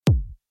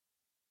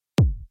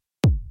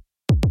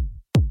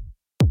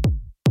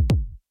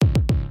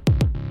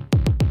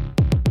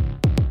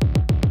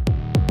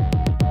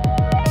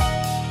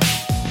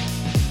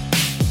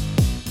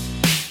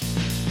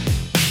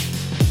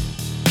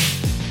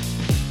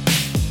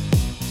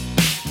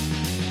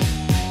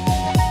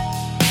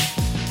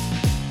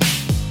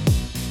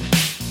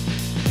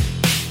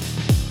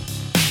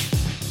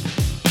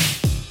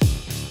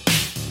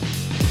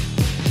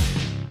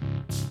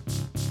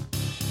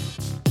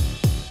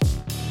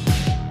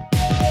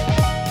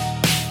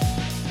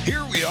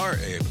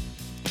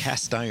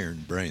Cast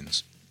Iron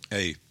Brains,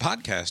 a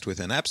podcast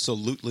with an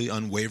absolutely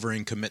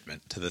unwavering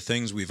commitment to the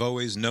things we've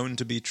always known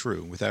to be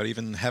true without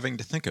even having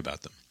to think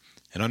about them.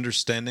 An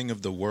understanding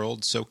of the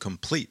world so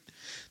complete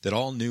that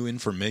all new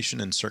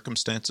information and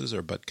circumstances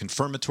are but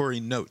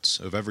confirmatory notes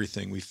of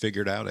everything we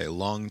figured out a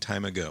long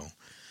time ago,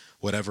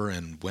 whatever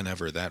and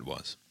whenever that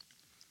was.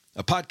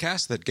 A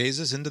podcast that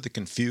gazes into the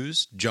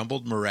confused,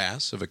 jumbled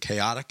morass of a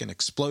chaotic and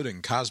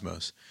exploding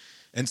cosmos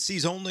and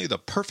sees only the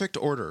perfect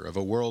order of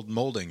a world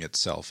molding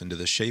itself into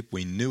the shape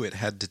we knew it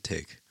had to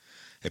take.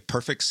 A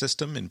perfect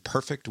system in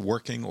perfect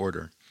working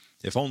order,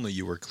 if only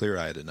you were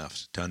clear-eyed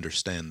enough to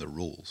understand the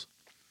rules.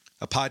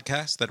 A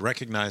podcast that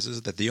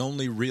recognizes that the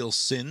only real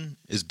sin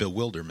is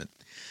bewilderment,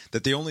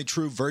 that the only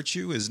true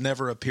virtue is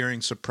never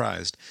appearing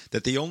surprised,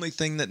 that the only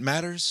thing that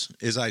matters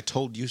is I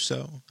told you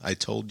so, I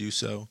told you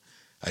so,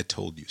 I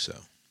told you so.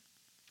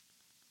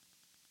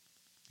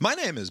 My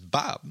name is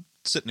Bob,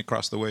 sitting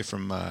across the way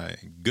from my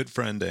good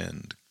friend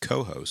and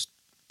co-host.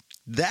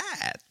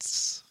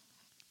 That's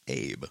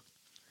Abe.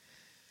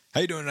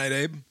 How you doing tonight,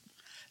 Abe?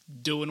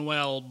 Doing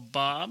well,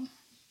 Bob.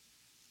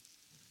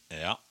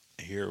 Yeah,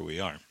 here we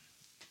are.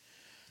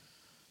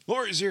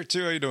 Lori's here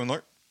too. How you doing,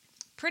 Lori?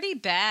 Pretty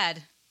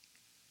bad.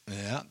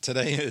 Yeah,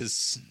 today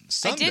is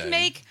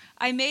Sunday.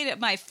 I made it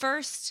my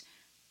first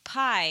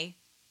pie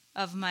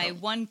of my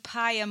 1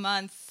 pie a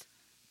month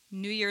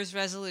New Year's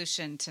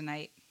resolution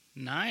tonight.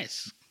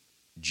 Nice.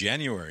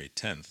 January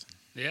 10th.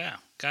 Yeah,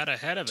 got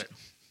ahead of it.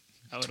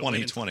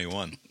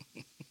 2021.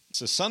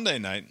 It's a Sunday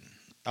night.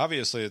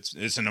 Obviously,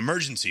 it's an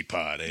emergency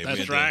pod. Eh?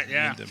 That's right, We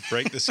had to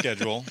break the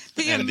schedule.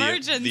 The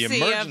emergency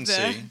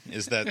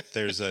is that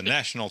there's a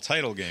national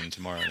title game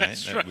tomorrow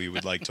night that we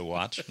would like to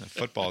watch, a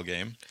football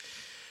game.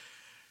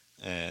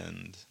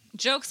 And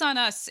joke's on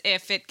us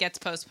if it gets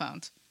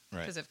postponed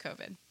because of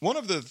COVID. One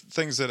of the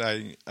things that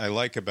I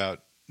like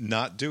about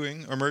not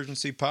doing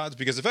emergency pods,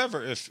 because if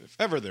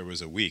ever there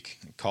was a week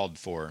called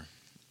for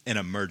an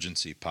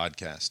emergency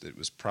podcast, it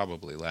was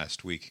probably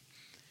last week,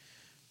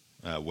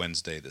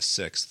 Wednesday the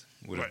 6th.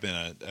 Would have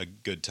been a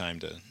good time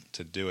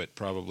to do it,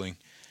 probably.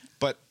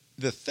 But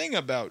the thing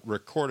about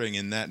recording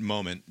in that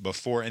moment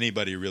before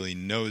anybody really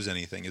knows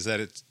anything is that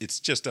it's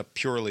just a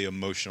purely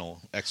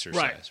emotional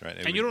exercise, right?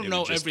 And you don't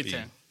know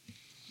everything.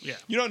 Yeah.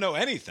 You don't know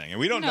anything, and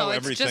we don't know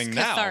everything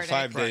now. Cathartic.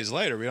 5 days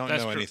later, we don't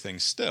That's know true. anything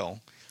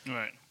still.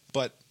 Right.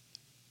 But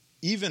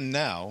even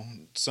now,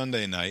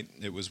 Sunday night,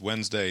 it was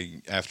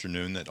Wednesday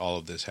afternoon that all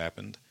of this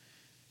happened.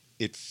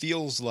 It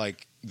feels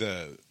like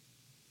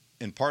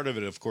and part of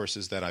it, of course,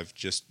 is that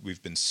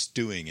we've been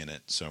stewing in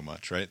it so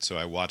much, right? So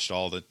I watched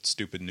all the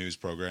stupid news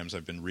programs.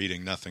 I've been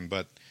reading nothing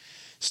but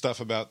stuff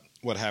about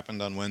what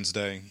happened on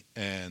Wednesday,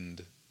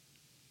 and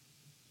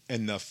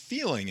the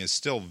feeling is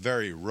still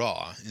very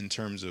raw in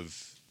terms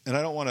of, and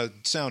I don't want to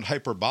sound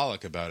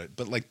hyperbolic about it,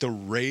 but like the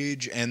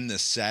rage and the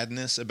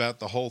sadness about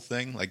the whole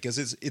thing, like, because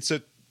it's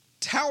a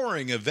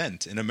towering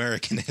event in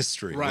American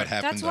history. Right. What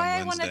happened That's why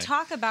on I want Wednesday. to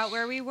talk about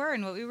where we were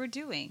and what we were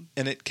doing.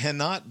 And it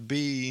cannot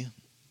be.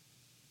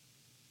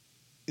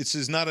 This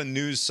is not a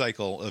news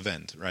cycle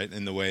event, right?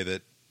 In the way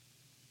that.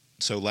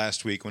 So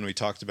last week when we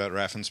talked about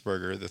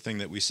Raffensperger, the thing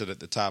that we said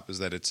at the top is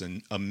that it's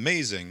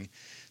amazing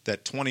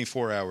that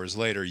 24 hours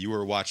later you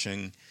were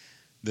watching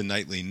the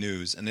nightly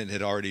news and it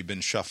had already been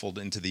shuffled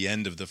into the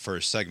end of the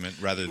first segment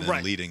rather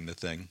than leading the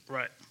thing.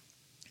 Right.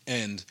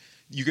 And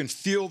you can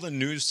feel the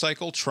news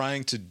cycle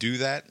trying to do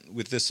that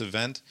with this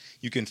event.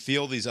 You can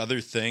feel these other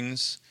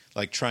things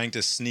like trying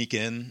to sneak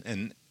in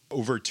and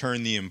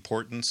overturn the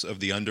importance of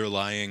the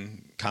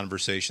underlying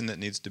conversation that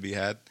needs to be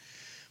had.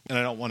 And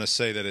I don't want to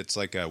say that it's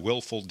like a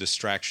willful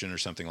distraction or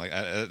something like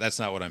that. That's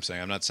not what I'm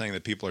saying. I'm not saying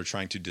that people are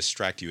trying to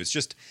distract you. It's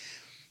just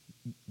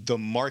the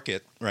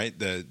market, right?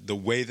 The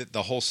way that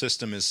the whole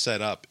system is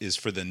set up is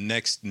for the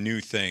next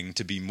new thing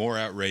to be more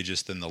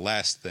outrageous than the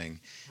last thing.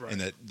 Right.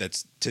 And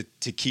that's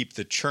to keep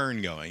the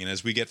churn going. And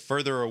as we get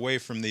further away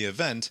from the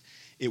event,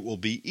 it will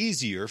be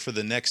easier for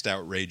the next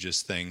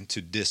outrageous thing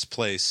to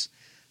displace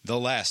the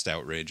last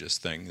outrageous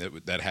thing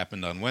that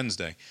happened on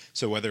Wednesday.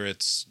 So whether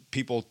it's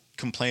people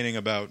complaining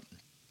about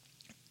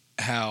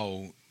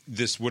how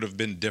this would have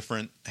been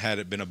different had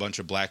it been a bunch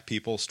of black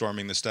people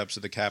storming the steps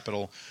of the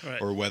Capitol,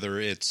 or whether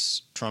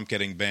it's Trump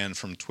getting banned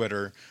from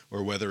Twitter,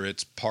 or whether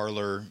it's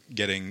Parler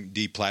getting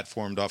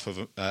deplatformed off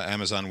of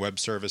Amazon Web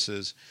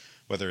Services,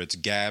 whether it's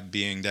Gab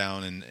being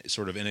down and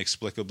sort of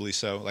inexplicably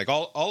so. Like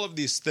all of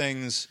these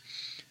things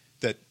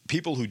that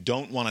people who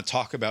don't want to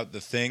talk about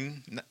the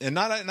thing, and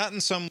not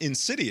in some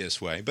insidious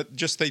way, but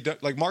just they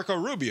don't, like Marco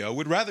Rubio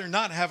would rather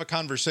not have a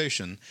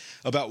conversation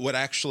about what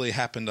actually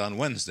happened on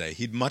Wednesday.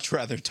 He'd much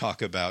rather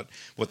talk about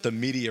what the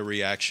media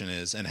reaction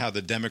is and how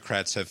the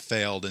Democrats have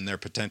failed in their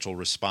potential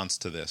response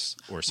to this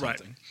or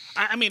something.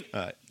 Right. I mean,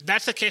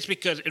 that's the case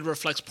because it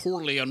reflects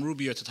poorly on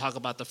Rubio to talk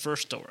about the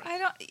first story.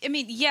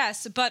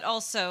 Yes, but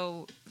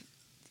also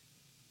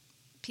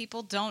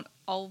people don't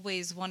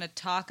always want to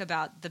talk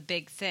about the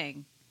big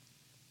thing.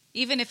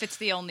 Even if it's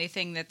the only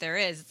thing that there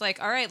is. It's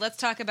like, all right, let's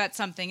talk about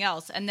something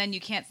else. And then you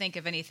can't think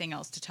of anything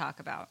else to talk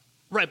about.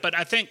 Right, but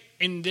I think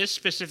in this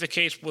specific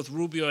case with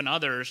Rubio and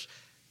others,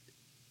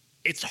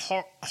 it's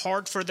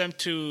hard for them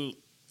to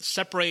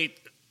separate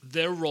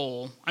their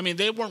role. I mean,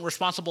 they weren't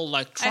responsible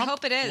like Trump I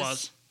hope it is.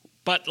 was,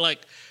 but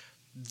like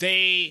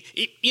and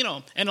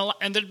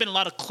there's been a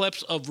lot of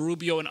clips of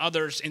Rubio and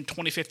others in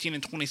 2015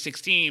 and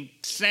 2016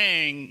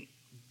 saying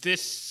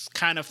this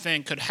kind of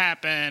thing could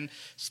happen,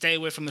 stay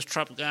away from this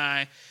Trump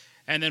guy.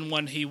 And then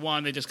when he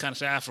won, they just kind of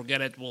say,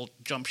 forget it, we'll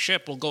jump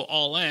ship, we'll go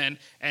all in.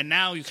 And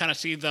now you kind of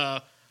see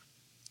the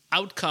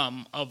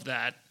outcome of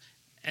that.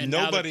 And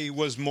nobody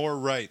was more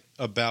right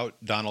about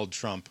Donald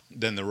Trump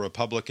than the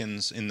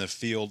Republicans in the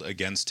field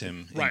against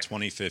him in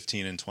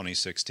 2015 and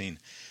 2016,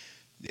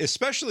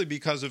 especially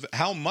because of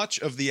how much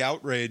of the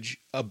outrage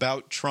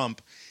about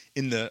Trump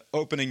in the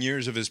opening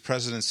years of his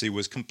presidency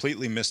was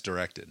completely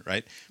misdirected,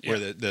 right? Yeah.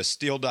 Where the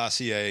Steele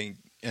dossier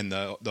and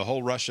the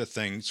whole Russia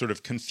thing sort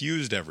of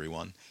confused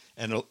everyone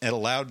and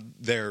allowed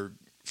their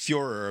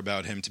furor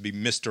about him to be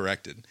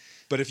misdirected.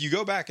 But if you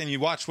go back and you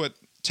watch what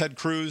Ted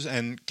Cruz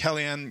and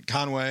Kellyanne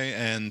Conway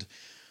and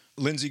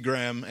Lindsey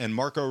Graham and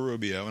Marco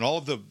Rubio and all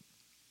of the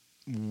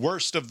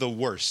worst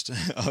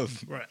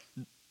of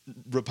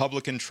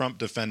Republican Trump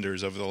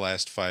defenders over the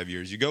last 5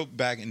 years, you go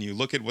back and you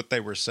look at what they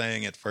were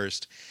saying at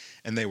first,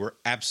 and they were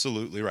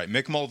absolutely right.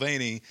 Mick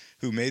Mulvaney,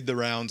 who made the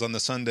rounds on the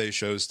Sunday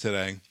shows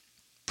today,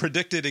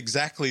 predicted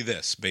exactly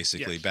this,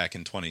 basically, back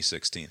in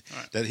 2016,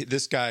 that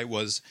this guy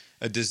was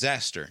a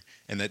disaster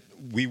and that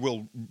we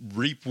will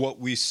reap what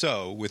we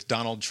sow with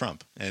Donald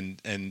Trump.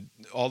 And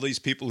all these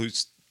people who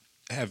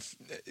have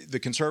the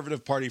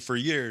Conservative Party for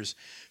years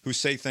who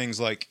say things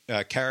like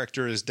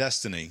character is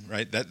destiny,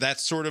 right?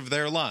 That's sort of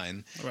their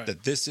line,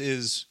 that this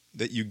is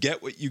that you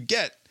get what you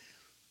get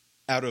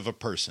out of a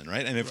person,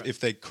 right? And if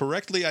they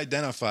correctly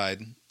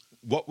identified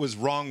what was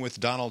wrong with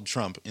Donald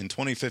Trump in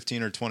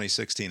 2015 or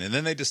 2016, and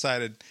then they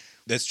decided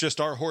that's just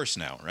our horse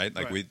now, right?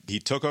 Like he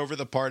took over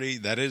the party.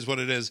 That is what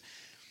it is.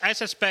 I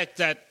suspect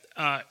that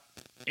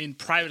in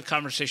private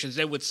conversations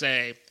they would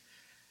say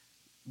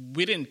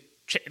we didn't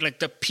like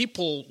the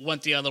people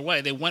went the other way.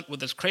 They went with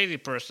this crazy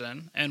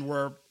person and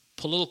were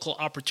political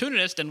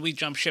opportunists, and we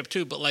jumped ship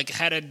too. But like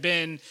had it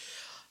been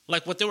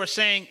like what they were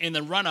saying in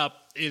the run up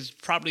is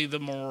probably the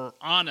more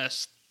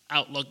honest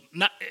outlook,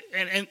 not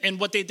and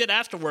what they did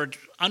afterwards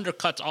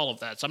undercuts all of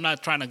that. So I'm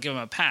not trying to give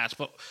them a pass,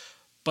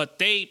 but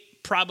they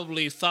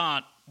probably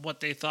thought what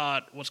they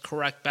thought was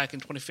correct back in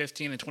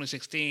 2015 and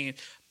 2016,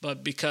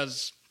 but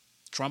because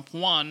Trump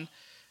won,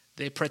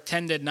 they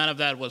pretended none of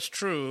that was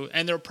true,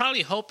 and they're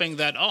probably hoping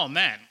that, oh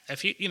man,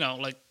 if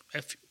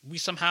if we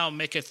somehow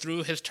make it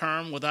through his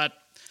term without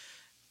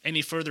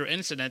any further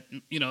incident,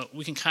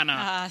 we can kind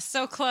of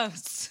so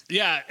close.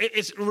 Yeah,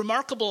 it's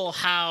remarkable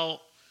how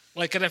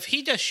if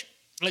he just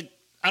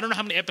I don't know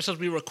how many episodes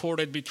we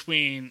recorded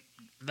between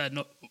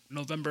the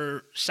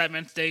November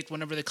 7th date,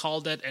 whenever they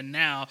called it, and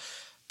now.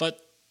 But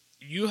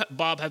you,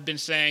 Bob, have been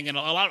saying, and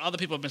a lot of other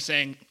people have been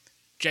saying,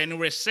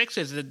 January 6th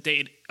is the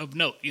date of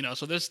note.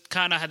 So this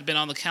kind of had been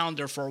on the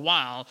calendar for a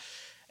while,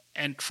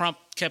 and Trump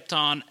kept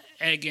on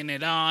egging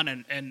it on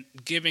and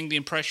giving the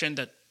impression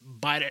that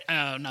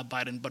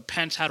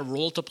Pence had a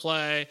role to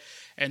play,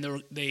 and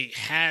they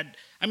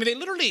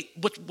literally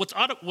what's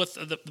odd with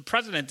the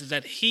president is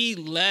that he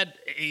led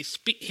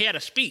he had a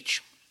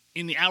speech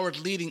in the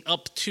hours leading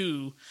up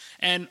to,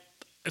 and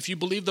if you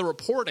believe the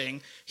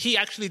reporting, he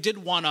actually did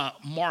want to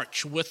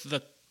march with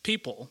the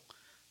people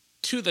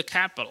to the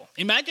Capitol.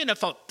 Imagine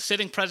if a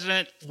sitting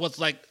president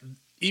was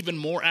even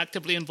more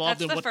actively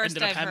involved in what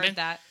ended up happening. Heard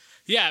that.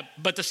 Yeah,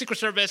 but the Secret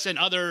Service and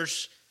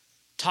others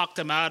talked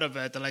him out of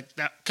it. They're like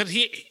that because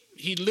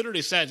he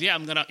literally said, "Yeah,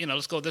 I'm gonna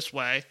let's go this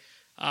way,"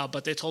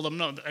 but they told him,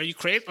 "No, are you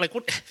crazy?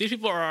 What? These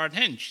people are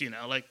unhinged.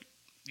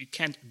 You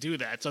can't do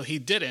that." So he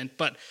didn't.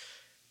 But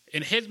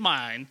in his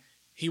mind,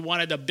 he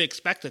wanted a big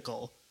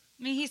spectacle.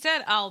 I mean, he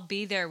said, "I'll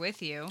be there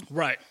with you."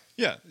 Right.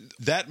 Yeah,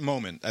 that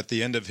moment at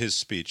the end of his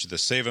speech, the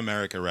Save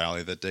America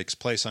rally that takes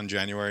place on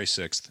January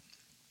 6th,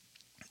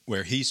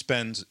 where he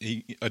spends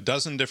a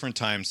dozen different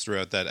times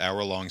throughout that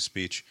hour-long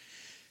speech,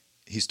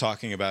 he's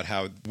talking about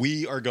how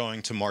we are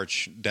going to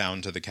march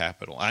down to the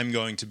Capitol. I'm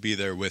going to be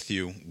there with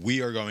you.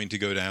 We are going to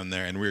go down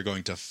there, and we're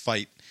going to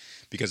fight.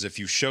 Because if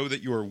you show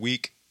that you are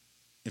weak,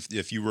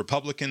 if you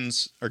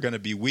Republicans are going to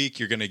be weak,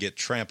 you're going to get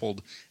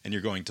trampled, and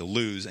you're going to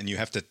lose, and you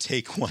have to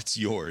take what's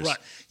yours. Right.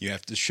 You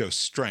have to show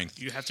strength.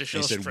 You have to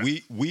show strength. He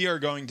said, we are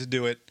going to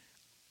do it.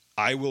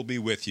 I will be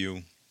with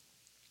you.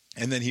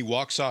 And then he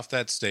walks off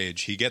that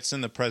stage. He gets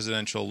in the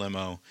presidential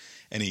limo,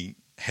 and he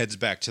heads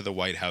back to the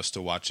White House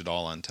to watch it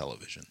all on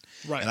television.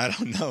 Right. And I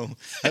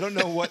don't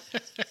know what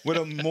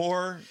a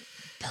more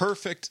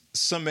perfect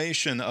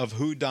summation of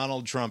who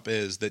Donald Trump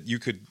is that you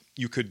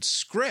could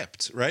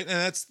script, right?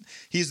 And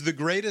he's the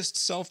greatest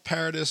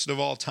self-parodist of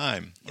all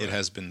time, right. It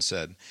has been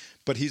said.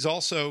 But he's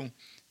also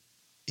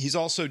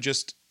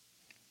just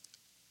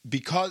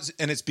because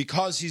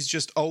he's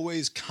just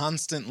always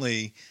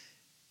constantly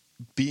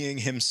being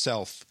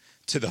himself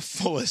to the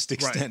fullest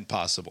extent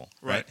possible,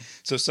 right?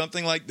 So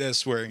something like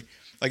this where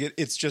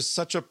it's just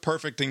such a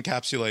perfect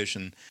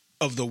encapsulation.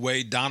 of the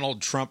way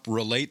Donald Trump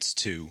relates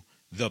to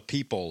the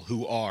people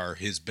who are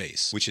his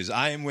base, which is,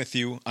 I am with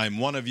you, I'm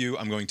one of you,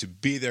 I'm going to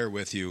be there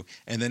with you.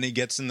 And then he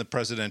gets in the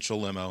presidential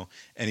limo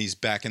and he's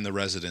back in the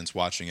residence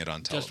watching it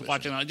on television. Just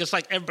watching it, just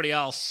like everybody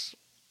else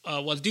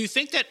was. Do you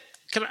think that,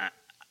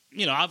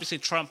 obviously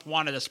Trump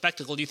wanted a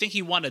spectacle. Do you think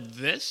he wanted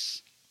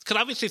this? Because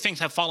obviously things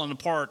have fallen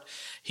apart.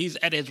 He's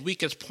at his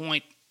weakest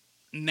point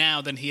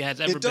now than he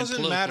has ever been. It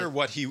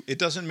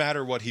doesn't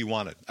matter what he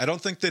wanted. I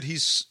don't think that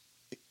he's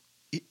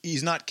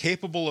not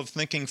capable of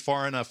thinking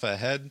far enough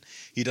ahead.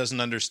 He doesn't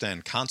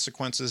understand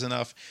consequences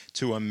enough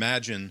to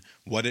imagine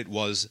what it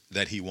was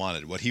that he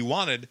wanted. What he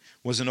wanted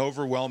was an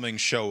overwhelming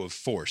show of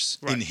force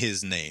in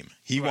his name.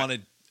 He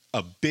wanted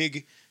a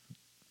big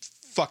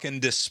fucking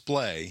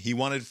display. He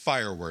wanted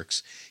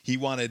fireworks. He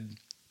wanted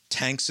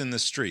tanks in the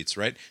streets,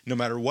 right? No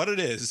matter what it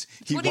is.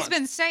 He's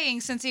been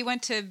saying since he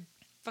went to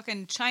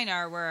fucking China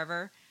or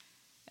wherever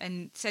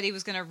and said he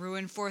was going to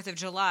ruin 4th of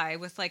July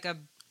with like a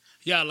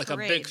parade. A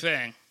big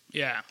thing.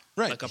 Yeah.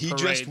 Right. Like he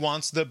just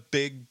wants the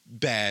big,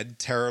 bad,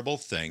 terrible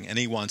thing, and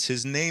he wants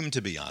his name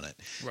to be on it.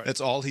 Right.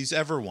 That's all he's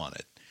ever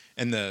wanted.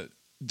 And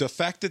the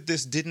fact that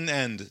this didn't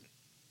end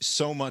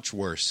so much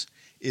worse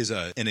is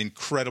an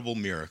incredible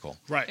miracle.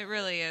 Right. It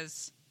really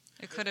is.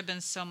 It could have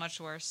been so much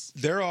worse.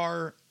 There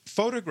are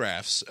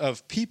photographs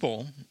of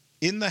people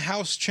in the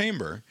House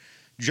chamber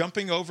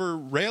jumping over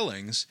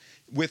railings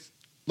with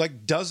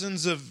like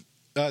dozens of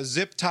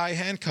zip tie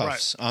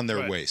handcuffs on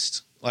their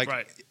waist.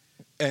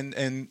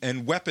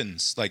 And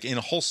weapons like in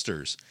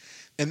holsters.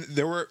 And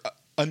there were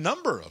a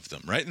number of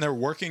them, right? And they're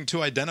working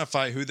to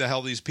identify who the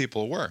hell these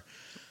people were.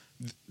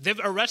 They've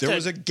arrested. There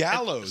was a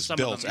gallows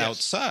built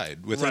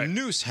outside with a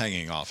noose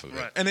hanging off of it.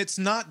 Right. And it's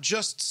not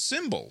just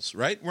symbols,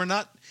 right?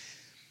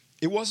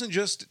 It wasn't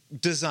just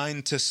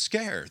designed to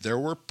scare. There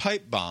were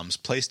pipe bombs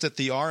placed at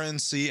the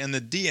RNC and the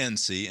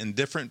DNC in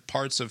different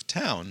parts of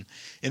town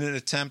in an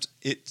attempt,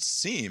 it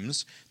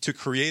seems, to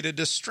create a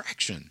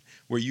distraction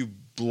where you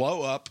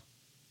blow up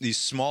these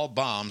small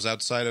bombs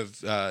outside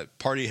of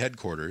party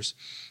headquarters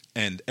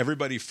and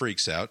everybody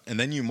freaks out, and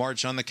then you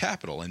march on the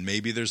Capitol, and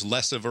maybe there's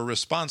less of a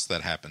response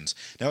that happens.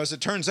 Now, as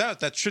it turns out,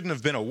 that shouldn't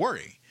have been a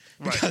worry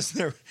because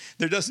there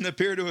doesn't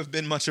appear to have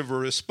been much of a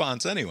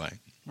response anyway.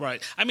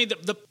 Right. I mean,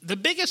 the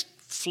biggest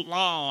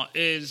flaw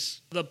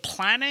is the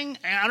planning,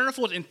 and I don't know if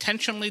it was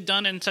intentionally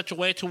done in such a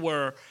way to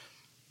where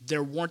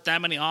there weren't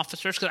that many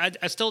officers, because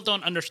I still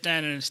don't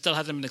understand, and it still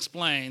hasn't been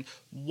explained,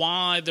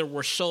 why there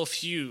were so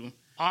few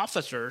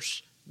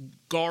officers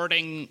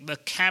guarding the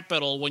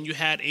Capitol when you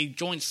had a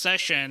joint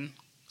session.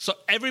 So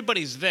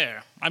everybody's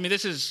there. I mean,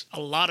 this is a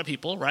lot of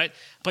people, right?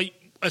 But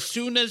as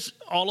soon as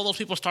all of those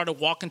people started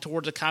walking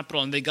towards the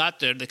Capitol and they got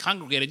there, they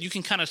congregated, you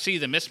can kind of see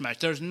the mismatch.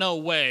 There's no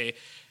way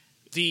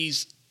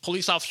these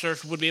police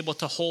officers would be able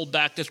to hold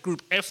back this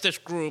group if this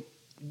group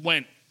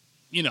went,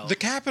 The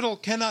Capitol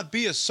cannot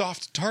be a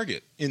soft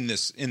target in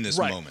this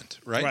moment,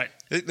 right? Right.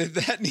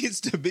 That needs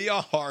to be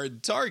a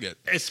hard target.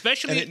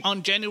 Especially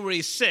on January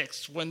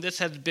 6th, when this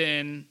has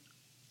been,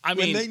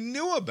 when they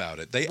knew about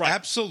it. They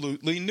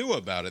absolutely knew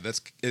about it.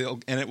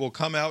 And it will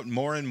come out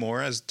more and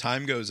more as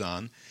time goes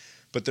on.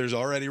 But there's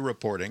already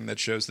reporting that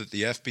shows that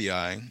the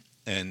FBI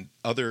and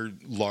other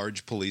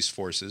large police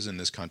forces in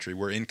this country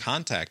were in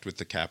contact with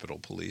the Capitol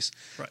Police,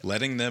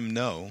 letting them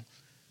know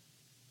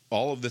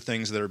all of the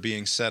things that are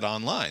being said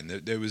online.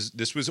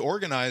 This was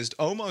organized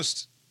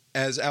almost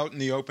as out in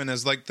the open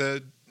as like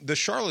the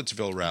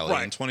Charlottesville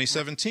rally in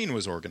 2017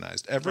 was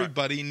organized.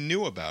 Everybody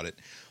knew about it,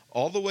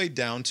 all the way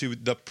down to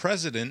the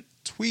president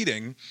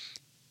tweeting,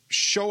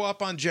 show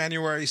up on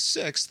January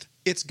 6th,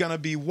 it's going to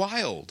be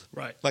wild.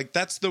 Right. Like,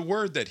 that's the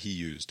word that he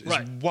used, is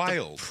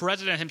wild. The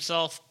president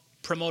himself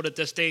promoted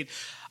this date.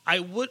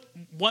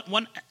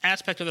 One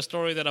aspect of the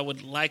story that I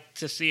would like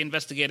to see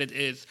investigated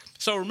is,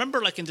 so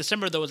remember like in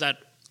December there was that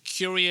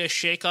curious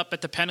shakeup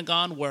at the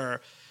Pentagon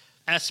where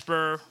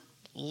Esper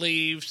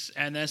leaves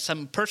and then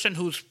some person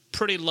who's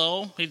pretty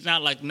low, he's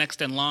not like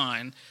next in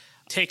line,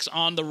 takes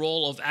on the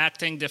role of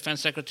acting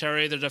defense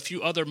secretary. There's a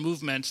few other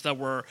movements that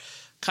were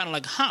kind of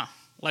like,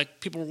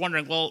 like people were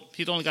wondering, well,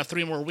 he's only got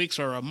 3 more weeks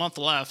or a month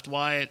left.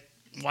 Why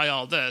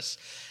all this?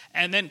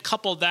 And then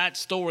couple that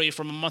story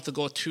from a month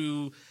ago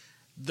to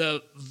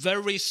the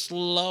very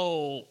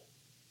slow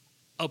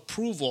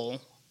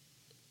approval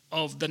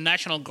of the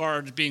National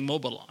Guard being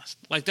mobilized.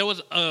 Like there was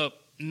a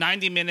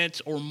 90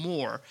 minutes or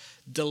more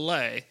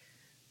delay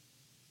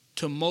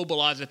to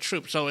mobilize the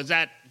troops. So is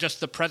that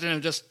just the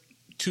president just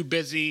too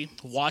busy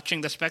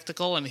watching the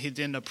spectacle and he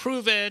didn't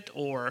approve it?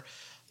 Or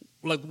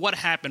like what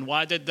happened?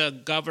 Why did the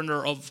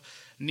governor of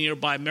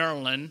nearby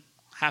Maryland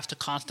have to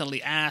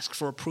constantly ask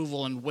for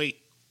approval and wait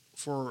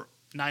for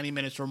 90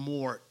 minutes or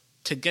more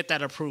to get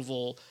that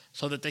approval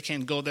so that they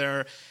can go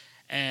there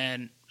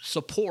and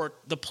support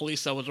the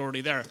police that was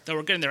already there? They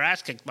were getting their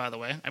ass kicked, by the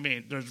way. I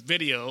mean, there's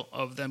video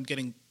of them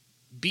getting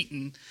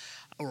beaten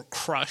or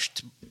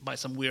crushed by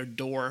some weird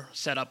door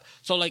setup.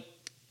 So, like,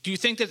 do you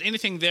think there's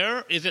anything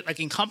there? Is it like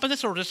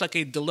incompetence or just like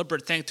a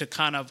deliberate thing to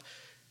kind of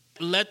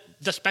let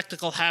the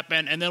spectacle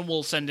happen and then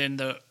we'll send in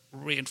the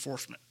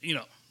reinforcement,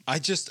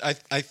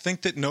 I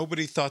think that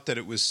nobody thought that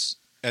it was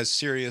as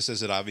serious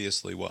as it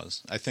obviously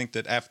was. I think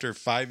that after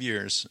 5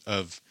 years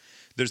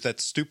there's that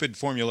stupid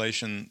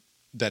formulation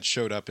that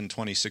showed up in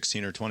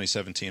 2016 or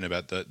 2017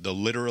 about the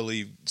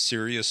literally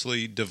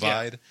seriously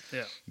divide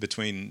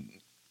between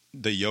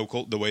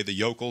the way the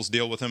yokels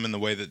deal with him and the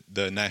way that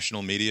the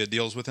national media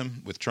deals with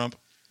him, with Trump.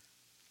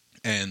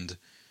 And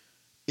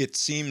it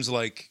seems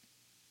like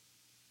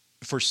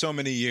for so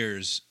many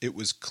years, it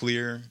was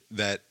clear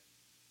that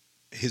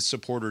his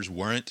supporters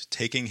weren't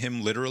taking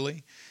him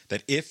literally,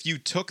 that if you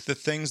took the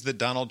things that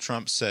Donald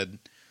Trump said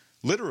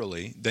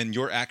literally, then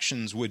your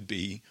actions would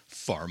be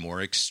far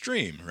more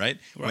extreme, right?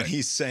 When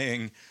he's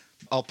saying,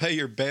 I'll pay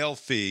your bail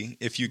fee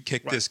if you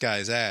kick this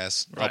guy's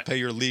ass. I'll pay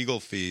your legal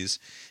fees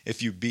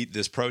if you beat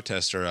this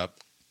protester up.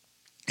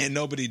 And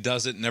nobody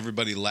does it, and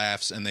everybody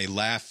laughs, and they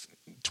laugh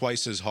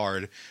twice as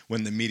hard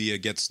when the media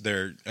gets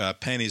their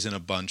panties in a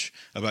bunch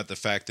about the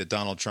fact that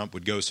Donald Trump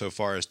would go so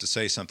far as to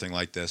say something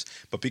like this.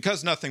 But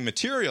because nothing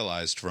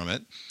materialized from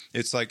it,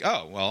 it's like,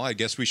 oh, well, I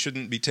guess we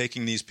shouldn't be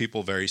taking these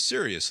people very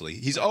seriously.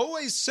 He's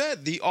always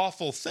said the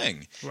awful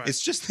thing. Right.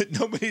 It's just that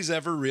nobody's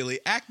ever really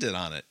acted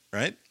on it,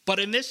 right? But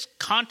in this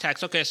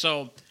context, okay,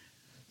 so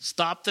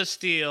Stop the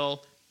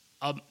Steal,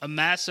 a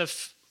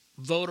massive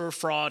voter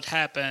fraud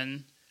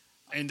happened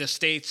in the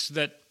states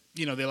that,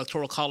 the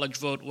Electoral College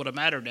vote would have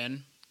mattered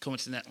in,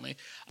 coincidentally.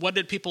 What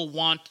did people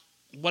want?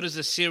 What is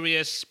the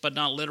serious but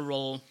not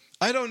literal?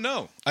 I don't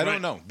know. I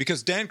don't know.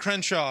 Because Dan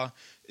Crenshaw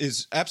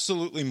is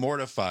absolutely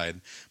mortified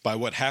by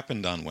what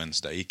happened on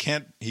Wednesday.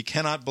 He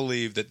cannot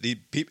believe that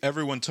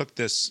everyone took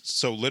this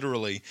so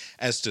literally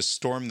as to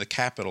storm the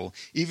Capitol,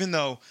 even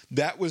though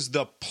that was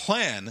the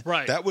plan.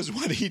 Right. That was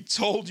what he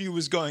told you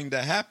was going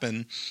to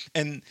happen.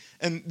 And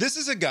this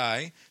is a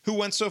guy who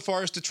went so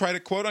far as to try to,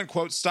 quote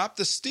unquote, stop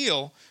the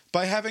steal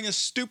by having a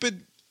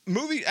stupid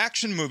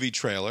action movie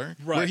trailer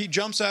where he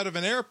jumps out of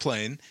an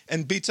airplane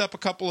and beats up a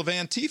couple of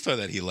Antifa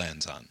that he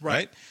lands on.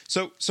 Right.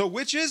 So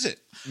which is it,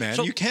 man?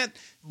 So, you can't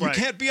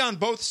be on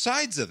both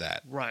sides of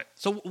that. Right.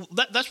 So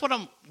that's what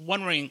I'm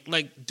wondering.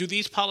 Like, do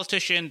these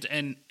politicians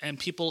and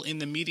people in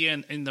the media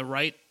and in the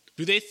right,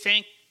 do they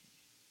think,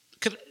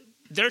 because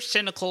they're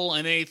cynical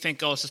and they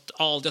think, oh, it's just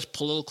all just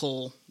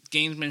political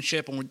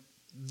gamesmanship, and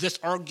this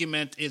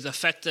argument is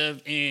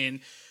effective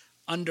in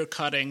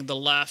undercutting the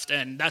left,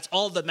 and that's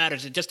all that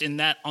matters. It's just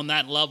on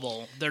that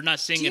level. They're not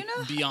seeing it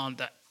beyond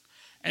that.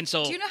 And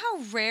so, do you know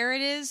how rare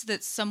it is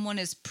that someone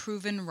is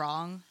proven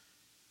wrong?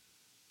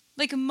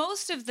 Like,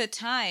 most of the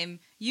time,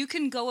 you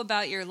can go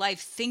about your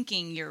life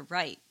thinking you're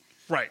right.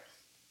 Right.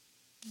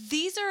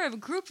 These are a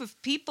group of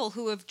people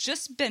who have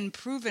just been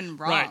proven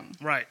wrong.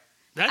 Right.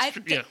 That's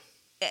true.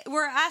 Yeah.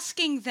 We're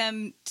asking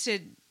them to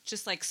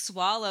just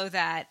swallow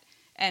that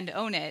and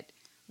own it,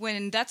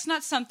 when that's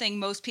not something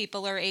most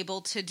people are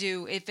able to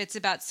do if it's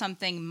about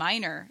something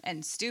minor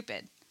and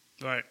stupid.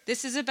 Right.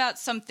 This is about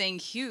something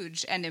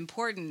huge and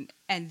important,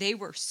 and they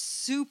were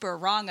super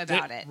wrong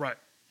about it. Right.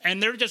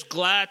 And they're just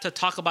glad to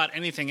talk about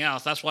anything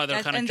else. That's why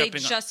they're kind of jumping up.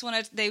 And they just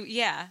want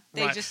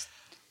to,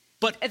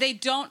 but they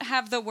don't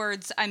have the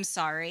words, I'm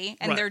sorry,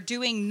 and they're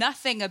doing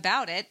nothing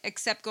about it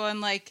except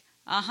going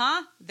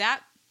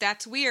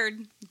that's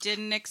weird.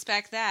 Didn't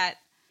expect that.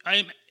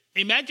 I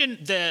imagine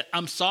that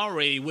I'm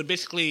sorry would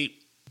basically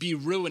be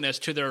ruinous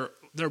to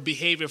their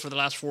behavior for the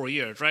last 4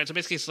 years, right? So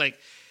basically it's like,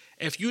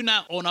 if you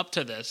not own up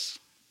to this,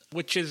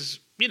 which is,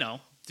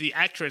 the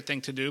accurate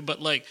thing to do, but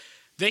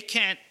they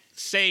can't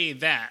say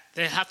that.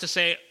 They have to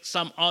say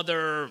some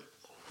other,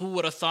 who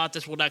would have thought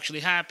this would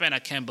actually happen? I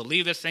can't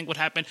believe this thing would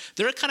happen.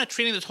 They're kind of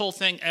treating this whole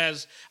thing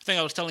as, I think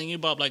I was telling you,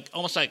 Bob,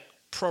 almost like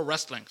pro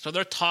wrestling. So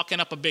they're talking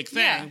up a big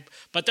thing,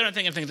 but they're not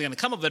thinking anything's going to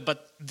come of it.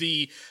 But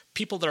the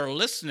people that are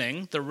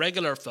listening, the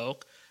regular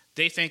folk,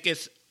 they think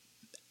it's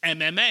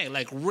MMA,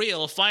 like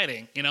real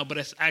fighting, but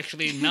it's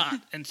actually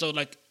not. And so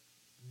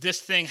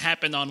this thing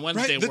happened on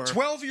Wednesday. Right, the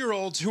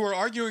 12-year-olds who are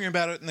arguing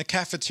about it in the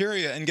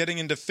cafeteria and getting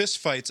into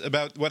fistfights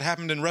about what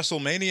happened in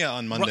WrestleMania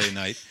on Monday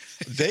night,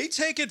 they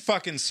take it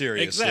fucking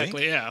seriously.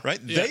 Exactly, yeah.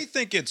 Right? Yeah. They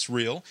think it's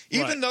real,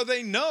 even though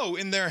they know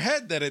in their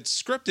head that it's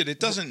scripted. It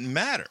doesn't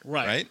matter,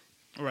 right?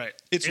 Right.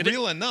 It's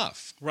real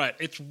enough. Right.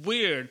 It's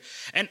weird.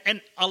 And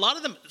a lot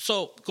of them,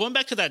 so going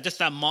back to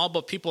that mob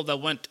of people that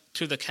went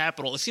to the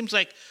Capitol, it seems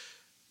like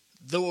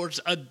there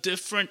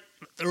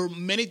were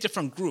many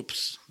different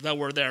groups that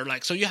were there.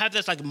 So you have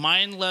this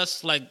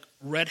mindless,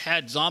 red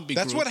hat zombie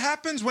That's group. what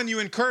happens when you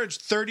encourage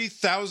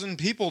 30,000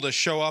 people to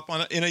show up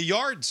in a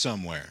yard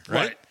somewhere,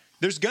 right?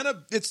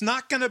 It's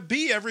not gonna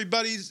be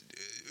everybody's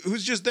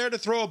who's just there to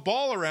throw a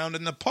ball around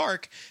in the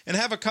park and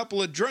have a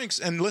couple of drinks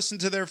and listen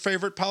to their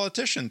favorite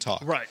politician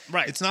talk.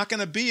 Right. It's not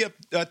going to be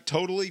a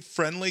totally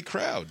friendly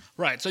crowd.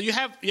 Right. So you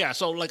have,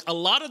 so a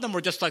lot of them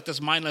were just this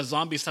mindless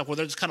zombie stuff where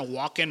they're just kind of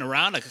walking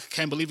around. I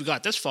can't believe we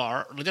got this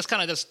far. Just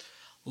kind of just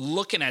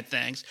looking at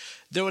things.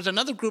 There was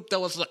another group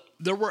that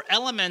there were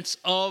elements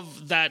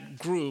of that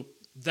group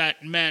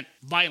that meant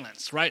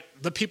violence, right?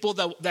 The people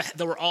that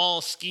were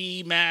all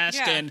ski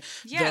masked and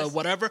the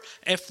whatever.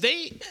 If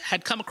they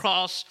had come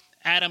across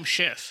Adam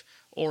Schiff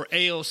or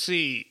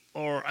AOC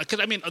or because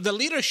I mean the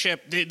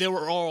leadership they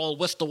were all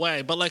whisked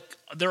away, but like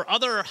there are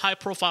other high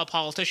profile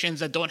politicians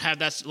that don't have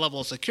that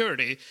level of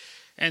security,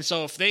 and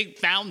so if they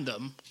found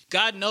them,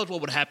 God knows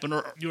what would happen.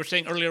 Or you were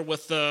saying earlier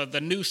with the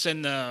noose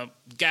and the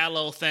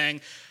Gallo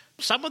thing,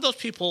 some of those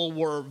people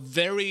were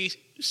very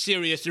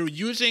serious. They were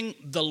using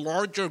the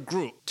larger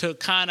group to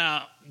kind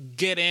of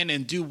get in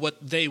and do what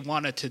they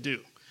wanted to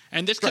do.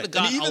 And this could have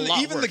gotten a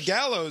lot even worse. the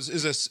gallows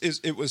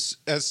it was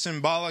as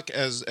symbolic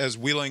as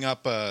wheeling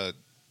up a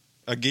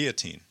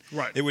guillotine.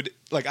 Right. It would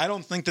I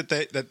don't think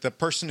that the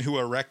person who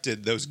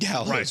erected those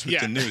gallows with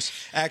the noose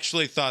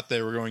actually thought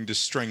they were going to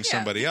string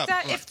somebody up.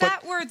 If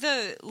that were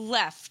the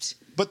left,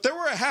 but there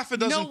were a half a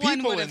dozen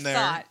people in there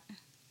thought.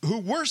 who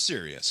were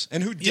serious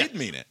and who did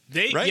mean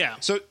it. Right? Yeah.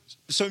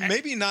 So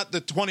maybe not the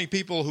 20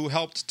 people who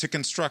helped to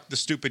construct the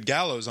stupid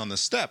gallows on the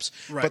steps,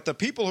 but the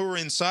people who were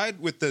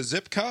inside with the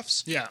zip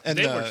cuffs. Yeah, and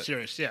they were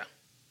serious,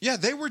 Yeah,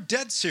 they were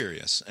dead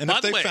serious. And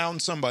if they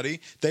found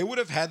somebody, they would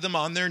have had them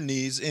on their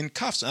knees in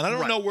cuffs. And I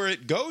don't know where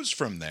it goes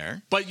from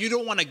there. But you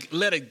don't want to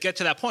let it get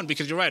to that point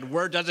because you're right.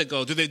 Where does it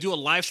go? Do they do a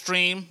live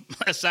stream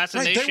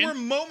assassination? Right, there were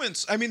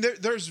moments. I mean,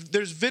 there's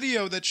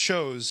video that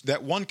shows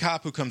that one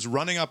cop who comes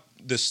running up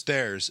the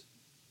stairs,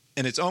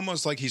 and it's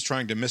almost like he's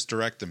trying to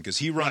misdirect them because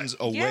he runs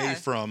away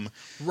from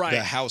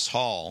the House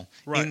Hall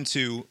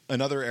into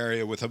another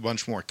area with a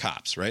bunch more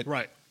cops, right?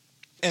 Right.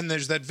 And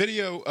there's that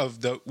video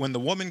of when the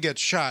woman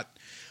gets shot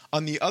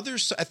on the other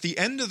side, at the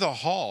end of the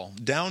hall,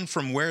 down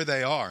from where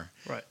they are.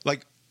 Right.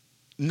 Like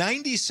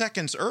 90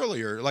 seconds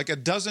earlier, like a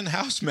dozen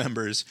House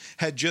members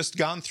had just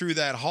gone through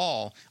that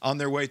hall on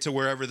their way to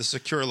wherever the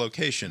secure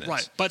location is.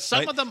 Right. But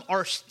some of them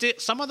are still.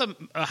 Some of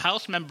the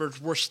House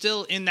members were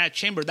still in that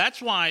chamber.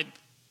 That's why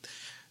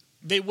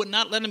they would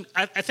not let him.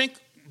 I think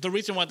the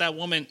reason why that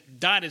woman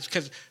died is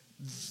because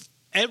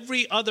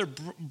every other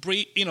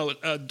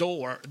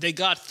door they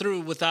got through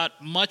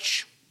without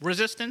much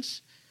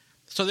resistance.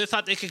 So they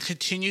thought they could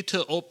continue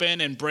to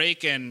open and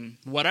break and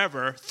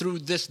whatever through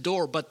this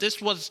door. But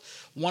this was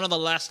one of the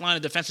last line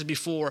of defenses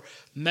before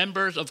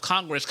members of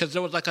Congress, because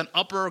there was like an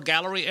upper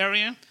gallery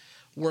area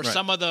where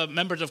some of the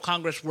members of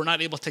Congress were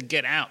not able to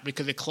get out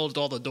because they closed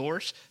all the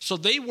doors. So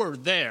they were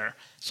there.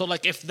 So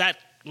like if that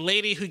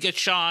lady who gets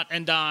shot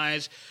and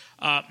dies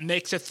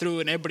makes it through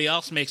and everybody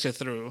else makes it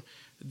through,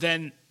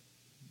 then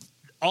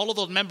all of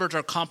those members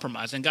are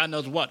compromised and God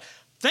knows what.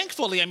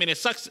 Thankfully, I mean, it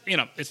sucks,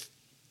 it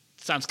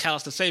sounds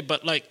callous to say,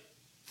 but like,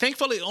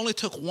 thankfully it only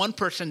took one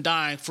person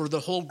dying for the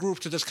whole group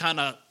to just kind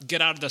of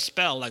get out of the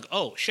spell. Like,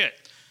 oh shit,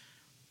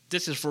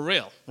 this is for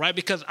real, right?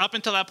 Because up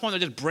until that point, they're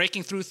just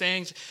breaking through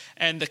things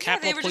and the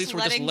Capitol Police were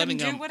just letting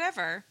them do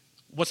whatever.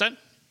 What's that?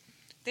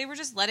 They were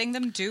just letting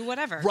them do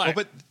whatever. Right.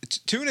 Well, but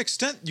to an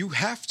extent, you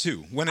have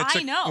to. When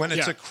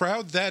it's a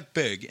crowd that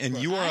big and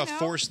you are a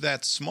force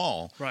that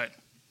small. Right.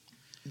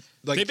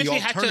 Like the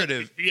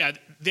alternative.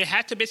 They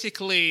had to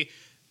basically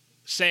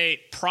say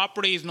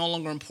property is no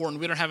longer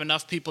important. We don't have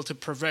enough people to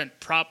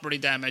prevent property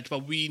damage,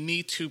 but we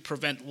need to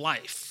prevent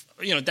life,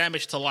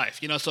 damage to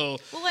life, so.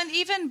 Well, and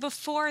even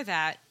before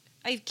that,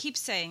 I keep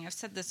saying, I've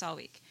said this all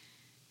week,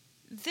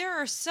 there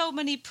are so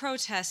many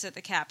protests at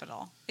the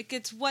Capitol.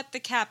 It's what the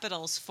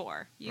Capitol's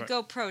for. You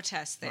go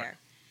protest there. Right.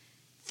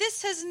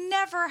 This has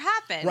never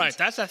happened. Right,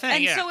 that's the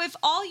thing, And so if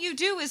all you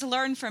do is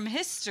learn from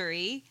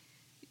history,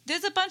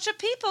 there's a bunch of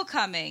people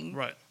coming.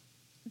 Right.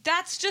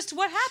 That's just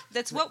what happens.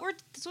 That's what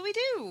we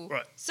do.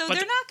 Right. So they're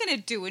not going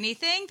to do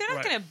anything. They're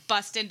not going to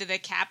bust into the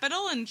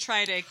Capitol and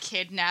try to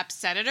kidnap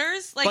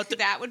senators.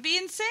 That would be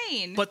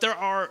insane. But there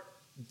are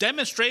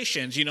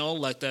demonstrations,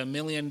 like the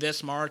Million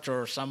This March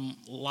or some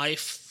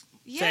life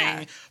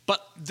thing.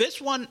 But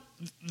this one,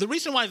 the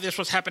reason why this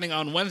was happening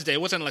on Wednesday,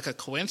 it wasn't like a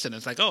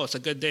coincidence. Like, oh, it's a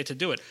good day to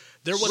do it.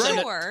 There was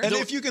and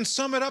if you can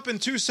sum it up in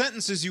 2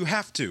 sentences, you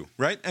have to,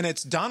 right? And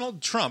it's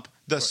Donald Trump,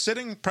 the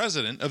sitting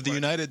president of the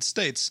United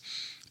States,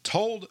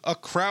 told a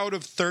crowd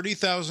of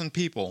 30,000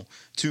 people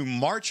to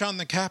march on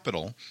the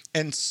Capitol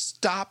and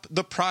stop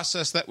the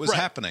process that was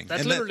happening.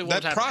 That's and literally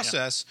what that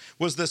process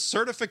was the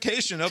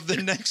certification of the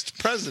next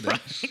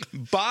president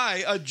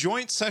by a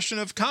joint session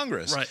of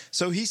Congress. Right.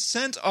 So he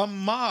sent a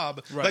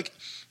mob. Like,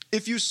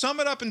 if you sum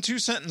it up in 2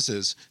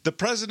 sentences, the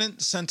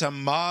president sent a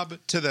mob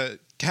to the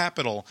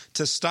Capitol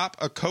to stop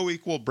a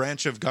co-equal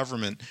branch of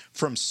government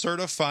from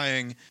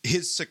certifying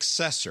his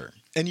successor.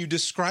 And you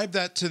describe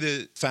that to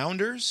the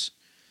founders.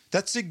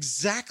 That's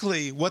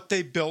exactly what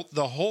they built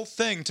the whole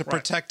thing to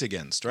protect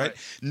against, right?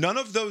 None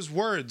of those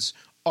words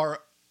are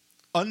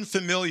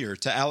unfamiliar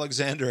to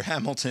Alexander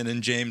Hamilton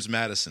and James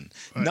Madison.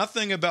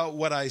 Nothing about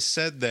what I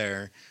said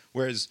there,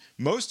 whereas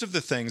most of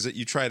the things that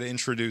you try to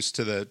introduce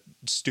to the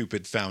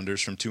stupid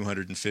founders from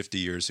 250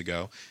 years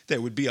ago, they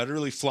would be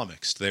utterly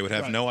flummoxed. They would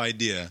have no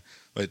idea.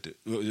 What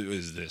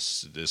is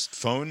this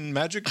phone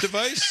magic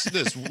device?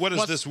 What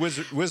is this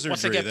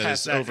wizardry that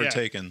has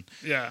overtaken?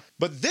 Yeah.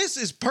 But this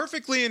is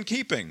perfectly in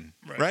keeping,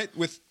 right?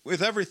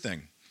 With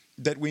everything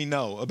that we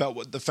know about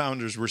what the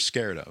founders were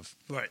scared of.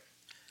 Right.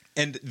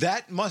 And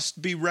that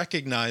must be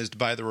recognized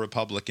by the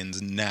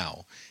Republicans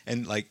now.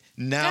 And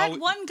now that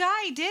one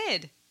guy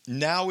did.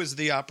 Now is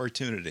the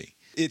opportunity.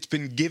 It's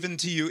been given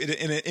to you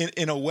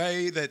in a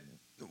way that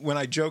when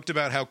I joked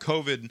about how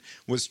COVID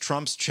was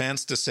Trump's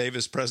chance to save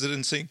his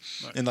presidency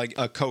and like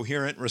a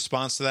coherent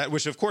response to that,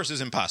 which of course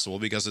is impossible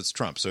because it's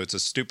Trump. So it's a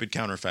stupid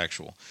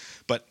counterfactual.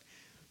 But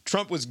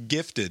Trump was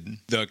gifted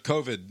the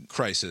COVID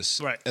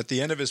crisis at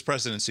the end of his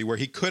presidency where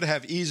he could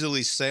have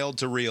easily sailed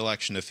to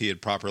re-election if he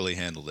had properly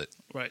handled it.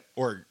 Right.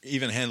 Or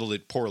even handled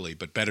it poorly,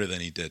 but better than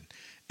he did.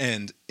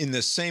 And in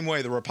the same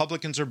way, the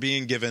Republicans are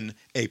being given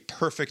a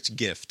perfect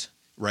gift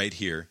right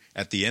here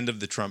at the end of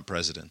the Trump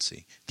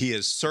presidency. He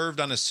is served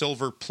on a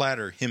silver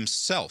platter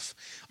himself.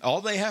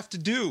 All they have to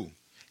do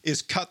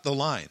is cut the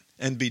line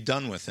and be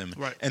done with him.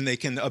 Right. And they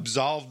can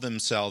absolve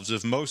themselves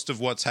of most of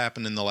what's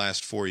happened in the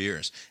last 4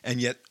 years. And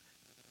yet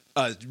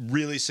a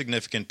really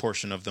significant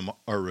portion of them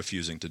are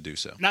refusing to do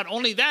so. Not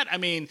only that, I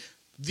mean,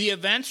 the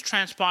events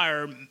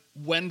transpire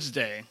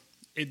Wednesday.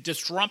 It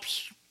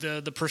disrupts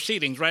the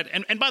proceedings, right?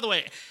 And by the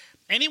way,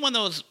 anyone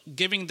that was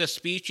giving the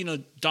speech, you know,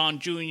 Don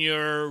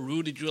Jr.,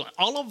 Rudy Giuliani,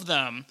 all of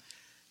them,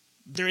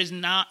 there is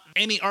not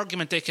any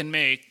argument they can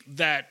make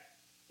that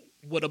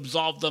would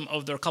absolve them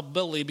of their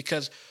culpability,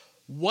 because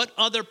what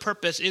other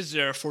purpose is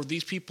there for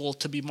these people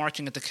to be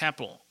marching at the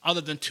Capitol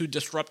other than to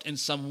disrupt in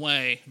some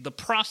way the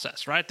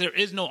process, right? There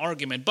is no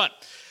argument. But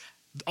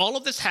all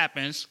of this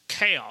happens,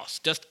 chaos,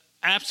 just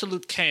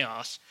absolute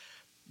chaos.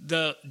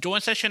 The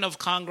joint session of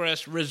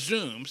Congress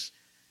resumes,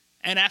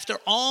 and after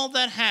all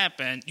that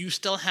happened, you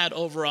still had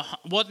over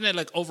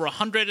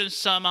 100 and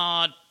some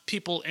odd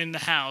people in the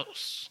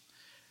House.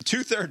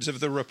 2/3 of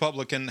the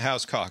Republican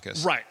House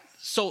caucus. Right.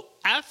 So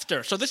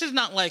this is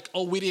not like,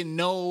 oh, we didn't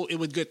know it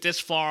would get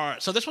this far.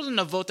 So this wasn't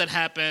a vote that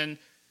happened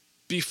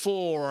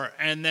before,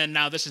 and then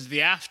now this is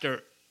the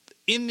after.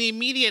 In the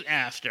immediate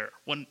after,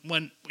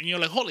 when you're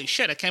like, holy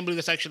shit, I can't believe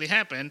this actually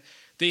happened,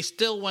 they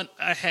still went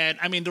ahead.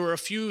 I mean, there were a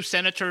few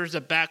senators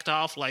that backed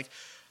off, like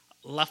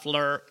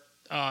Loeffler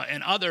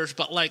and others,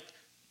 but like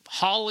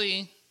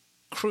Hawley,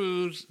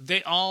 Cruz,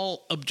 they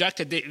all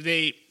objected.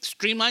 They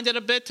streamlined it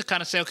a bit to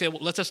kind of say, okay,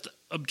 well, let's just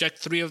object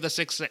 3 of the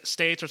 6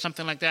 states or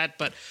something like that.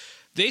 But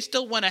they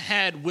still went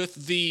ahead with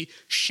the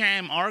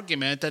sham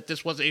argument that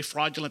this was a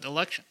fraudulent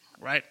election,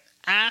 right?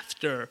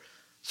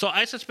 So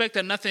I suspect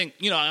that nothing,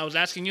 I was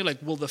asking you,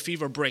 like, will the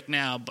fever break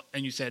now?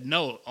 And you said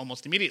no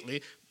almost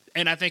immediately.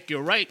 And I think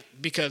you're right,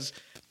 because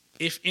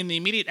if in the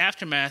immediate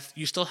aftermath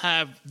you still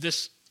have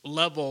this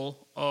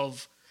level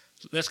of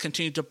let's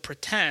continue to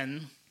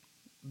pretend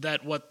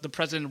that what the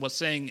president was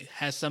saying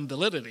has some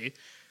validity,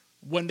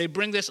 when they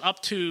bring this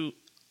up to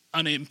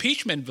an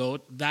impeachment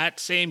vote, that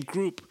same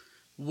group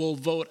will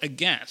vote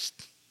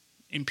against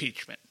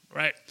impeachment,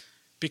 right?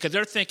 Because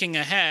they're thinking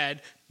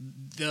ahead.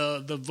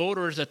 The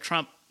voters at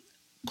Trump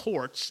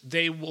courts,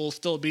 they will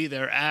still be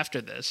there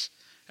after this,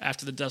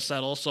 after the dust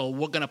settles. So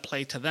we're going to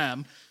play to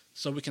them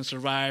so we can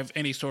survive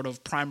any sort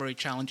of primary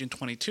challenge in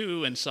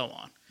 22 and so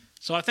on.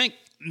 So I think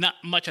not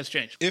much has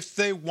changed. If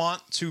they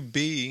want to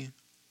be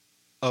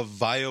a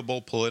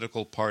viable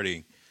political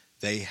party,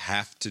 they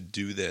have to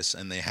do this,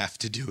 and they have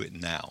to do it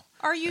now.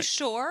 Are you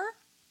sure?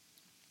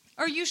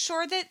 Are you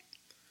sure that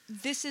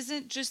this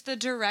isn't just the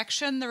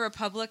direction the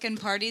Republican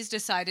Party's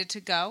decided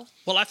to go?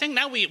 Well, I think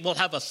now we will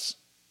have a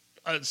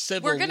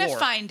civil war. We're going to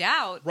find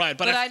out. Right,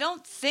 but I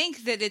don't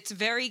think that it's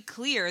very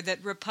clear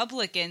that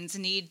Republicans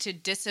need to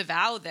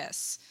disavow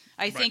this.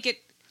 I think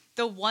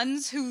the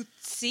ones who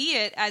see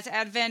it as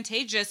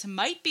advantageous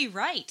might be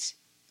right.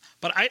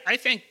 But I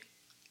think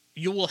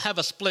you will have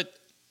a split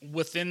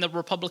within the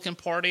Republican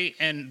Party,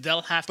 and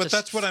they'll have to... But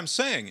that's what I'm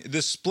saying.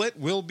 The split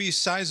will be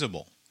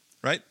sizable,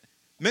 right?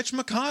 Mitch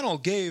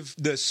McConnell gave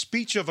the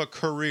speech of a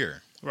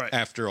career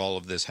after all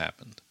of this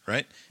happened,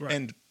 right?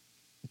 And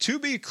to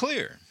be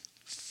clear,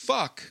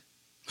 fuck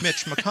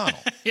Mitch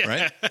McConnell,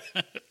 right?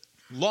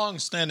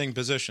 Long-standing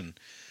position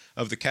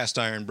of the Cast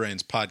Iron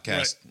Brains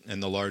podcast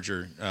and the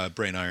larger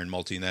Brain Iron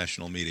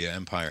multinational media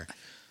empire.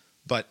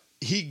 But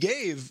he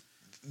gave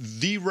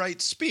the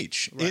right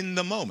speech in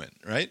the moment,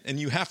 right? And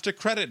you have to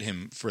credit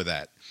him for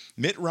that.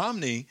 Mitt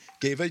Romney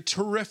gave a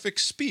terrific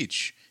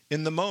speech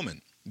in the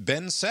moment.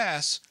 Ben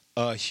Sass,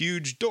 a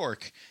huge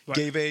dork,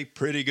 gave a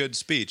pretty good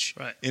speech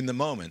in the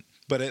moment.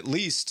 But at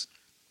least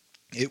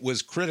it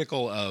was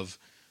critical of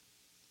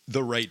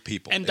the right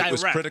people. And direct. It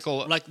was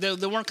critical. Like, they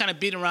weren't kind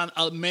of beating around.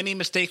 Many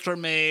mistakes were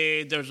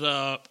made. There's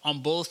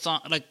on both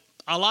sides. Like,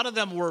 a lot of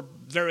them were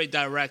very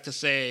direct to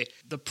say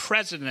the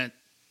president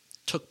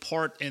took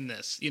part in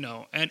this,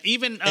 and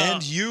even...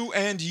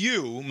 and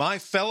you, my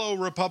fellow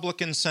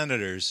Republican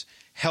senators,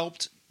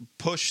 helped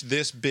push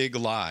this big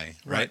lie,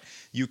 right?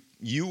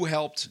 You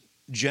helped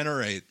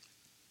generate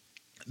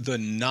the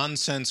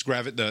nonsense,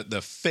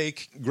 the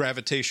fake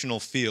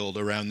gravitational field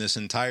around this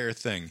entire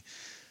thing.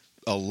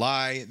 A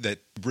lie that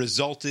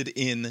resulted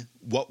in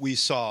what we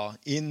saw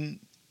in...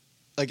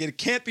 Like, it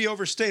can't be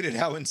overstated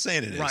how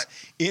insane it is.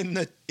 In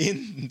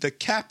the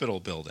Capitol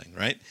building,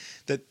 right?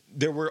 That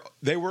they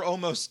were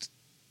almost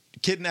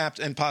kidnapped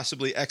and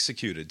possibly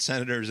executed,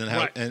 senators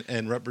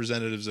and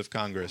representatives of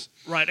Congress.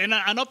 Right, and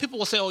I know people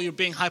will say, "Oh, you're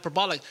being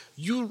hyperbolic."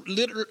 You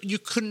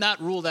could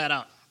not rule that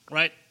out,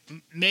 right?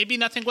 maybe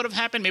nothing would have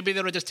happened. Maybe they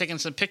would have just taken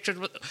some pictures.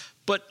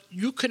 But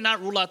you could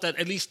not rule out that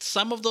at least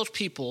some of those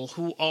people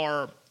who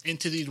are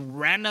into these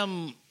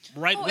random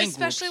right-wing groups.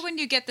 Especially when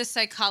you get the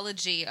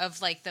psychology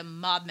of, like, the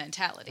mob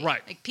mentality.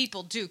 Right. Like,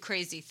 people do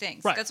crazy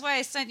things. Right. That's why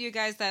I sent you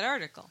guys that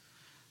article.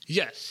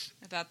 Yes.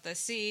 About the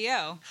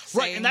CEO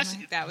Right, and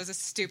that was a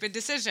stupid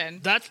decision.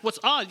 That's what's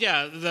odd,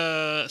 yeah.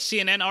 The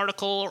CNN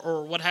article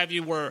or what have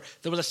you, where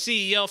there was a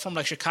CEO from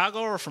like Chicago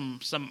or from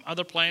some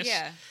other place.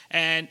 Yeah.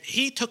 And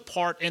he took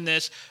part in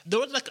this. There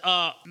was like,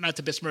 not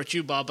to besmirch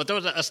you, Bob, but there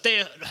was a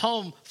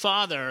stay-at-home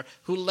father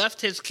who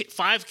left his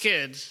 5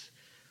 kids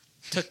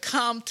to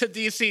come to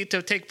D.C.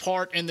 to take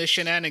part in the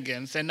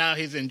shenanigans, and now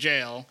he's in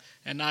jail,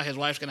 and now his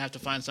wife's going to have to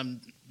find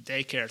some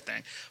daycare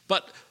thing.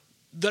 But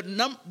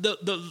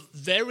the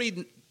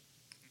varied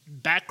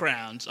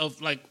backgrounds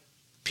of like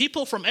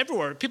people from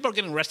everywhere. People are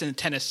getting arrested in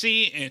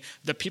Tennessee, and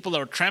the people that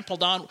were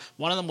trampled on.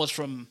 One of them was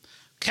from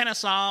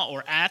Kennesaw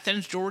or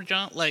Athens,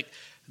 Georgia. Like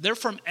they're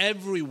from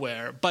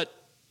everywhere, but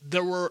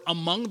there were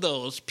among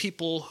those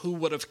people who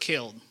would have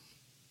killed.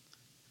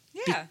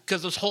 Yeah,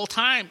 because this whole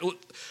time,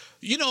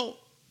 you know,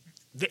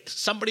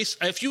 somebody.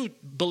 If you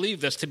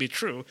believe this to be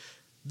true,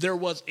 there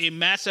was a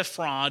massive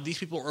fraud. These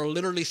people are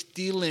literally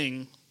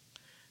stealing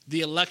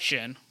the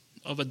election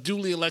of a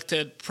duly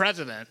elected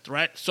president,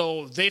 right?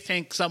 So they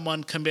think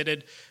someone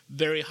committed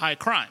very high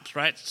crimes,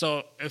 right?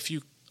 So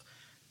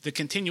the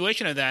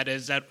continuation of that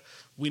is that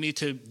we need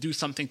to do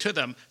something to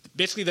them.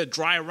 Basically, the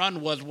dry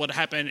run was what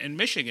happened in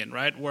Michigan,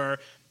 right? Where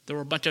there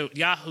were a bunch of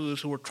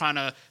yahoos who were trying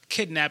to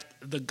kidnap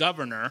the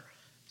governor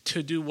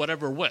to do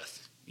whatever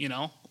with, you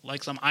know,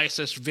 like some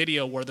ISIS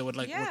video where they would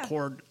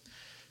record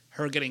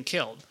her getting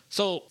killed.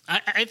 So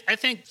I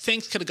think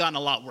things could have gotten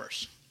a lot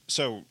worse.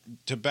 So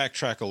to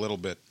backtrack a little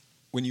bit,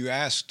 when you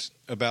asked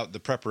about the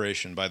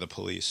preparation by the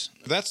police,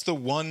 that's the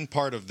one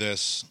part of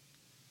this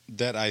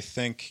that I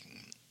think,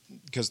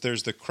 because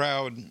there's the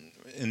crowd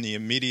in the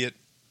immediate,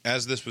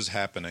 as this was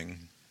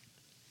happening,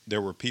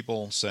 there were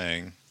people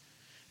saying,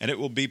 and it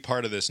will be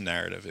part of this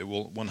narrative, it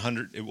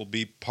will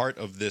be part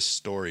of this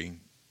story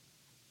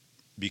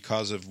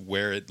because of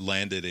where it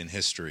landed in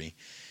history.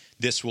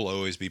 This will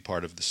always be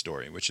part of the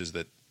story, which is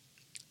that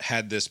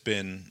had this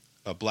been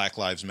a Black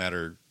Lives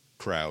Matter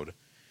crowd,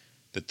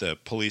 that the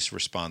police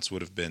response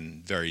would have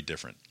been very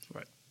different.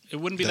 Right. It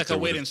wouldn't be like a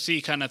wait and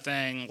see kind of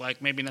thing,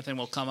 like maybe nothing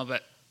will come of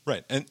it.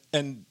 Right.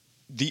 And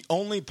the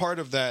only part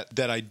of that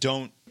I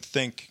don't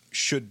think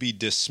should be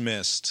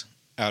dismissed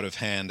out of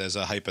hand as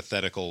a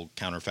hypothetical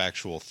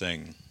counterfactual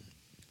thing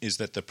is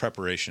that the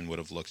preparation would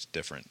have looked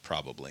different,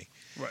 probably.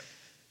 Right.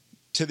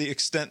 To the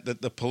extent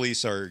that the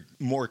police are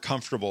more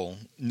comfortable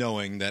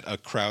knowing that a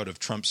crowd of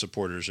Trump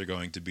supporters are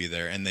going to be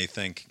there, and they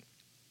think,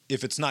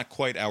 if it's not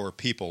quite our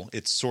people,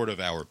 it's sort of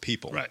our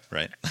people. Right.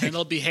 Right. And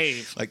they'll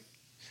behave.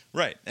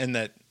 Right. And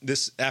that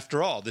this,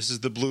 after all, this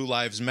is the Blue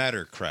Lives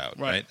Matter crowd.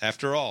 Right.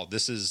 After all,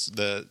 this is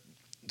the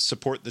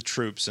support the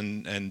troops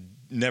and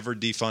never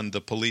defund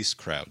the police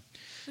crowd.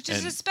 Which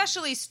is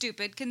especially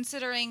stupid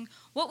considering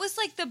what was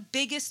like the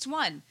biggest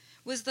one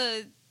was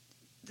the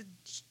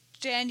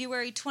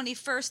January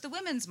 21st, the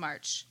Women's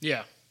March.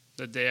 Yeah.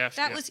 The day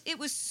after. It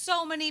was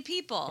so many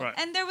people. Right.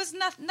 And there was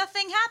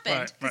nothing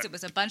happened because it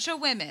was a bunch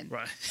of women.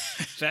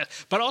 Right.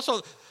 But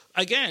also,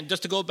 again,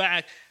 just to go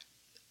back,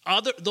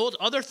 those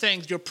other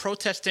things, you're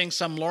protesting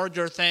some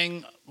larger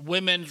thing,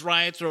 women's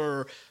rights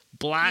or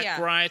black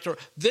rights, or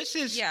this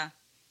is,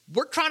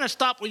 we're trying to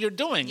stop what you're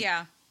doing.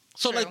 Yeah.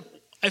 So, true. like,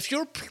 if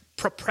you're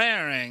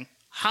preparing,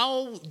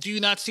 how do you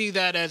not see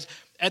that as,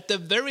 at the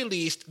very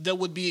least, there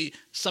would be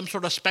some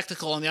sort of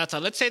spectacle on the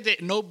outside? Let's say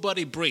that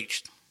nobody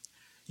breached.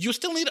 You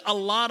still need a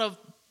lot of,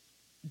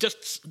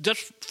 just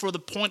for the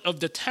point of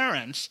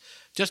deterrence,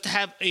 just to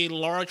have a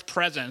large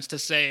presence to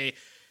say,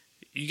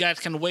 you guys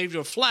can wave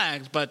your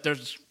flags, but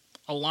there's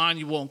a line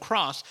you won't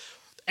cross.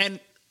 And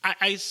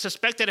I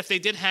suspect that if they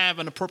did have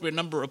an appropriate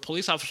number of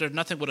police officers,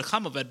 nothing would have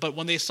come of it. But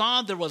when they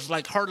saw there was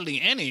like hardly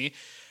any,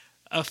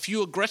 a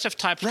few aggressive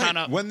types kind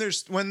of... When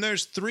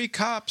there's 3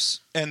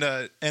 cops and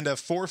a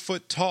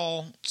 4-foot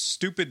tall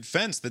stupid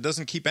fence that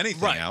doesn't keep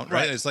anything out,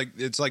 right? It's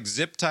like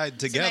zip tied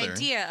together. It's an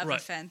idea of a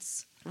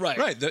fence.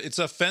 Right. It's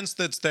a fence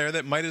that's there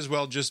that might as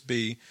well just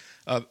be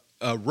a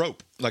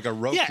rope, like a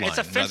rope line. Yeah, it's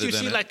a fence you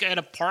see like at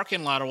a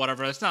parking lot or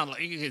whatever. It's not like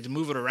you can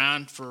move it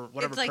around for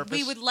whatever purpose. It's like,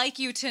 we would like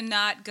you to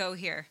not go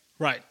here.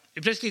 Right.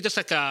 It's basically just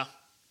like a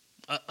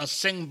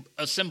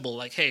symbol,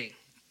 like, hey,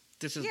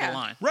 this is the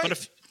line. Right.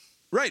 But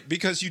Right,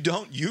 because you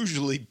don't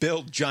usually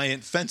build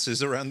giant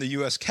fences around the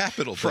U.S.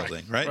 Capitol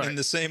building, right? In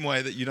the same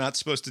way that you're not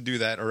supposed to do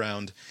that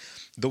around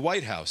the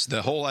White House.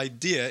 The whole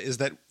idea is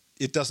that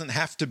it doesn't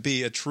have to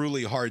be a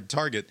truly hard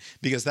target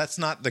because that's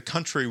not the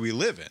country we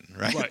live in,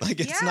 right? Like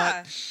it's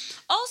not.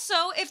 Also,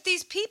 if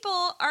these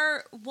people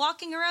are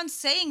walking around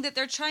saying that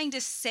they're trying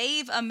to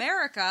save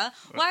America,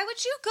 why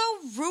would you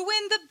go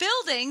ruin the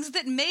buildings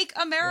that make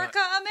America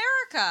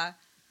America?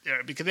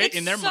 Yeah, because it's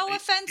in their so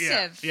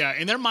offensive. Yeah,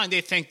 in their mind,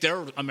 they think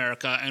they're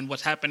America, and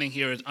what's happening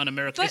here is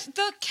un-American. But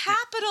the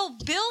Capitol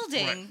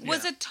building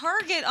was a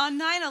target on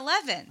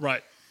 9/11.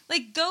 Right.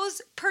 Like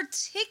those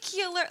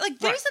particular, like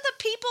those are the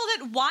people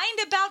that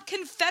whined about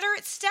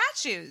Confederate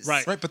statues.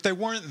 Right, but they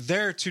weren't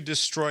there to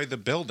destroy the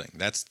building.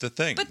 That's the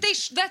thing. But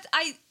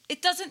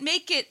it doesn't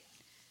make it.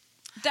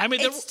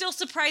 It's still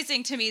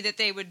surprising to me that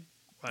they would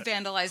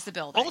vandalize the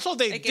building. Also,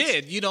 they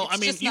did. You know,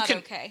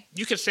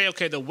 you could say,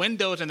 okay, the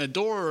windows and the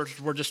doors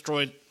were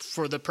destroyed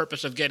for the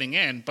purpose of getting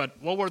in,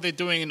 but what were they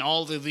doing in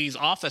all of these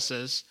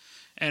offices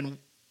and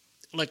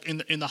like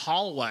in the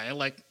hallway?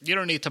 Like, you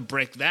don't need to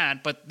break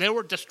that, but they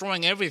were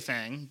destroying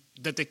everything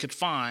that they could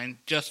find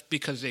just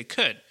because they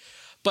could.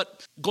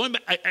 But going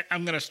back,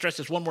 I'm going to stress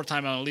this one more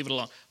time, and I'll leave it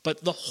alone.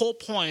 But the whole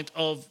point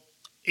of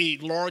a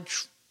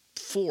large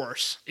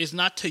force is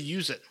not to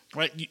use it,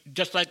 right?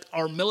 Just like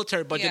our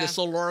military budget is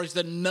so large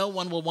that no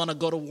one will want to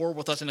go to war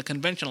with us in a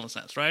conventional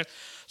sense, right?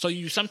 So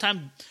you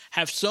sometimes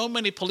have so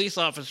many police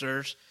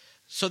officers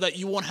so that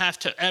you won't have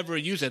to ever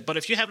use it. But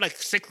if you have like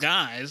 6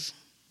 guys,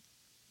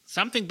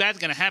 something bad's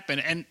going to happen.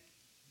 And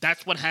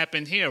that's what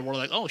happened here. We're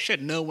like, oh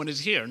shit, no one is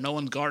here. No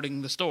one's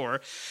guarding the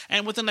store.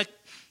 And within like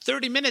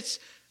 30 minutes,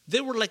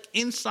 they were like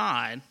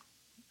inside.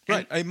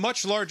 Right. A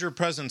much larger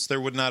presence,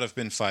 there would not have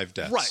been 5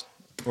 deaths. Right.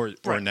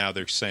 Or now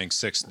they're saying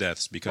 6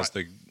 deaths because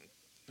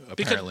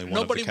apparently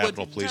one of the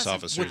Capitol Police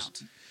officers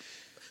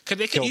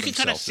killed you can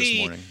kind of himself see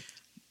this morning.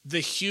 The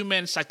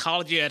human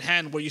psychology at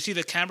hand, where you see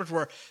the cameras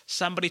where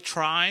somebody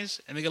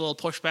tries and they get a little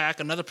pushback,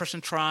 another person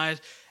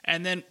tries,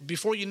 and then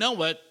before you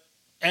know it,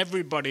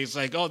 everybody's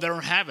like, "Oh, they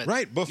don't have it."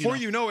 Right. Before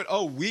you know it,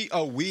 we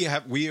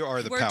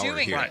are the We're power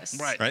doing here. this.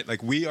 Right.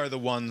 Like we are the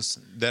ones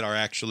that are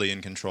actually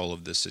in control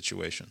of this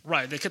situation.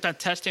 Right. They kept on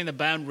testing the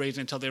boundaries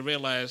until they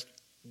realized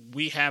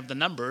we have the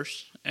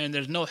numbers and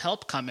there's no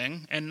help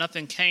coming, and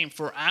nothing came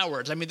for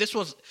hours. I mean, this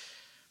was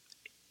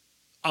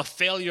a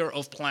failure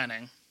of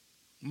planning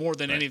more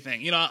than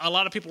anything. You know, a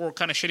lot of people were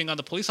kind of shitting on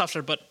the police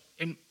officer, but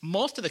in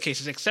most of the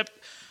cases, except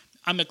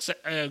I'm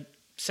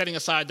setting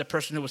aside the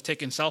person who was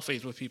taking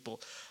selfies with people,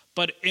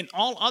 but in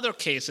all other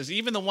cases,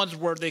 even the ones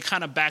where they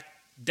kind of backed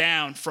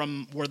down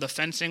from where the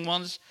fencing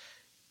was,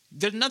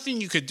 there's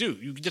nothing you could do.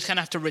 You just kind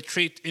of have to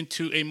retreat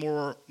into a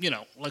more,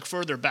 like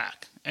further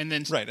back. And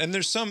then and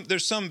there's some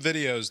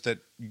videos that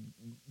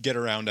get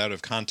around out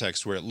of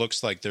context where it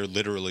looks like they're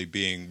literally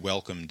being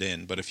welcomed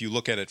in, but if you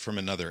look at it from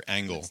another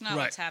angle, it's not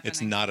what's happening.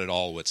 It's not at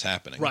all what's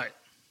happening. Right.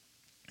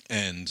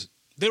 And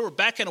they were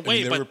backing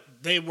away,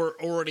 they were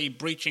already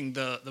breaching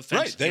the fence.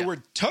 Right. They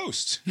were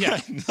toast. Yeah.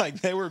 Right?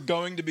 Like they were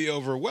going to be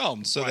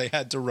overwhelmed, so they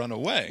had to run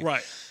away.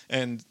 Right.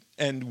 And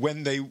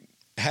when they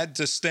had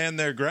to stand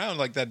their ground,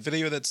 like that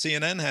video that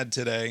CNN had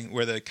today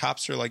where the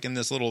cops are like in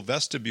this little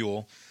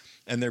vestibule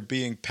and they're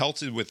being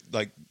pelted with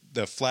like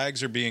the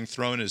flags are being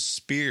thrown as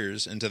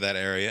spears into that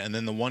area, and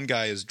then the one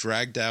guy is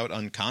dragged out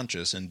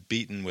unconscious and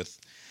beaten with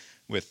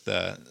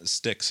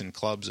sticks and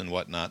clubs and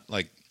whatnot.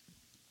 Like,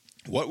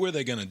 what were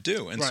they going to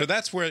do? And so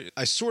that's where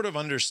I sort of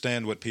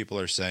understand what people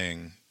are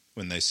saying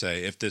when they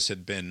say if this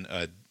had been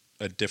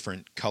a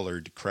different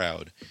colored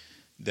crowd,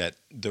 that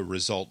the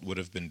result would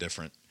have been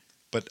different.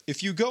 But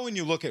if you go and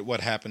you look at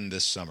what happened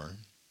this summer,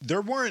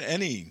 there weren't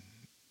any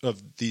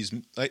of these,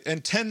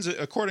 and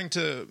according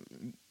to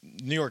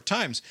New York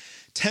Times,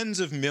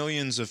 tens of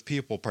millions of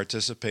people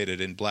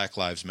participated in Black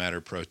Lives Matter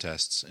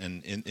protests,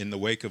 and in the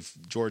wake of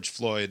George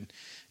Floyd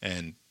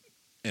and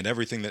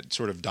everything that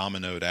sort of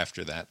dominoed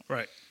after that.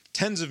 Right.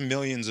 Tens of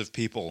millions of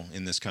people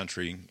in this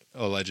country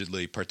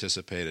allegedly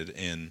participated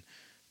in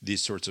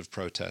these sorts of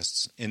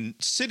protests. And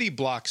city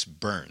blocks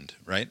burned,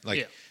 right?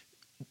 Like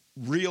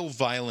real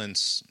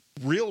violence,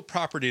 real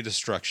property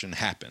destruction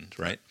happened,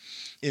 right?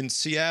 In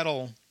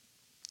Seattle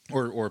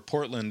or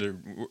Portland, or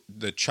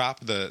the CHOP,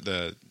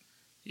 the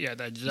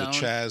that zone. The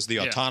Chaz, the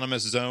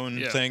autonomous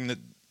zone thing that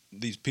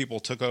these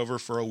people took over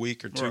for a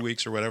week or 2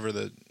 weeks or whatever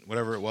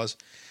it was.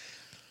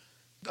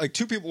 Like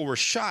 2 people were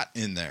shot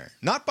in there,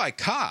 not by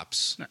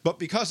cops, but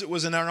because it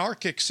was an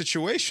anarchic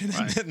situation.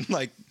 Right. And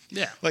then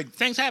like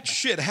things happen.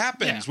 Shit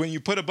happens when you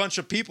put a bunch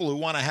of people who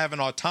want to have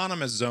an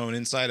autonomous zone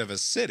inside of a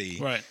city.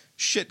 Right.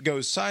 Shit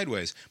goes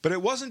sideways. But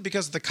it wasn't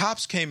because the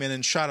cops came in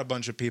and shot a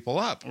bunch of people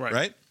up.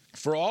 Right?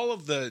 For all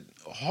of the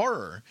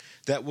horror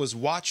that was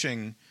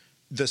watching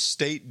the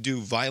state do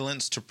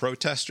violence to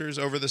protesters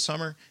over the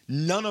summer,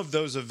 none of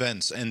those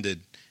events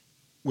ended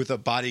with a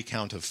body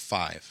count of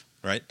 5.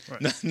 Right?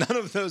 None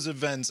of those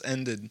events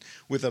ended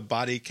with a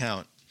body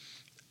count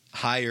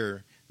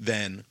higher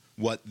than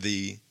what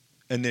the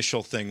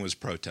initial thing was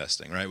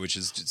protesting, right? Which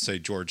is, say,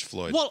 George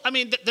Floyd. Well, I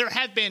mean, there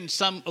have been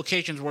some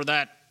occasions where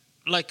that,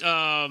 like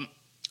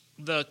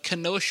the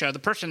Kenosha, the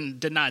person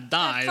did not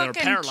die; they were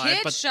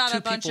paralyzed, but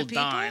 2 people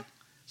died.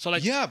 So,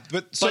 like,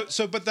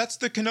 but that's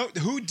the Kenosha.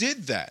 Who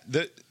did that?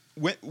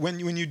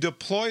 When you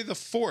deploy the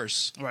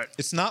force,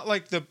 it's not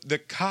like the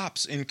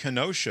cops in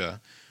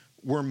Kenosha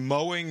were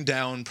mowing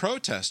down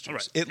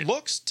protesters. It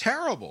looks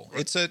terrible.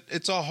 It's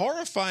a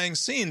horrifying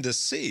scene to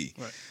see.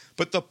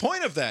 But the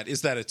point of that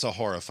is that it's a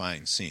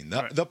horrifying scene.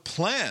 The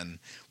plan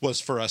was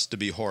for us to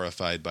be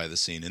horrified by the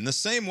scene in the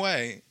same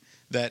way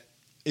that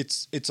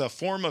it's a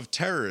form of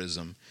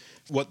terrorism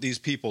what these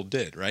people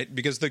did, right?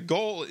 Because the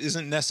goal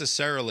isn't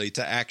necessarily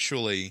to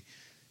actually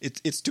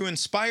it's to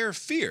inspire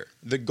fear.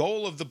 The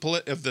goal of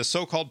the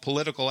so-called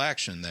political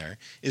action there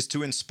is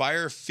to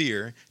inspire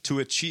fear to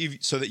achieve,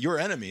 so that your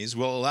enemies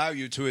will allow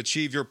you to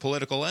achieve your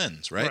political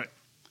ends, right?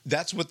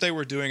 That's what they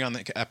were doing on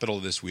the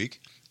Capitol this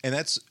week, and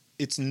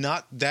it's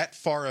not that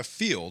far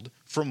afield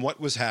from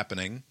what was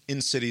happening in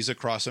cities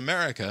across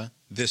America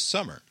this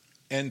summer.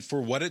 And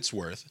for what it's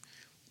worth,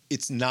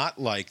 it's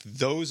not like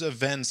those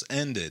events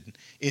ended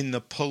in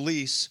the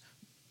police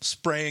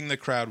spraying the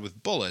crowd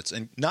with bullets.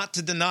 And not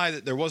to deny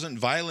that there wasn't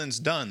violence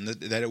done,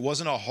 that it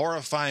wasn't a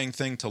horrifying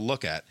thing to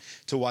look at,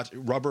 to watch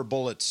rubber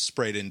bullets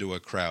sprayed into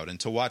a crowd and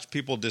to watch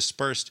people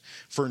dispersed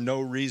for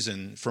no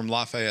reason from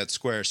Lafayette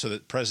Square so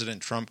that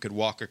President Trump could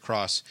walk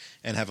across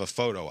and have a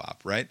photo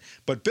op, right?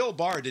 But Bill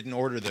Barr didn't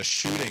order the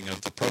shooting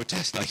of the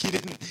protest. Like he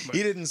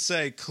didn't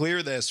say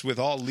clear this with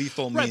all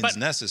lethal means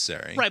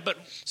necessary. Right, but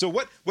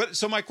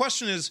so my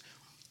question is,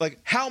 like,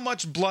 how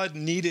much blood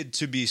needed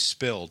to be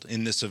spilled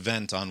in this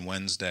event on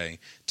Wednesday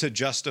to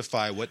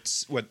justify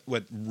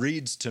what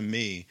reads to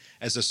me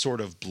as a sort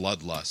of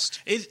bloodlust?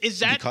 Is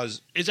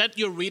that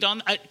your read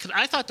on? Because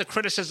I thought the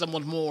criticism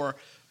was more,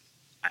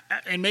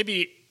 and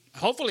maybe,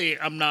 hopefully,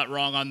 I'm not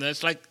wrong on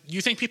this. Like,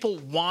 you think people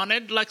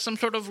wanted like some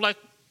sort of like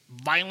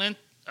violent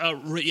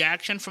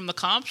reaction from the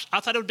cops?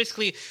 I thought it was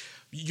basically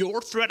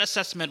your threat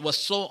assessment was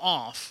so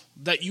off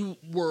that you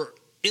were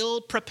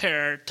ill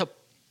prepared to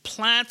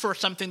plan for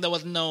something that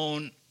was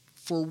known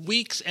for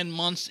weeks and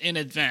months in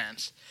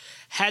advance.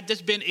 Had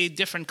this been a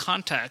different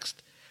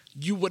context,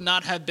 you would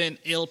not have been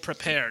ill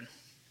prepared.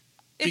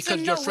 It's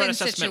because a your no-win threat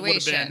assessment would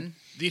have situation. been,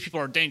 these people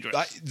are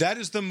dangerous. That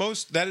is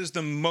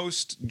the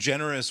most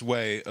generous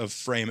way of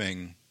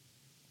framing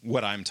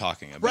what I'm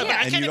talking about. Right, but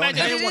I can't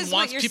imagine It anyone is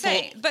wants what you're people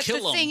saying. But kill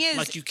the them thing is,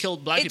 like you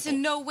killed black it's people.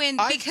 a no-win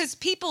because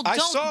people I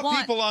don't saw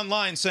want... people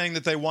online saying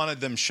that they wanted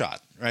them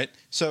shot, right?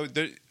 So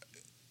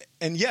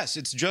and yes,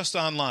 it's just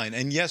online.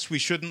 And yes, we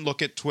shouldn't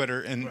look at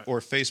Twitter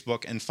or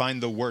Facebook and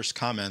find the worst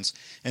comments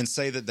and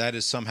say that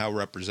is somehow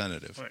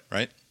representative,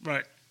 right?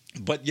 Right.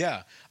 But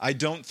yeah, I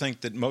don't think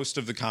that most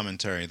of the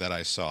commentary that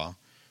I saw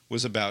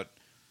was about,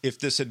 if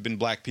this had been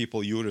black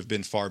people, you would have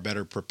been far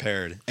better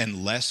prepared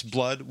and less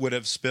blood would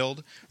have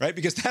spilled, right?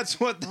 Because that's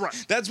what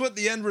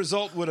the end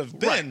result would have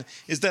been,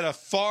 is that a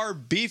far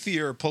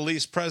beefier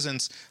police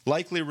presence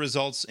likely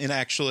results in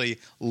actually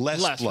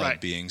less blood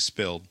being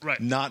spilled,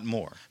 not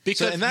more.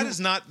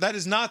 That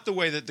is not the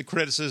way that the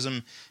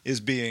criticism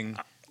is being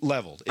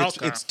leveled.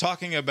 It's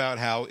talking about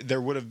how there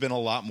would have been a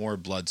lot more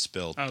blood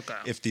spilled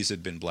if these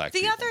had been black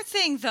people. The other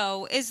thing,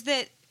 though, is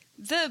that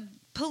the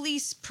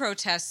police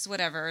protests,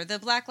 whatever, the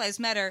Black Lives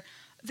Matter,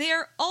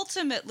 they're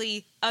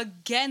ultimately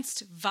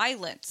against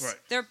violence. Right.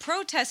 They're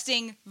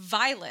protesting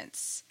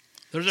violence.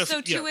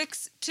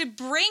 To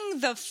bring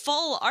the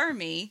full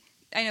army,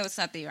 I know it's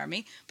not the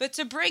army, but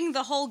to bring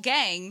the whole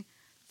gang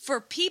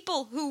for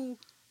people who,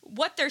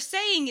 what they're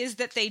saying is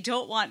that they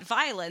don't want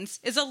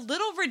violence, is a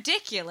little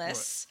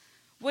ridiculous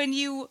when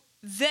you...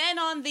 Then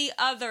on the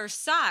other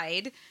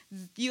side,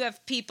 you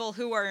have people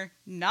who are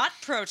not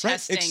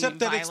protesting except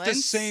that violence. it's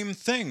the same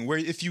thing, where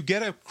if you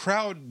get a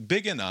crowd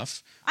big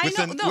enough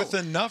with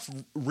enough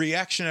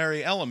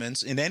reactionary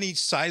elements in any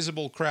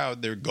sizable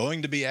crowd, they're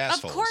going to be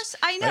assholes. Of course,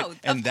 I know. Right?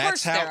 And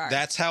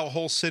that's how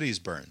whole cities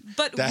burn.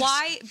 But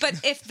why?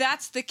 But if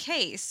that's the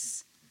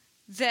case,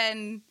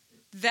 then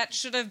that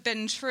should have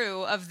been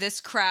true of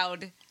this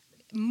crowd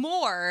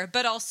more,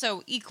 but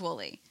also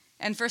equally.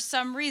 And for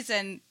some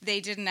reason,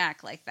 they didn't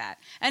act like that.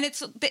 And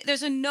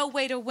there's no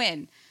way to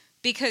win,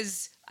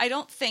 because I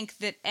don't think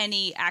that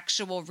any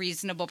actual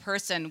reasonable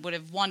person would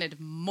have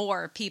wanted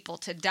more people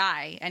to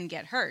die and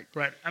get hurt.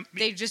 Right.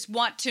 They just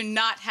want to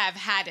not have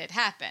had it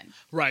happen.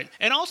 Right.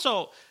 And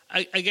also,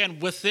 again,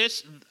 with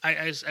this,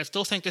 I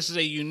still think this is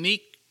a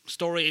unique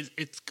story.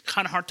 It's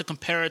kind of hard to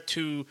compare it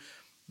to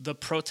the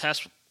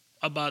protests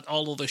about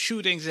all of the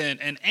shootings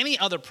and any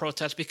other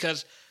protest,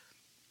 because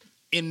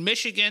in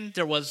Michigan,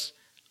 there was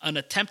an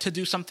attempt to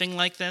do something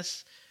like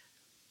this.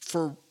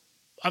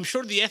 I'm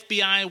sure the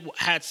FBI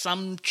had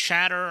some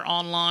chatter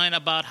online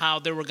about how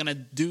they were going to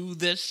do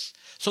this.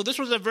 So this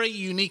was a very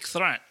unique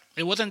threat.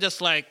 It wasn't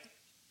just like,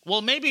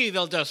 well, maybe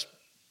they'll just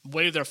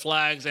wave their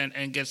flags and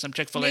get some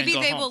Chick-fil-A and go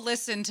home. Maybe they will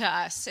listen to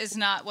us, is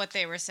not what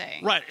they were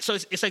saying. Right. So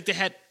it's like they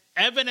had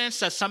evidence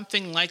that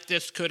something like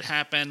this could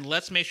happen.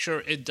 Let's make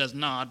sure it does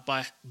not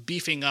by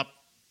beefing up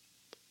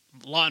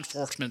law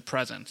enforcement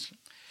presence.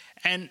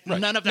 And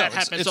none of that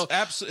happened.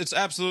 It's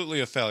absolutely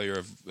a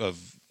failure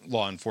of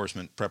law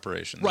enforcement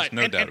preparation. There's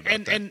no doubt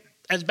about that. And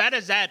as bad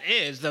as that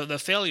is, the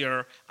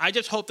failure, I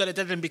just hope that it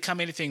doesn't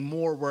become anything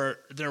more where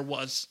there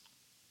was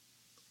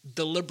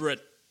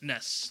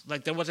deliberateness.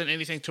 Like there wasn't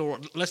anything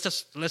to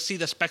let's see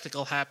the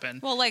spectacle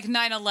happen. Well, like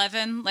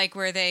 9/11, like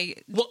where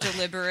they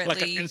deliberately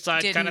like an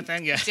inside kind of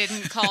thing,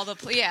 didn't call the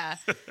police. Yeah.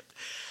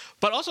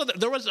 But also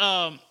there was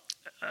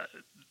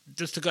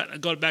just to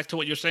go back to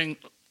what you're saying,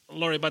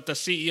 Lori, about the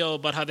CEO,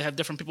 about how they have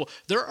different people.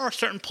 There are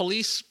certain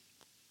police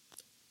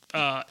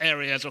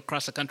areas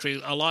across the country,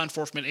 law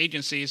enforcement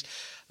agencies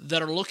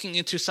that are looking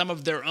into some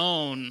of their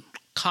own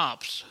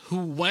cops who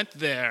went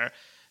there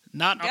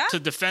not to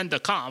defend the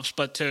cops,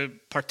 but to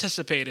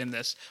participate in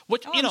this.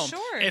 Which,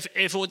 sure. if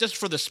it was just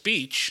for the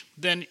speech,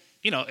 then,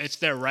 it's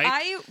their right.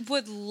 I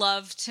would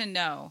love to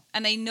know,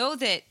 and I know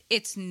that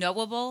it's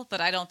knowable,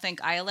 but I don't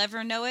think I'll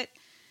ever know it,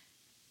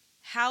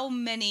 how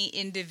many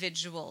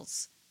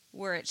individuals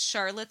were at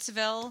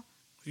Charlottesville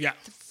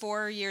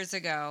 4 years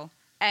ago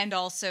and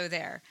also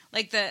there.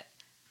 Like the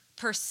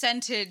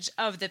percentage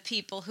of the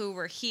people who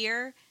were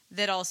here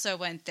that also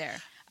went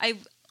there.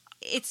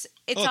 It's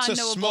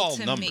unknowable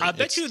to me. I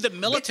bet you the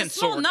militants. It's a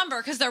small number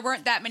because there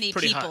weren't that many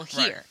people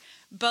here. Right.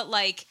 But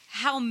like,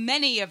 how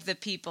many of the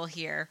people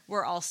here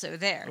were also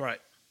there?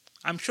 Right.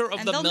 I'm sure of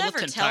and the they'll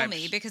militant never tell types.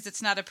 me because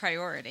it's not a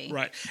priority.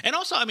 Right. And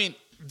also, I mean,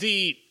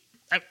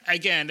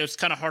 again, it's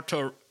kind of hard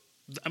to.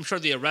 I'm sure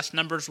the arrest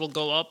numbers will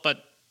go up,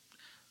 but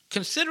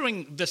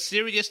considering the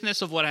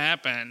seriousness of what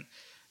happened,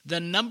 the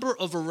number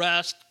of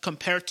arrests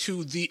compared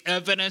to the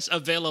evidence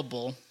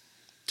available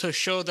to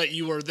show that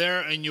you were there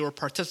and you were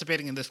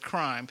participating in this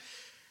crime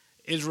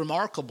is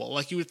remarkable.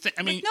 Like you would think,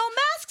 I mean, with no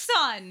masks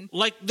on.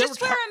 Like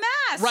just wear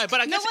a mask, right?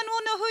 But I guess no one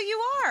will know who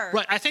you are,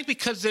 right? I think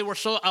because they were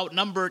so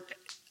outnumbered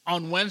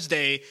on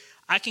Wednesday,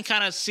 I can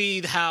kind of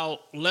see how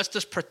let's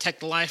just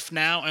protect life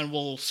now, and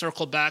we'll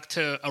circle back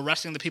to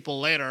arresting the people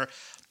later.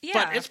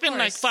 Yeah, but it's been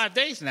like 5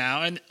 days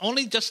now, and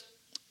only just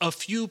a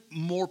few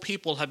more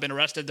people have been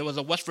arrested. There was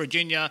a West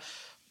Virginia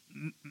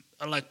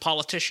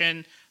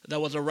politician that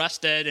was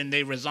arrested and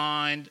they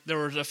resigned. There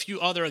was a few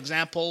other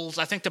examples.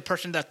 I think the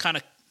person that kind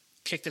of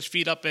kicked his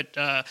feet up at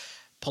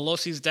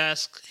Pelosi's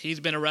desk, he's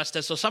been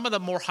arrested. So some of the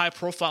more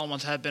high-profile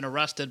ones have been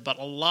arrested, but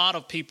a lot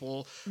of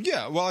people...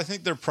 Yeah, well, I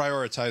think they're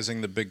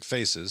prioritizing the big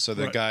faces. So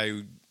the guy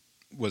who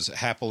was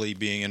happily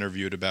being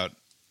interviewed about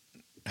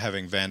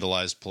having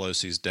vandalized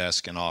Pelosi's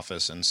desk and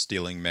office and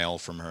stealing mail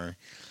from her,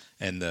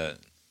 and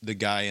the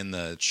guy in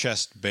the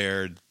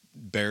chest-bared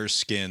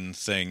bearskin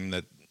thing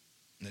that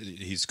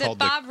he's called...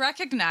 That Bob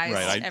recognized,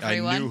 right,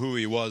 everyone. I knew who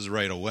he was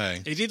right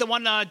away. Is he the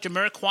one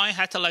Jamiroquai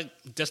had to,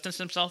 distance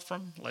himself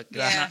from?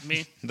 That's not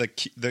me?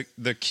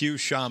 The Q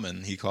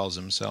shaman, he calls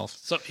himself.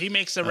 So he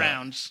makes the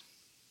rounds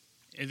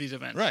in these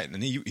events. Right,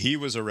 and he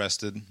was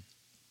arrested.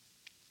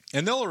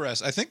 And they'll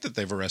arrest... I think that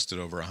they've arrested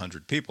over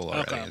 100 people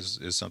already,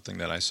 is something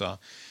that I saw.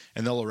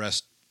 And they'll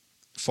arrest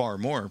far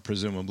more,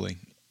 presumably.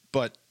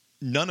 But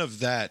none of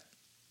that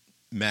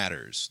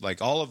matters.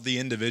 Like, all of the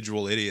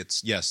individual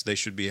idiots, yes, they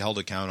should be held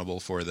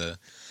accountable for the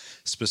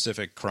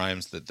specific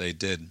crimes that they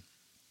did.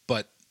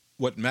 But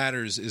what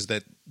matters is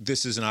that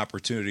this is an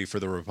opportunity for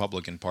the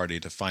Republican Party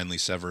to finally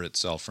sever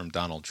itself from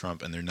Donald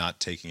Trump, and they're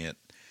not taking it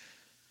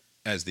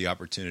as the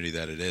opportunity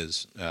that it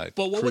is. But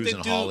what Cruz would they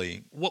and do?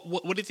 Hawley,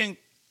 what do you think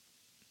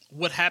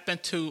would happen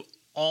to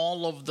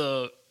all of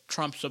the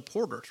Trump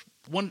supporters?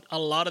 Wouldn't a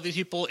lot of these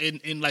people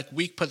in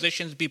weak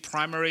positions be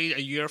primary a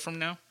year from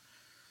now?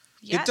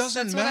 Yes, it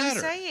doesn't that's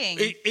matter. What I'm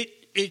saying.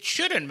 It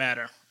shouldn't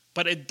matter,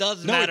 but it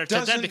does matter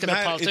to them because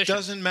they're politicians. It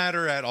doesn't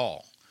matter at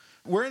all.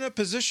 We're in a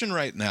position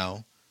right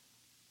now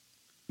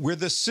where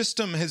the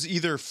system has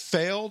either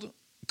failed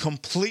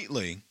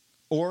completely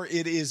or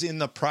it is in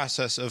the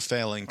process of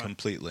failing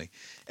completely.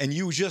 And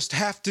you just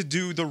have to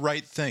do the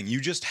right thing.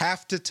 You just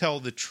have to tell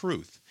the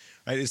truth.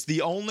 Right? It's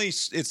the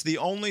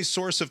only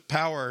source of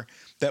power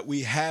that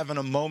we have in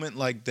a moment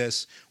like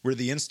this where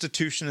the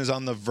institution is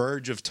on the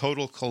verge of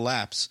total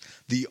collapse.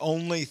 The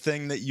only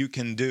thing that you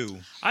can do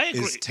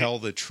is tell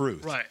the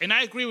truth. Right. And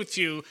I agree with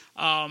you.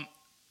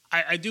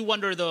 I do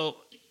wonder, though,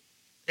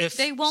 if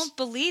they won't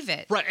believe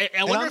it. Right.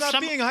 I'm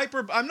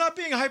not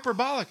being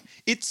hyperbolic.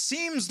 It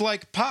seems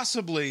like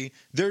possibly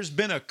there's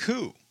been a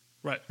coup.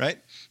 Right?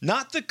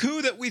 Not the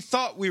coup that we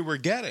thought we were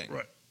getting.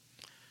 Right.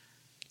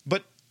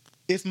 But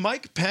if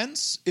Mike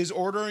Pence is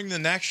ordering the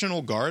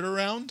National Guard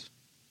around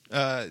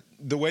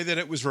the way that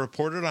it was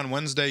reported on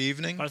Wednesday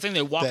evening... But I think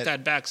they walked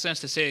that back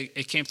since to say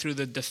it came through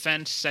the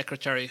defense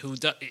secretary who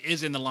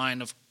is in the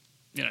line of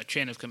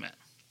chain of command.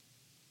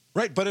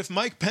 Right, but if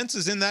Mike Pence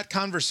is in that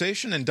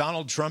conversation and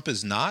Donald Trump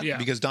is not,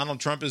 because Donald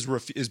Trump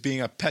is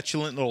being a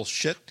petulant little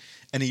shit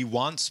and he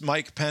wants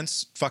Mike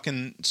Pence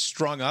fucking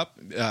strung up,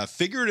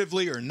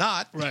 figuratively or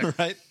not,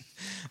 right?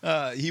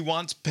 He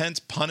wants Pence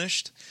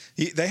punished.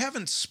 They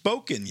haven't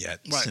spoken yet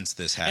since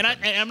this happened.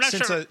 And I'm not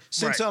sure.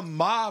 Since a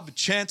mob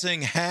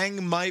chanting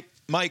 "Hang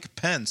Mike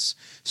Pence"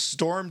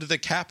 stormed the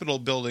Capitol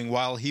building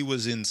while he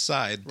was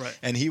inside,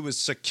 and he was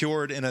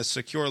secured in a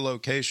secure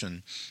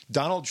location,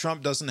 Donald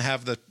Trump doesn't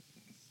have the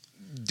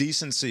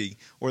decency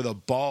or the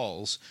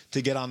balls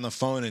to get on the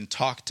phone and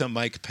talk to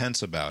Mike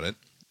Pence about it.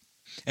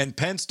 And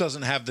Pence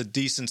doesn't have the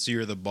decency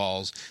or the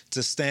balls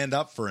to stand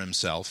up for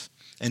himself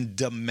and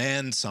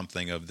demand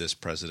something of this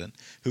president,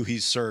 who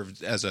he's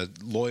served as a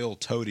loyal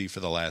toady for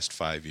the last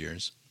 5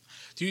 years.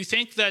 Do you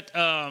think that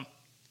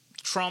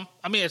Trump,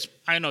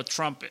 I know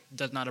Trump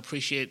does not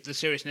appreciate the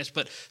seriousness,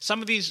 but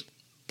some of these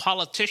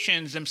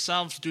politicians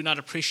themselves do not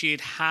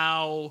appreciate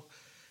how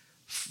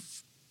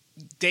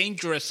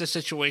dangerous this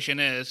situation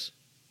is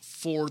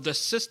for the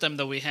system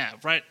that we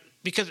have, right?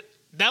 Because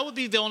that would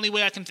be the only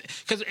way I can.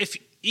 Because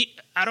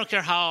I don't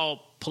care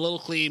how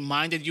politically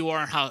minded you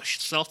are, how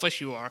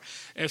selfish you are,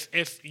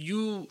 if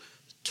you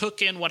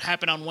took in what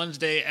happened on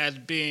Wednesday as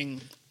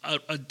being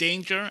a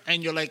danger,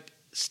 and you're like,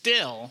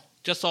 still,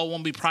 just so it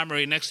won't be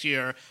primary next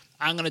year,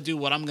 I'm going to do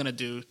what I'm going to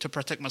do to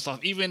protect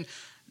myself, even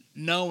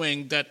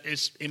knowing that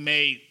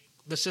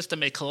the system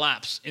may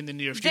collapse in the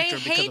near future.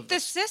 They hate the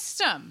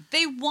system.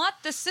 They want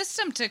the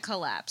system to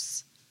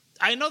collapse.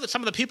 I know that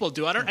some of the people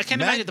do. I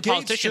can't imagine the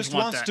politicians just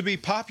wants to be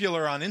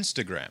popular on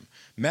Instagram.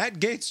 Matt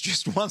Gaetz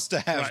just wants to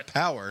have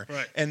power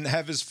and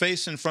have his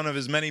face in front of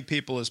as many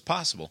people as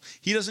possible.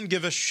 He doesn't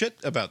give a shit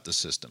about the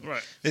system.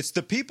 Right. It's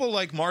the people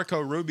like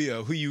Marco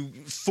Rubio who you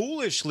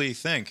foolishly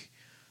think,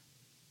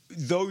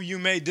 though you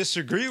may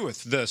disagree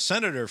with the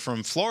senator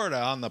from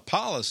Florida on the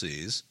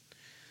policies,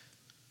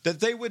 that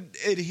they would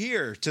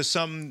adhere to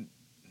some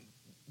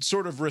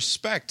sort of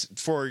respect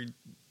for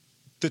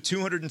the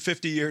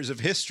 250 years of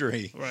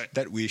history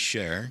that we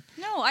share.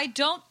 No, I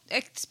don't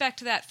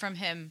expect that from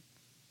him.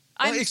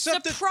 I'm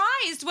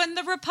surprised when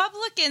the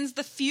Republicans,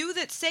 the few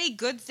that say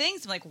good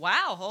things, I'm like,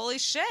 wow, holy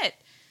shit.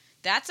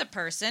 That's a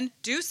person.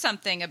 Do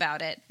something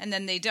about it. And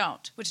then they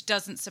don't, which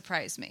doesn't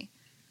surprise me.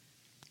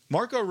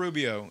 Marco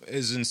Rubio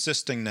is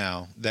insisting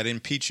now that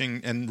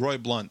impeaching, and Roy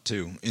Blunt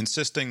too,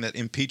 insisting that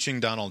impeaching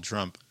Donald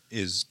Trump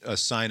is a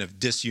sign of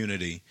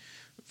disunity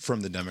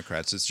from the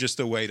Democrats. It's just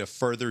a way to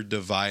further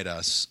divide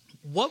us.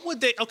 What would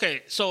they?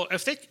 Okay, so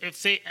if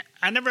they,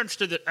 I never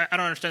understood that. I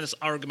don't understand this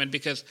argument,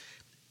 because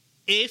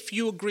if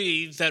you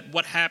agree that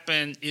what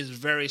happened is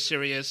very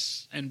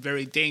serious and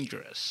very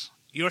dangerous,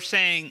 you're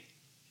saying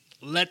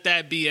let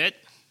that be it.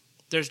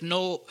 There's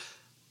no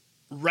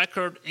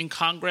record in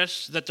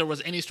Congress that there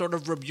was any sort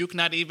of rebuke,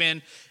 not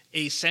even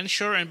a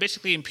censure, and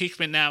basically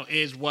impeachment now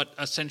is what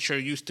a censure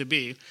used to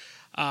be.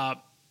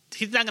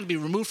 He's not going to be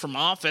removed from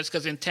office,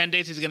 because in 10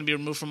 days he's going to be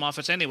removed from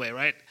office anyway,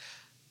 right?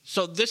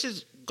 So this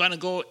is going to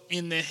go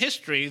in the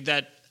history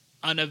that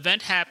an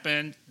event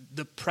happened,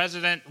 the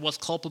president was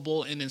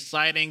culpable in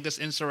inciting this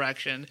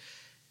insurrection,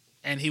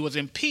 and he was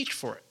impeached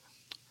for it.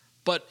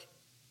 But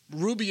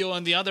Rubio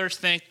and the others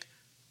think,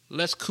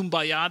 let's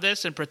kumbaya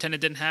this and pretend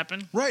it didn't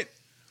happen. Right.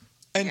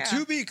 And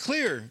to be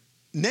clear,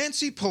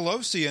 Nancy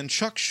Pelosi and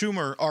Chuck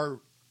Schumer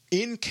are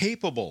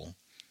incapable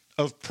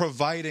of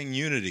providing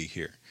unity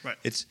here.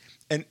 Right.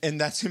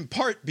 And that's in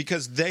part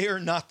because they are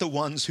not the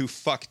ones who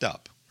fucked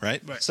up,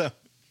 right? So,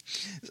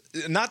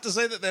 not to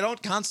say that they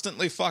don't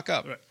constantly fuck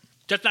up. Right.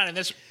 Just not in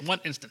this one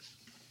instance.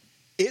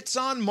 It's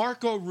on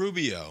Marco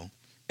Rubio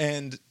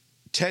and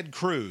Ted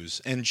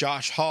Cruz and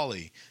Josh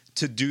Hawley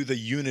to do the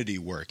unity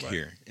work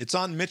here. It's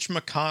on Mitch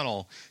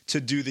McConnell to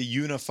do the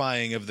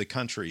unifying of the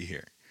country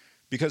here.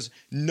 Because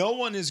no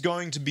one is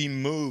going to be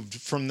moved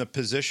from the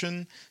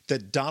position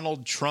that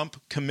Donald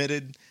Trump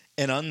committed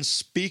an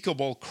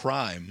unspeakable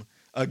crime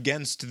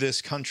against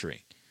this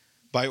country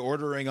by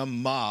ordering a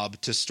mob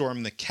to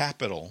storm the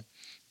Capitol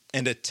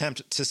and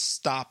attempt to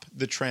stop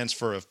the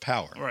transfer of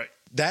power. Right.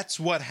 That's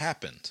what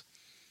happened.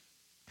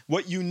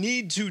 What you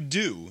need to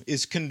do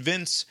is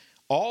convince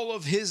all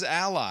of his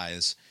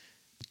allies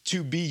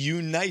to be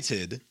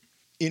united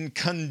in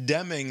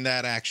condemning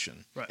that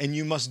action. Right. And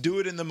you must do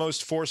it in the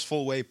most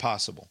forceful way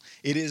possible.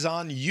 It is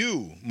on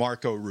you,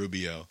 Marco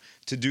Rubio,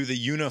 to do the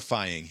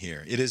unifying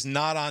here. It is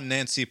not on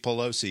Nancy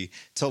Pelosi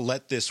to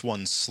let this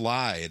one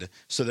slide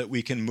so that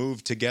we can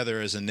move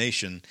together as a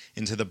nation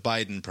into the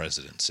Biden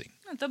presidency.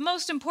 The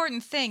most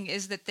important thing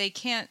is that they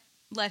can't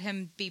let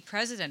him be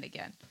president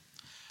again.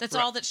 That's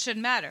all that should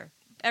matter.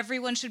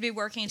 Everyone should be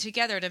working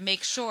together to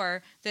make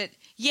sure that,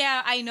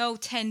 I know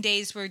 10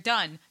 days we're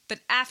done, but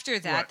after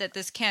that, that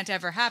this can't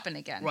ever happen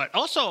again. Right.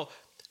 Also,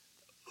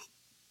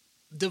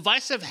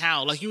 divisive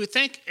how? Like, you would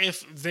think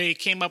if they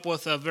came up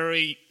with a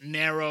very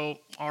narrow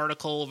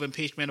article of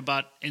impeachment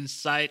about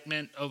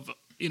inciting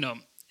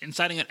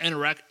an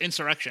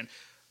insurrection,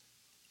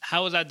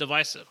 how is that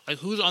divisive? Like,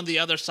 who's on the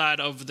other side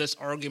of this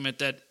argument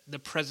that the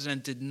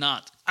president did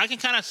not? I can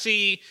kind of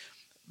see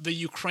the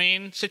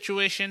Ukraine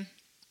situation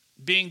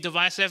being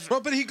divisive. Well,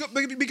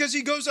 because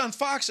he goes on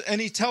Fox and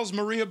he tells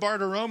Maria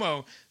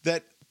Bartiromo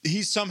that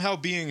he's somehow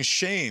being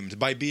shamed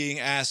by being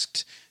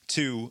asked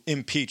to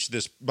impeach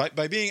this,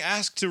 by being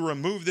asked to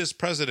remove this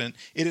president.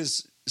 It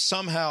is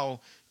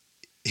somehow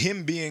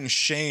him being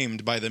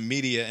shamed by the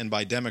media and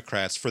by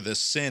Democrats for the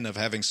sin of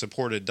having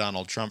supported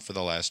Donald Trump for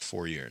the last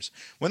 4 years,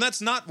 when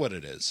that's not what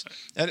it is.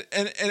 And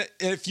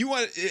if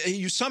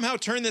you somehow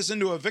turn this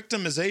into a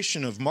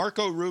victimization of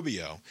Marco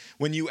Rubio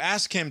when you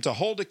ask him to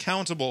hold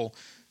accountable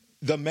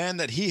the man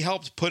that he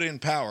helped put in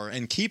power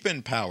and keep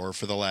in power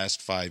for the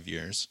last 4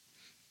 years,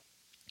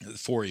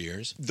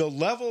 the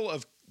level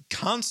of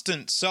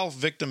constant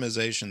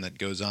self-victimization that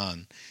goes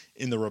on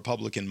in the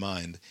Republican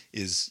mind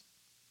is,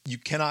 you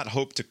cannot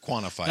hope to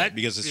quantify it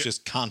because it's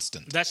just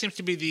constant. That seems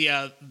to be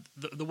the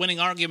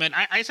winning argument.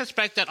 I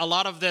suspect that a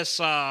lot of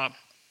this, oh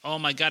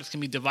my God, it's going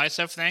to be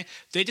divisive thing,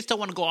 they just don't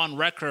want to go on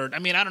record. I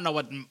mean, I don't know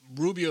what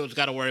Rubio's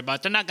got to worry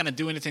about. They're not going to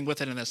do anything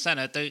with it in the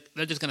Senate.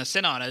 They're just going to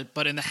sit on it.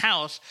 But in the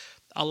House,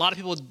 a lot of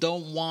people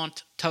don't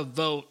want to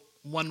vote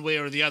one way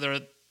or the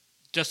other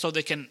just so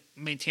they can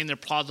maintain their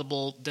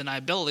plausible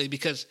deniability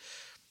because,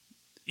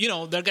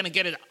 they're going to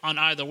get it on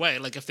either way.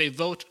 Like if they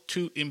vote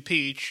to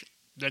impeach,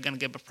 they're going to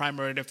get a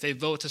primary. If they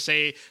vote to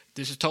say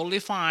this is totally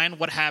fine,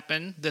 what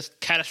happened, this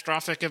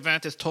catastrophic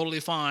event is totally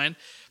fine,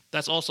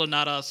 that's also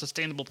not a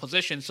sustainable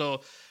position.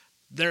 So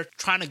they're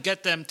trying to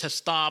get them to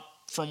stop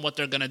from what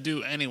they're going to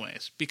do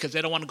anyways because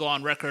they don't want to go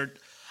on record.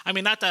 I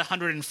mean, not the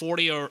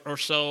 140 or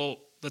so,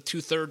 the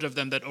 2/3 of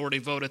them that already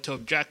voted to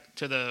object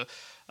to the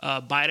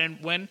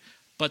Biden win,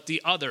 but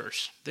the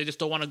others, they just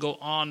don't want to go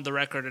on the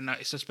record, and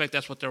I suspect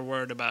that's what they're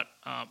worried about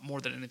more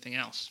than anything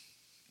else.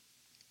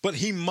 But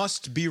he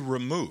must be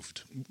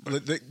removed.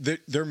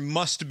 There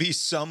must be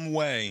some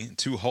way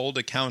to hold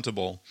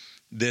accountable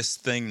this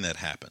thing that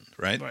happened,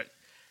 right? Right.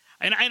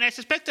 And I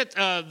suspect that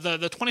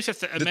the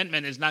 25th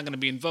Amendment is not going to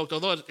be invoked,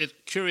 although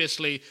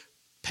curiously,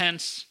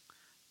 Pence,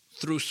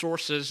 through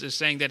sources, is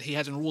saying that he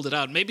hasn't ruled it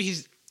out. Maybe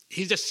he's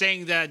just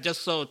saying that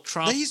just so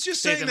Trump. He's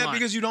just saying that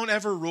because you don't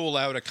ever rule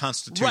out a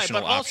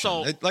constitutional option.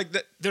 Also,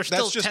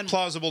 that's just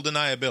plausible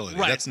deniability.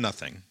 Right. That's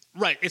nothing.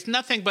 Right. It's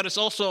nothing, but it's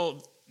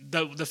also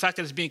the fact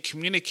that it's being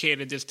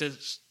communicated is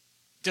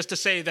just to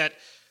say that.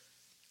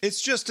 It's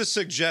just to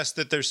suggest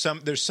that there's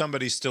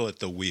somebody still at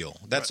the wheel.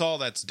 That's all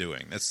that's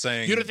doing. That's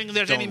saying. You don't think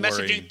there's any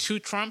messaging to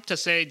Trump to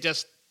say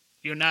just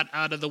you're not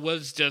out of the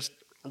woods, just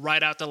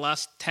ride out the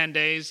last 10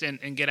 days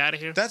and get out of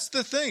here? That's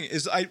the thing.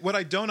 What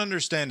I don't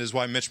understand is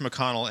why Mitch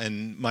McConnell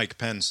and Mike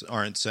Pence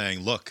aren't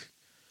saying, look,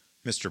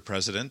 Mr.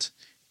 President,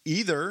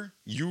 either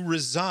you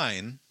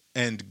resign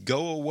and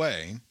go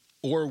away,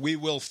 or we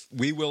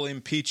will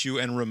impeach you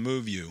and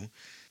remove you.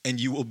 And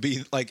you will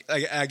be like,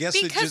 I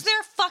guess because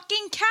they're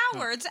fucking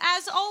cowards,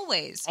 as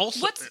always.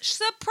 Also, what's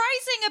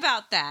surprising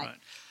about that? Right.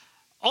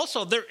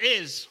 Also, there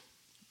is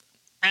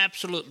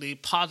absolutely,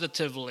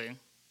 positively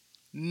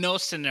no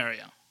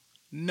scenario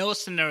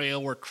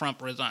where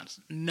Trump resigns.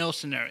 No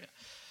scenario.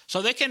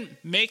 So they can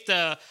make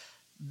the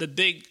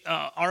big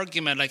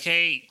argument like,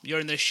 hey,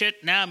 you're in the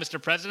shit now,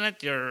 Mr.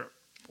 President. You're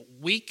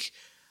weak.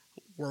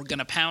 We're going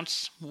to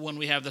pounce when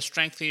we have the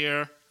strength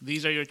here.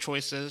 These are your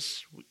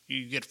choices.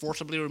 You get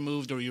forcibly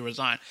removed or you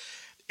resign.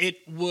 It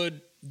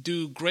would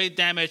do great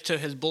damage to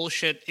his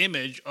bullshit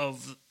image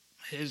of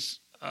his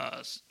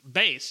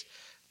base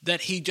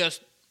that he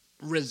just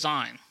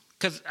resign.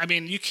 Because, I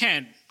mean, you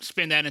can't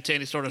spin that into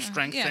any sort of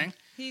strength thing.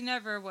 He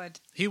never would.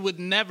 He would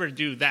never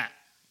do that.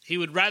 He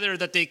would rather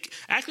that they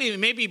 – actually, it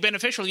may be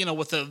beneficial,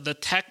 with the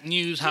tech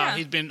news, how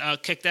he's been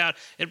kicked out.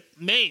 It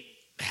may –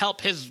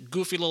 help his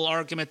goofy little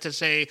argument to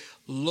say,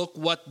 look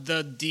what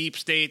the deep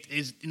state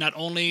is, not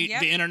only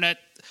the internet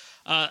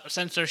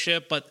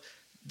censorship, but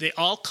they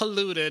all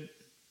colluded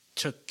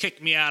to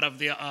kick me out of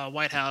the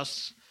White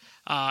House.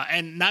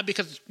 And not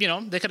because, they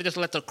could have just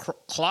let the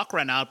clock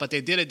run out, but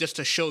they did it just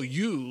to show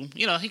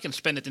he can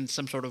spend it in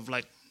some sort of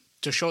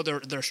to show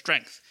their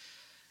strength.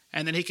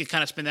 And then he could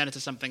kind of spin that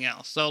into something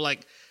else. So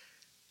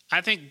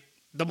I think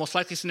the most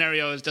likely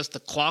scenario is just the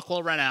clock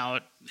will run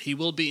out, he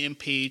will be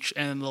impeached,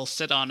 and they'll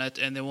sit on it,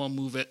 and they won't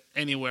move it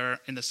anywhere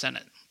in the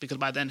Senate, because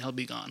by then he'll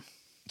be gone.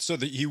 So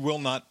that he will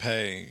not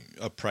pay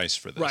a price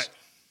for this. Right.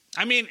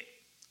 I mean,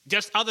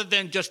 just other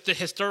than just the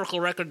historical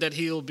record that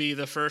he'll be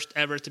the first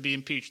ever to be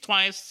impeached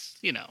twice,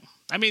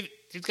 I mean,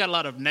 he's got a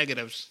lot of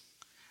negatives,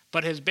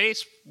 but his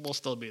base will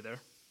still be there.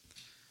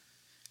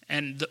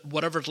 And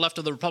whatever's left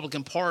of the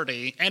Republican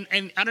Party, and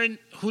I don't know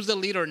who's the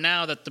leader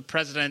now that the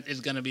president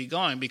is going to be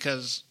going,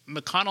 because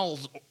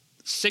McConnell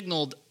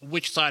signaled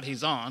which side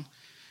he's on,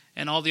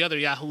 and all the other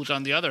yahoos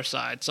on the other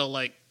side. So,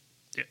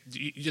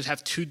 you just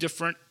have two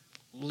different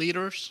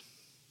leaders.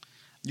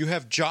 You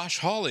have Josh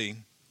Hawley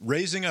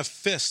raising a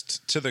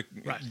fist to the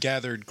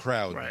gathered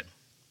crowd. Right.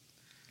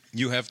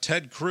 You have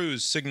Ted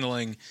Cruz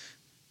signaling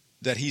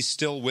that he's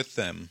still with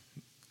them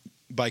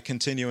by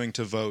continuing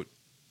to vote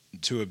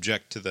to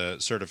object to the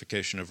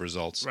certification of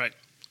results. Right.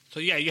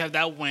 So, you have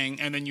that wing,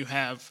 and then you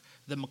have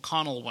the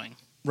McConnell wing.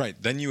 Right.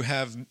 Then you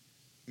have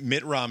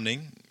Mitt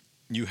Romney.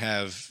 You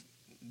have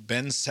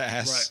Ben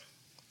Sasse. Right.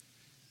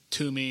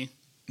 Toomey.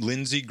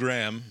 Lindsey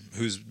Graham,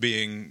 who's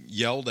being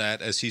yelled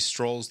at as he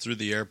strolls through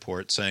the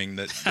airport, saying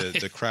that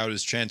the crowd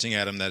is chanting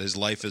at him that his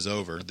life is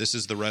over. This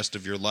is the rest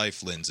of your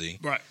life, Lindsey.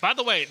 Right. By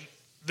the way,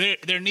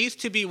 there needs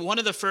to be one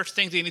of the first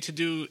things they need to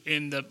do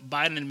in the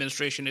Biden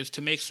administration is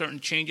to make certain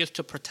changes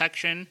to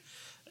protection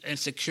and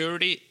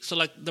security.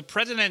 So, the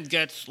president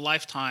gets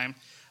lifetime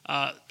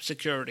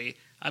security.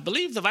 I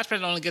believe the vice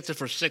president only gets it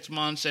for 6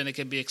 months, and it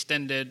can be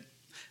extended.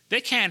 They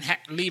can't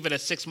leave it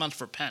at 6 months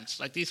for Pence.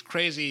 These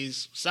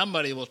crazies,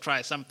 somebody will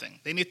try something.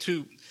 They need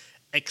to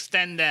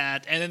extend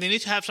that, and then they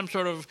need to have some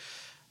sort of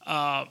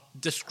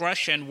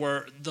discretion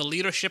where the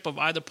leadership of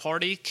either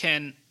party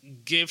can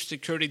give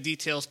security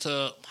details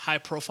to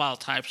high-profile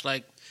types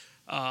like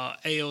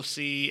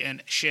AOC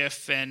and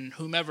Schiff and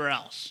whomever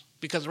else.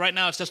 Because right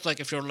now it's just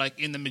if you're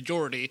in the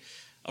majority,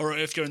 or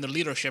if you're in the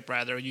leadership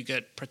rather, you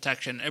get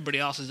protection. Everybody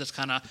else is just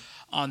kind of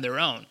on their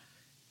own.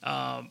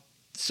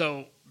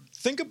 So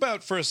think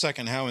about for a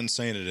second how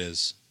insane it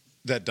is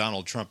that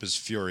Donald Trump is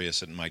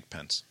furious at Mike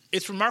Pence.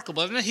 It's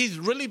remarkable, isn't it? He's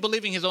really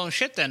believing his own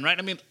shit then, right?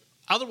 I mean,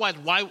 otherwise,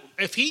 why?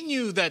 If he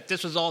knew that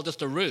this was all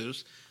just a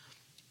ruse,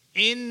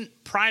 in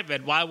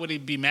private, why would he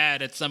be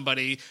mad at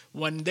somebody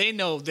when they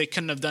know they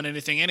couldn't have done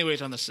anything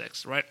anyways on the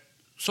 6th, right?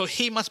 So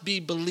he must be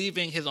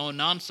believing his own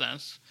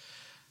nonsense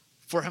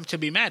for him to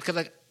be mad. Because,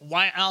 like,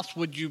 why else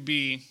would you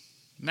be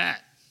mad?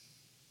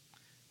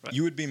 Right.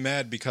 You would be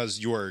mad because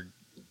you're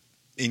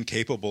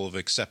incapable of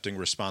accepting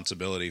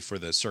responsibility for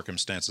the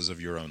circumstances of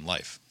your own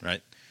life,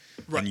 right?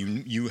 Right.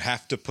 And you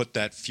have to put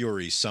that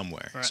fury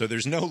somewhere. Right. So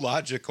there's no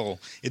logical...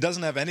 It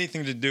doesn't have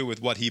anything to do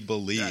with what he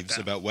believes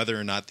about whether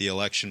or not the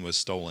election was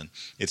stolen.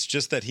 It's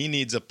just that he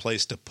needs a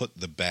place to put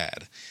the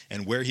bad.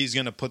 And where he's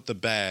going to put the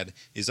bad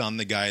is on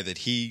the guy that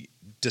he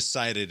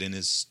decided in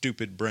his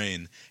stupid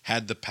brain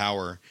had the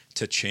power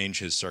to change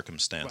his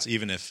circumstance,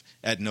 even if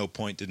at no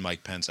point did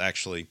Mike Pence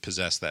actually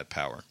possess that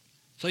power.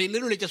 So he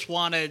literally just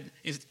wanted...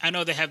 I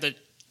know they have the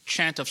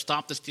chant of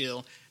stop the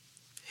steal.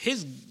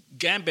 His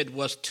gambit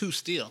was to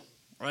steal,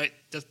 right?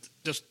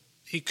 Just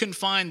he couldn't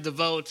find the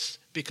votes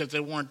because they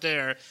weren't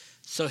there.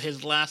 So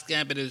his last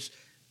gambit is,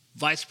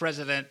 Vice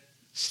President,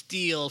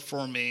 steal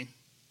for me,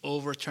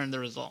 overturn the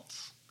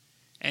results.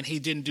 And he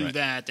didn't do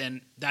that, and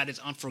that is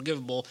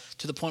unforgivable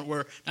to the point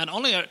where not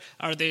only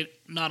are they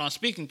not on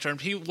speaking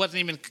terms, he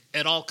wasn't even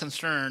at all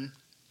concerned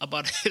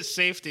about his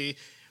safety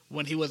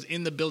when he was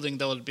in the building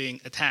that was being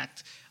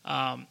attacked.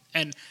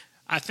 And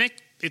I think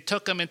it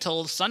took him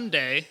until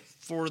Sunday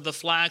for the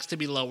flags to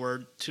be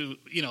lowered to,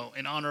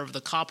 in honor of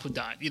the cop who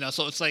died.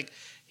 So it's like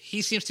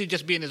he seems to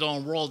just be in his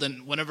own world,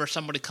 and whenever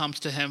somebody comes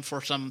to him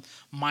for some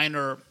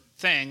minor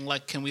thing,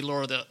 like can we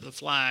lower the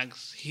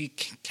flags, he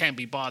can't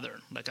be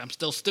bothered. Like, I'm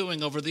still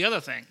stewing over the other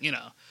thing,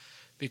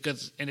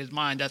 because in his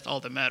mind, that's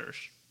all that matters.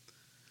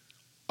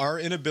 Our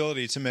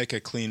inability to make a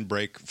clean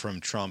break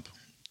from Trump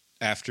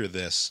after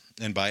this,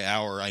 and by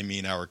our, I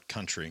mean our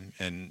country,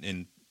 and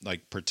in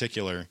like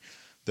particular,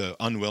 the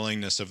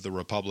unwillingness of the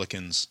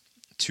Republicans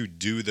to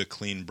do the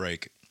clean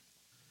break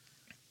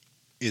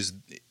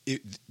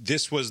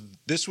this was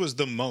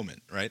the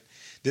moment, right?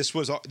 This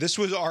was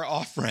our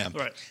off ramp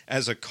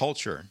as a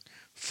culture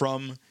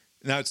from.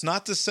 Now, it's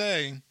not to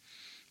say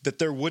that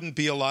there wouldn't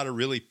be a lot of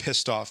really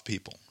pissed off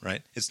people,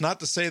 right? It's not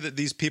to say that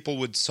these people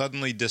would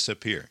suddenly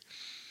disappear.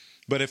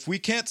 But if we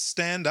can't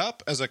stand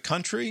up as a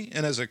country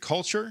and as a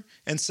culture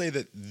and say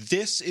that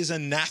this is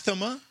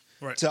anathema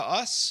to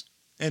us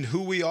and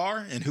who we are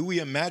and who we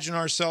imagine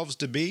ourselves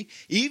to be,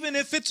 even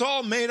if it's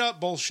all made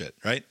up bullshit,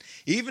 right?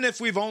 Even if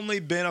we've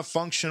only been a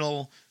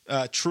functional,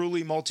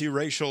 truly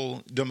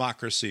multiracial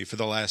democracy for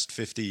the last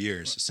 50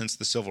 years since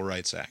the Civil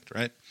Rights Act,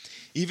 right?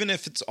 Even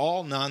if it's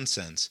all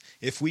nonsense,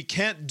 if we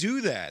can't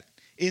do that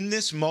in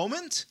this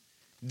moment,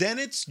 then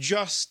it's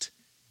just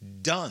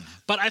done.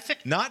 But I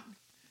think not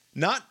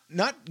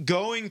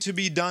going to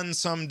be done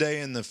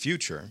someday in the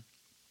future,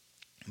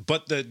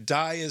 but the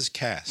die is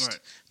cast. Right.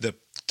 The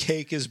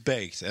cake is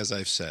baked, as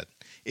I've said.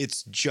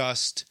 It's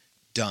just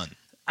done.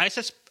 I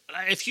said,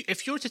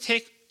 if you were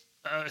to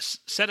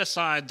set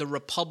aside the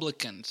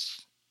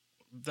Republicans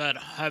that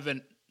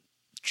haven't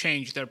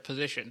changed their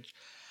positions,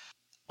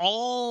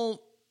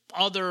 all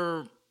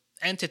other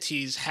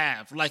entities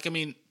have. Like, I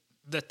mean,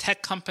 the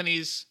tech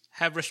companies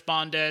have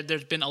responded.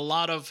 There's been a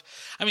lot of,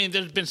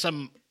 there's been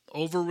some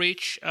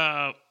overreach.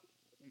 I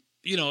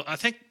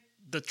think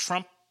the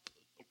Trump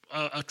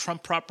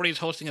property is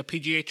hosting a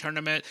PGA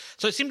tournament.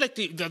 So it seems like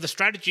the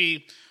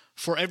strategy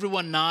for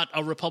everyone not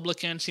a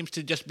Republican seems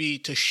to just be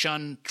to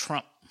shun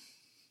Trump.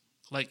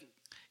 Like,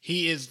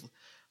 he is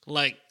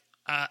like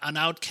an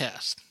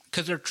outcast.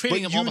 Because they're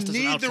treating him almost as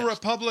an outcast. But you need the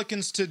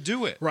Republicans to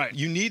do it. Right.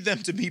 You need them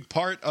to be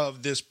part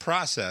of this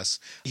process.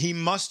 He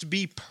must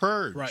be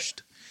purged.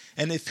 Right.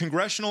 And if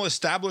congressional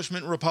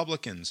establishment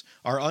Republicans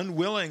are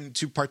unwilling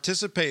to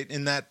participate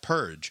in that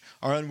purge,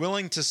 are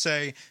unwilling to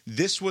say,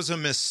 this was a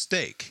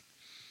mistake,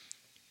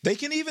 they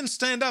can even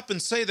stand up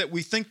and say that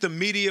we think the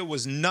media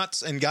was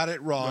nuts and got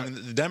it wrong, and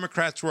that the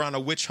Democrats were on a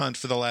witch hunt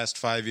for the last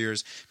 5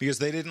 years because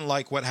they didn't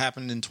like what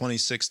happened in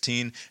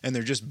 2016, and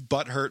they're just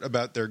butthurt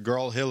about their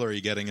girl Hillary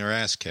getting her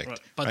ass kicked. Right.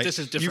 But this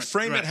is different. You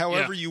frame it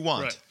however you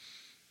want. Right.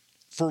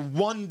 For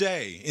one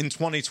day in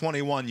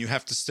 2021, you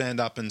have to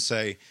stand up and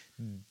say,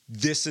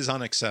 this is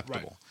unacceptable.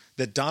 Right.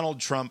 That Donald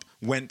Trump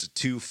went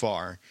too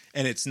far,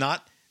 and it's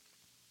not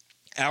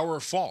our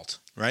fault.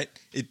 Right?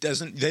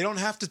 They don't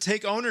have to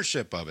take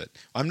ownership of it.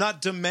 I'm not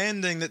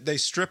demanding that they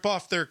strip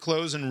off their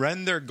clothes and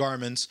rend their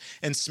garments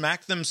and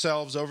smack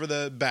themselves over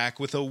the back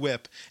with a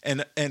whip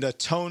and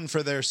atone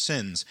for their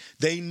sins.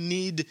 They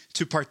need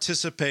to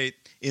participate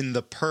in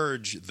the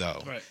purge,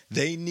 though. Right.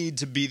 They need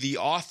to be the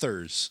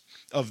authors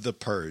of the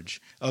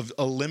purge, of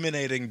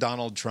eliminating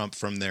Donald Trump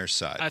from their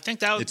side. I think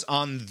it's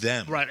on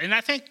them. Right. And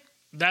I think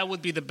that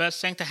would be the best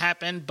thing to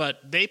happen, but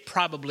they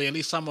probably, at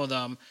least some of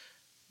them,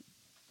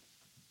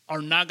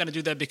 are not going to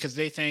do that because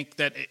they think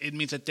that it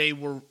means that they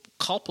were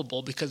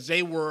culpable because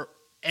they were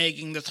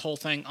egging this whole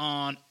thing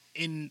on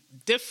in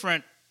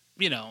different,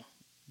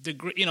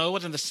 degree. It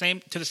wasn't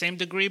to the same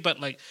degree,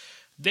 but like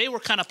they were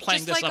kind of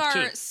playing just this up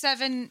too. Just like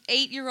our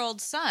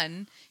 7-8-year-old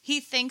son, he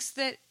thinks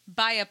that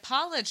by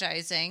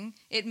apologizing,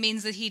 it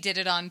means that he did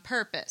it on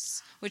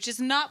purpose, which is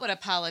not what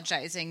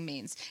apologizing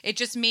means. It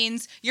just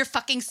means you're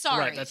fucking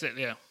sorry. Right, that's it,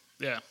 yeah.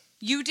 Yeah.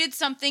 You did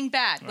something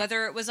bad. Right.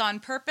 Whether it was on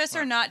purpose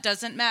or not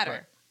doesn't matter.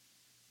 Right.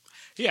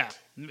 Yeah.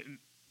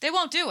 They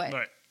won't do it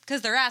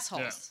because they're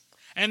assholes.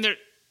 Yeah. And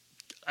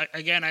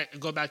again, I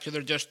go back to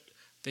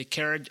they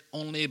cared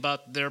only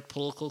about their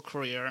political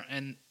career,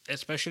 and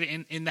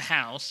especially in the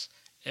House,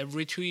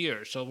 every 2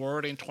 years. So we're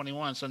already in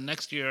 21. So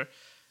next year,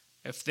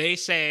 if they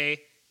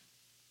say,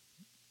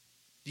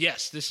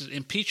 yes, this is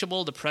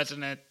impeachable, the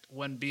president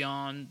went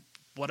beyond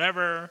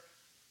whatever,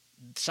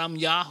 some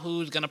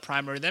yahoo's going to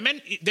primary them,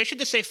 and they should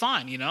just say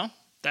fine,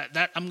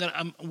 that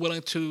I'm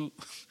willing to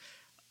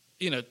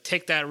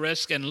take that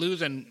risk and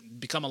lose and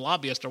become a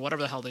lobbyist or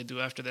whatever the hell they do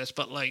after this.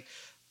 But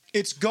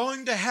it's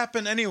going to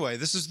happen anyway.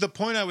 This is the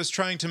point I was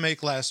trying to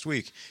make last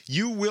week.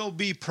 You will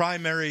be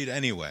primaried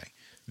anyway.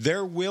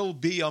 There will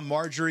be a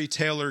Marjorie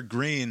Taylor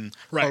Greene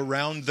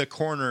around the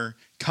corner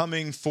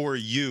coming for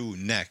you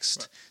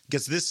next.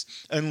 Because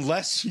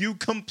unless you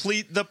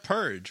complete the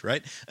purge,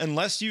 right?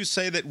 Unless you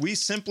say that we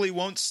simply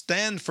won't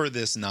stand for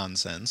this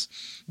nonsense,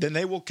 then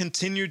they will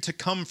continue to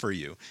come for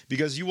you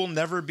because you will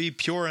never be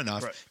pure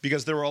enough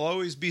because there will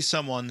always be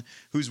someone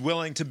who's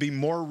willing to be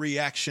more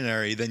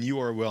reactionary than you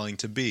are willing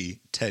to be,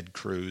 Ted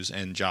Cruz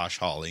and Josh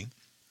Hawley.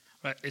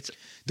 Right.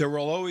 There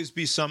will always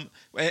be some,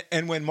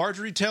 and when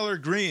Marjorie Taylor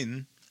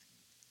Greene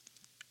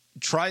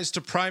tries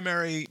to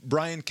primary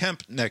Brian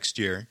Kemp next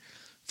year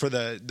for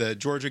the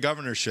Georgia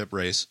governorship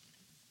race,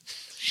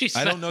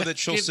 I don't know that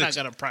she'll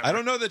I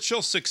don't know that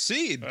she'll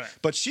succeed,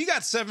 but she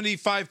got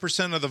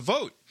 75% of the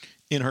vote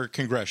in her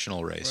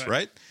congressional race,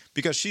 right?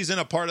 Because she's in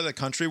a part of the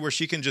country where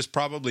she can just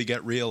probably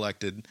get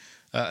reelected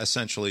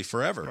essentially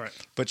forever. Right.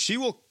 But she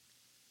will,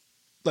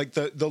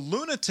 the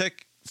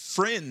lunatic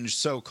fringe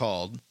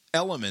so-called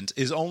element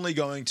is only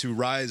going to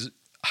rise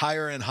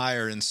higher and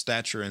higher in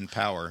stature and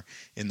power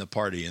in the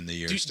party in the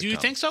years to come. Do you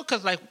think so?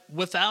 Because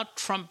without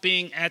Trump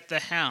being at the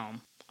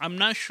helm, I'm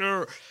not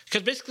sure.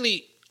 Because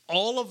basically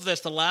all of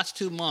this, the last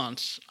 2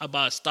 months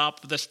about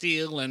stop the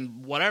steal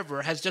and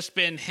whatever, has just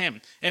been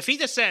him. If he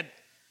just said,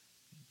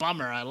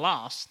 bummer, I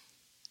lost,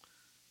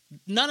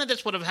 none of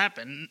this would have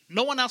happened.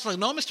 No one else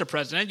no, Mr.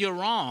 President, you're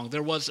wrong.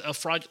 There was a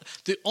fraud.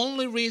 The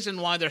only reason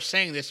why they're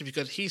saying this is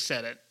because he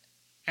said it.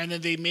 And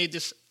then they made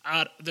this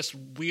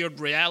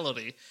weird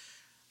reality.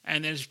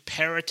 And then it's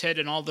parroted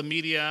in all the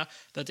media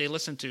that they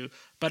listen to.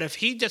 But if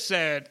he just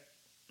said,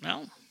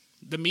 well,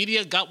 the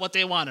media got what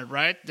they wanted,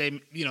 right? They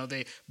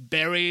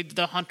buried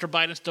the Hunter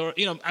Biden story.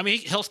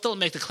 He'll still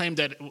make the claim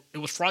that it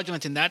was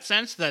fraudulent in that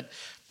sense, that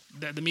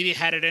the media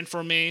had it in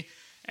for me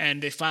and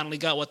they finally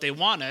got what they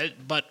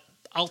wanted. But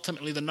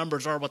ultimately, the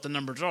numbers are what the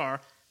numbers are.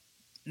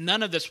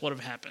 None of this would have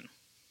happened.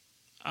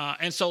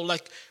 And so,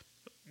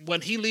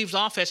 when he leaves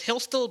office, he'll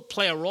still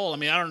play a role. I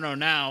don't know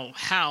now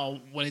how,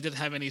 when he didn't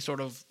have any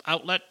sort of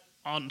outlet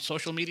on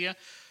social media,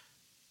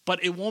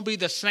 but it won't be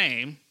the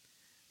same.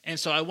 And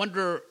so I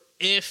wonder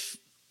if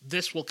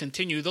this will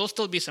continue. There'll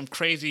still be some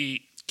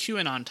crazy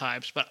QAnon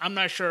types, but I'm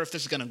not sure if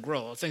this is going to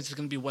grow. I think it's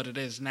going to be what it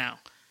is now.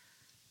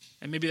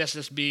 And maybe that's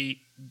just being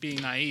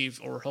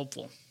naive or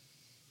hopeful.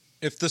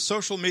 If the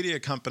social media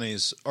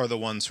companies are the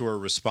ones who are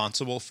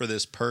responsible for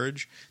this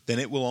purge, then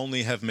it will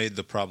only have made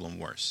the problem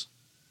worse.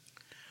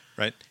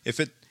 Right? If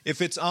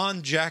it's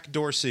on Jack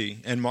Dorsey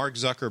and Mark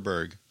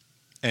Zuckerberg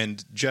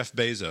and Jeff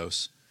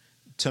Bezos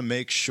to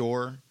make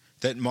sure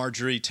that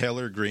Marjorie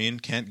Taylor Greene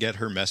can't get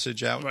her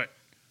message out,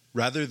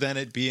 rather than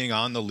it being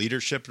on the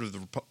leadership of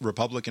the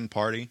Republican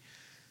Party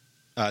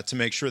to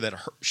make sure that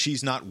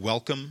she's not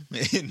welcome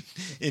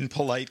in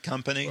polite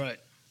company. Right.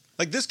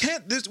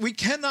 We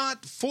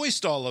cannot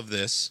foist all of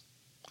this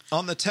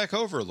on the tech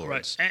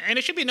overlords. Right. And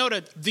it should be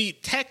noted, the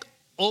tech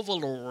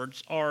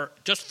overlords are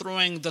just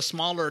throwing the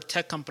smaller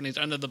tech companies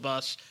under the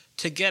bus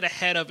to get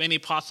ahead of any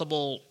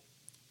possible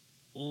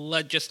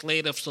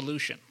legislative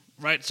solution,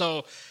 right?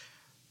 So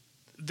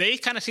they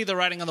kind of see the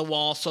writing on the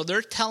wall, so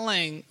they're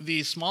telling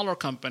these smaller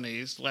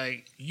companies,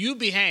 you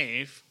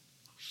behave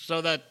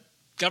so that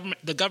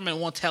the government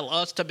won't tell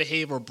us to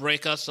behave or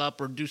break us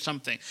up or do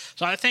something.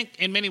 So I think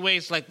in many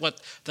ways,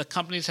 what the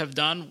companies have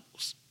done,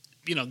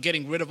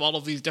 getting rid of all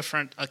of these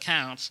different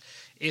accounts,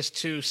 is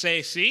to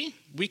say, see,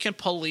 we can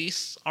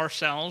police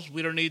ourselves.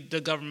 We don't need the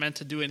government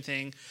to do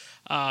anything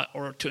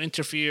or to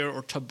interfere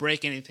or to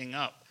break anything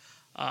up.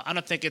 I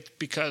don't think it's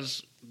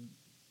because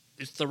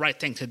it's the right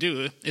thing to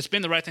do. It's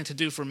been the right thing to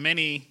do for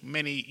many,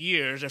 many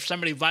years. If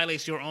somebody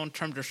violates your own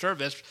terms of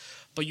service,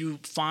 but you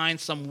find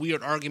some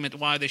weird argument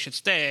why they should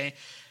stay,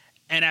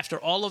 and after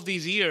all of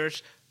these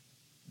years,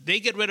 they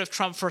get rid of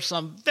Trump for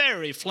some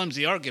very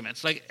flimsy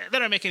arguments. That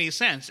don't make any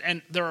sense.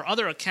 And there are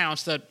other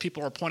accounts that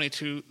people are pointing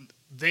to.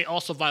 They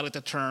also violate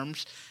the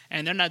terms,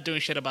 and they're not doing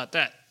shit about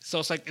that. So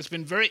it's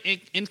been very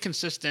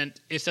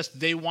inconsistent. It's just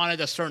they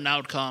wanted a certain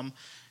outcome,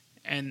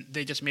 and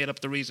they just made up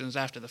the reasons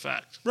after the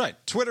fact. Right.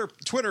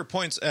 Twitter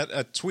points at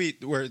a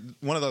tweet where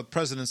one of the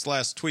president's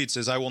last tweets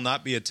is, "I will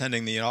not be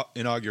attending the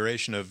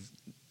inauguration of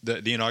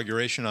the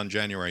inauguration on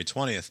January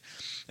 20th,"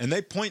 and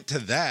they point to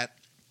that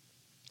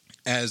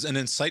as an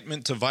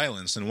incitement to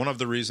violence, and one of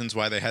the reasons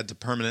why they had to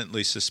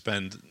permanently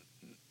suspend,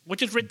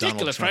 which is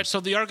ridiculous, right? So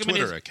the argument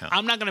Twitter is, account.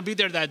 I'm not going to be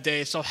there that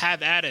day, so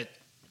have at it,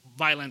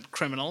 violent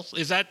criminals.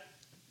 Is that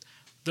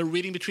the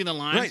reading between the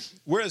lines? Right.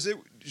 Whereas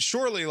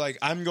surely, like,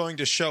 I'm going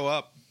to show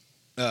up,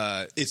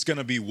 it's going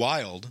to be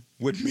wild,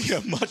 would be a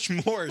much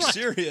more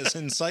serious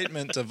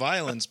incitement to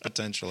violence,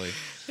 potentially.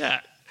 Yeah.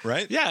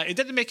 Right? Yeah, it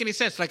doesn't make any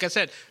sense. Like I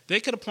said, they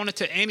could have pointed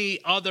to any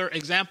other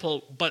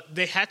example, but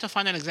they had to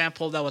find an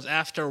example that was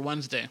after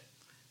Wednesday.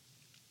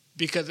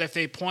 Because if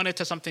they pointed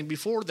to something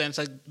before then, it's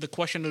like the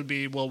question would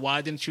be, well,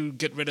 why didn't you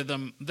get rid of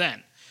them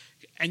then?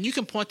 And you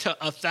can point to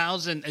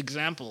 1,000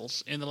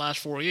 examples in the last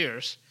 4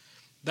 years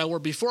that were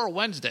before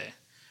Wednesday,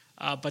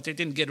 but they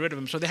didn't get rid of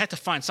them. So they had to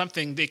find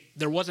something.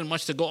 There wasn't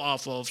much to go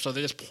off of, so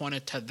they just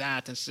pointed to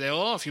that and say,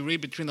 oh, if you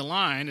read between the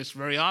lines, it's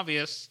very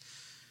obvious.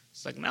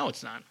 It's like, no,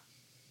 it's not.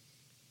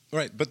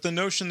 Right, but the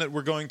notion that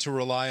we're going to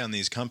rely on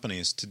these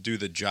companies to do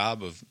the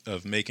job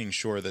of making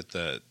sure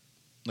that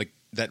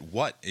that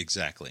what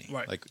exactly?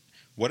 Right. Like,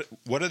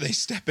 what are they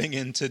stepping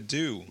in to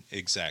do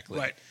exactly?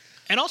 Right.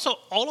 And also,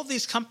 all of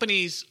these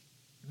companies,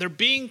 they're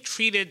being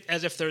treated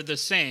as if they're the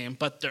same,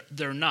 but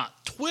they're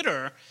not.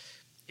 Twitter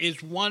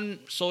is one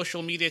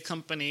social media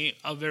company,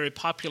 a very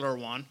popular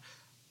one,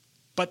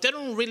 but they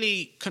don't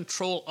really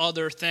control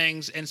other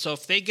things. And so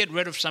if they get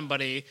rid of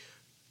somebody,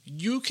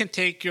 you can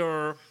take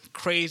your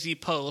crazy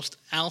post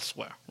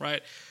elsewhere,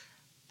 right?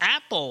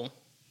 Apple,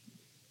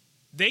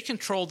 they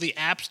control the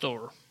App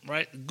Store,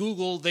 right?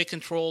 Google, they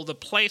control the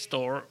Play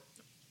Store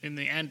in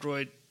the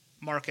Android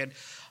market.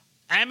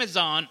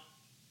 Amazon,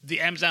 the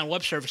Amazon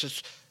Web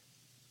Services,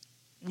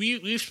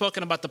 we've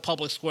spoken about the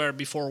public square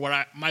before.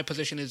 My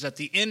position is that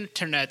the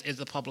internet is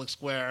the public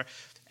square,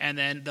 and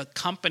then the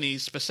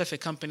companies,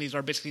 specific companies,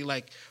 are basically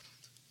like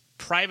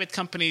private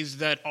companies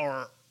that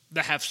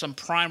have some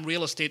prime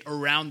real estate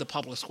around the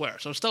public square.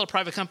 So it's still a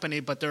private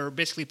company, but they're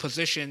basically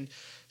positioned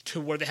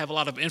to where they have a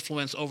lot of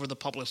influence over the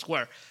public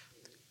square.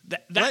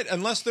 Right,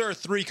 unless there are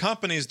three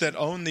companies that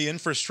own the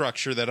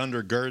infrastructure that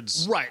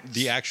undergirds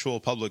the actual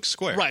public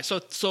square. Right,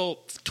 so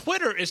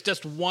Twitter is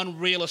just one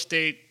real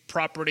estate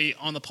property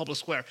on the public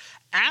square.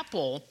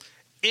 Apple,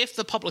 if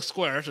the public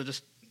square, so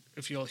just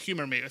if you'll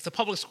humor me, if the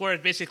public square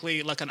is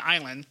basically like an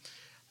island,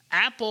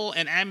 Apple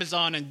and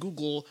Amazon and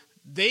Google,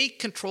 they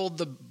control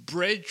the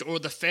bridge or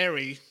the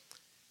ferry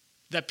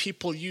that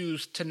people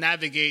use to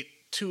navigate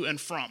to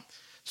and from.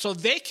 So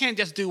they can't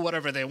just do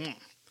whatever they want.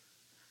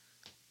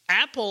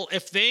 Apple,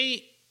 if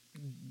they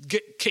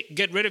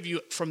get rid of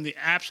you from the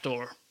App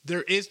Store,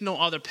 there is no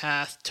other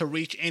path to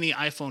reach any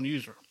iPhone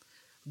user.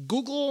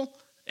 Google,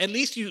 at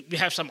least you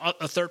have some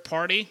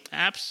third-party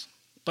apps,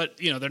 but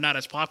they're not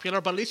as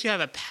popular, but at least you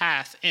have a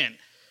path in.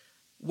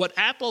 What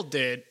Apple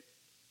did,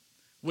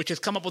 which is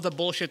come up with a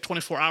bullshit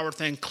 24-hour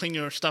thing, clean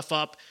your stuff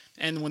up,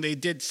 and when they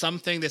did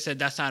something, they said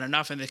that's not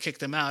enough, and they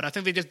kicked them out. I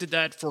think they just did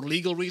that for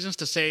legal reasons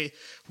to say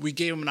we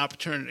gave them an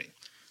opportunity.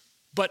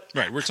 But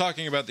right, we're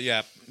talking about the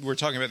app. We're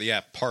talking about the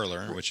app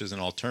Parler, which is an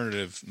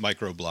alternative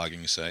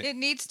microblogging site. It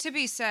needs to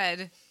be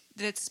said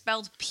that it's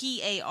spelled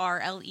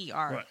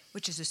Parler,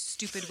 which is a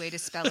stupid way to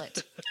spell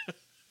it.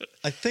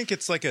 I think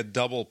it's like a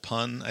double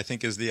pun. I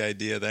think is the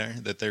idea there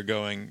that they're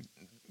going.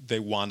 They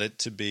want it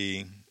to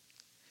be.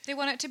 They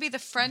want it to be the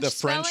French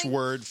French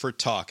word for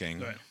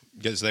talking,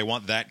 because they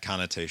want that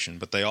connotation,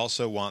 but they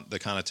also want the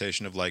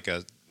connotation of like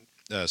a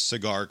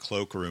cigar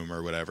cloakroom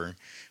or whatever,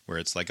 where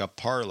it's like a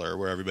parlor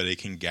where everybody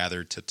can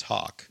gather to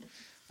talk.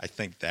 I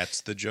think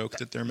that's the joke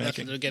that they're making. That's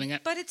what they're getting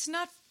at. But it's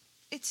not.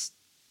 It's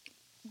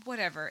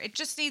whatever. It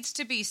just needs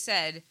to be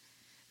said,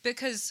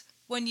 because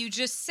when you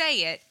just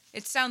say it,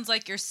 it sounds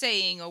like you're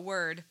saying a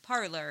word,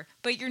 parlor,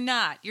 but you're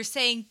not. You're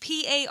saying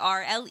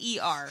Parler.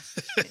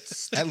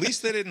 At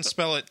least they didn't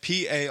spell it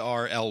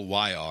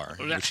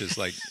Parlyr, which is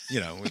like,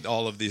 with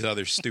all of these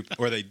other stupid,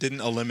 or they didn't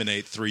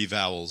eliminate three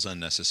vowels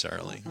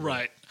unnecessarily.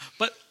 Right.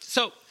 But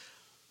so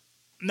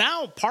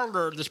now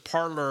this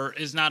Parler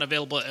is not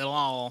available at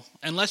all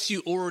unless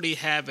you already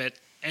have it,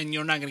 and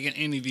you're not going to get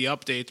any of the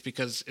updates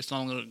because it's no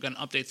longer going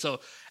to update.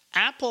 So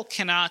Apple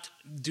cannot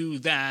do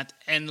that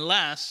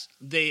unless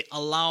they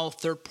allow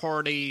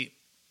third-party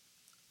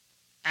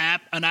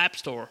an app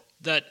store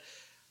that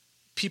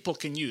people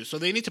can use. So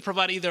they need to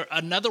provide either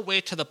another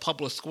way to the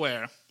public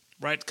square,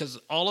 right? Because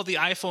all of the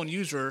iPhone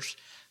users,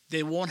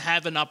 they won't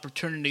have an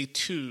opportunity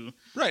to.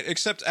 Right,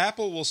 except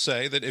Apple will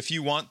say that if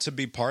you want to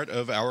be part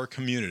of our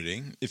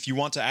community, if you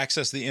want to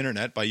access the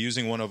internet by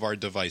using one of our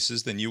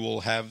devices, then you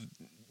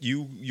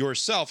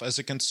yourself as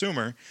a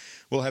consumer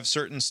will have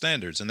certain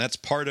standards, and that's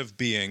part of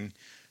being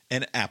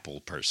an Apple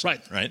person,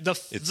 right?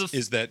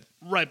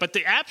 Right, but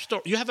the App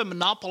Store, you have a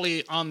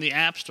monopoly on the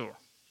App Store,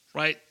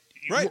 right?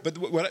 Right, but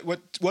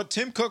what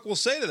Tim Cook will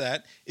say to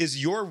that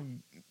is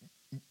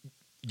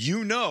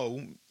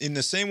in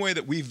the same way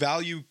that we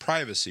value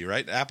privacy,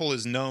 right? Apple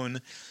is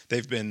known;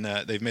 they've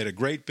made a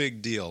great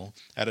big deal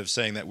out of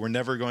saying that we're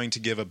never going to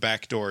give a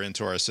backdoor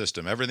into our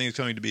system. Everything is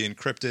going to be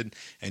encrypted,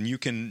 and you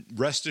can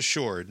rest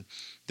assured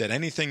that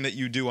anything that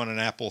you do on an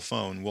Apple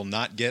phone will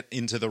not get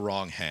into the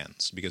wrong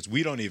hands, because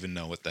we don't even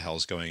know what the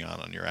hell's going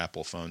on your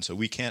Apple phone, so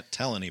we can't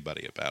tell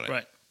anybody about it.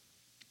 Right.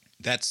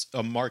 That's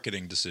a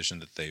marketing decision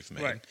that they've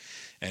made, right.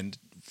 And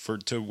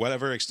to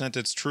whatever extent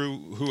it's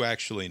true, who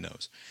actually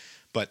knows?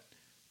 But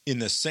in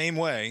the same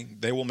way,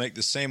 they will make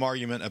the same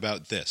argument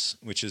about this,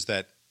 which is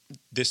that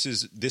this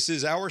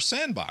is our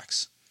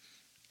sandbox.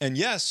 And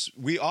yes,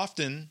 we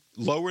often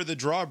lower the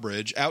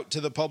drawbridge out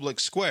to the public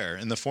square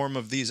in the form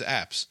of these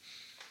apps,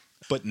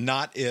 but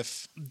not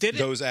if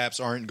those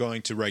apps aren't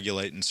going to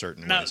regulate in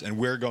certain ways, and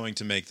we're going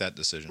to make that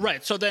decision.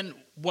 Right. So then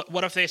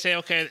what if they say,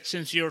 okay,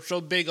 since you're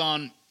so big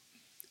on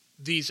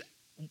these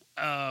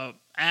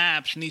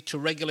apps need to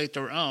regulate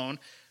their own,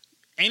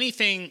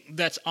 anything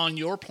that's on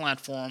your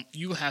platform,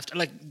 you have to,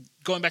 like,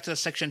 going back to the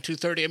Section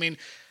 230, I mean,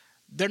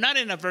 they're not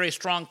in a very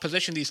strong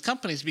position, these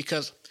companies,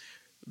 because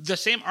the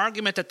same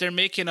argument that they're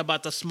making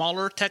about the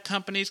smaller tech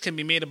companies can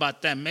be made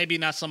about them. Maybe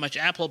not so much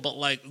Apple, but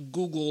like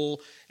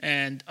Google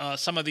and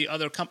some of the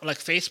other companies, like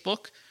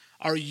Facebook.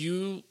 Are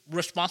you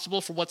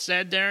responsible for what's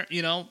said there?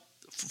 You know,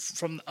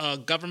 from a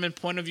government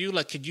point of view,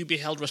 like, could you be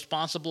held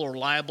responsible or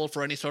liable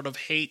for any sort of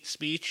hate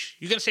speech?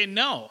 You're going to say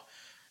no.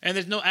 And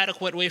there's no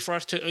adequate way for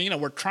us to,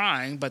 we're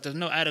trying, but there's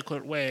no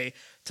adequate way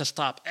to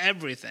stop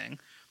everything.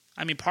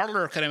 I mean,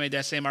 Parler could have made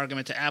that same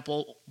argument to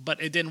Apple,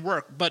 but it didn't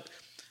work. But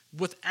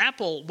with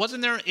Apple,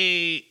 wasn't there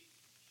a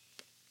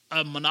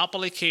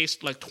monopoly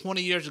case like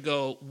 20 years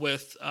ago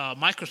with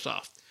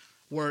Microsoft,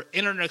 where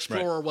Internet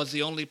Explorer was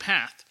the only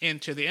path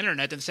into the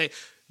Internet, and say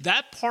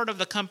that part of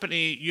the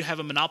company you have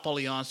a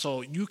monopoly on,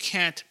 so you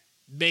can't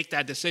make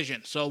that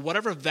decision. So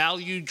whatever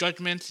value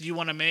judgments you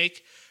want to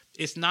make,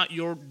 it's not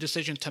your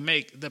decision to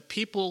make. The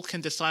people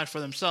can decide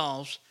for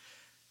themselves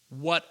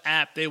what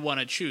app they want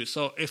to choose.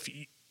 So if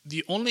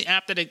the only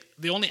app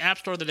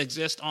store that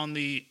exists on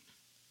the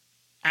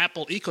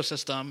Apple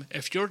ecosystem,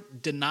 if you're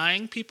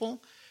denying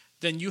people,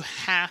 then you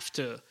have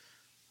to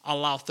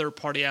allow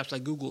third-party apps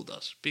like Google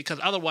does, because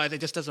otherwise it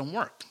just doesn't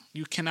work.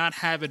 You cannot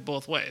have it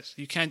both ways.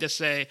 You can't just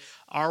say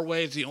our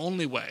way is the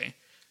only way,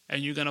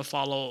 and you're going to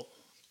follow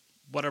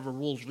whatever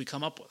rules we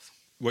come up with.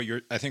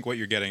 I think what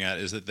you're getting at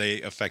is that they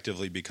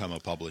effectively become a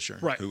publisher,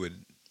 right,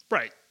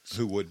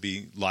 who would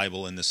be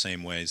liable in the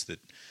same ways that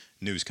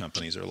news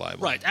companies are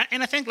liable. Right.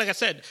 And I think, like I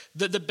said,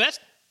 the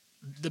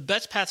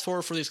best path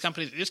forward for these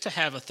companies is to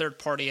have a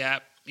third-party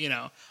app.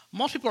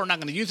 Most people are not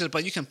going to use it,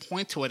 but you can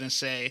point to it and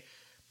say,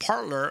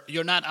 Parler,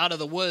 you're not out of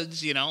the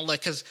woods,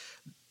 because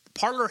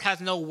Parler has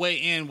no way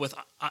in with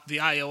the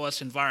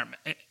iOS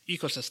environment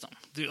ecosystem.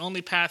 The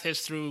only path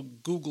is through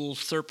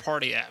Google's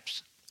third-party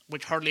apps,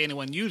 which hardly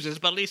anyone uses,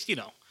 but at least,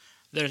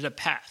 there's a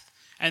path.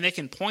 And they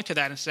can point to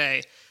that and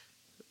say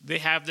they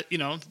have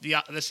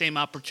the same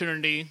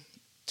opportunity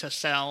to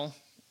sell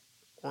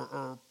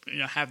or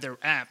have their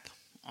app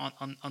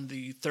on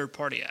the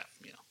third-party app,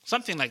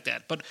 something like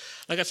that. But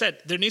like I said,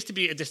 there needs to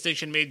be a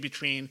distinction made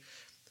between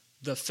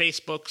the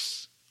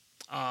Facebooks,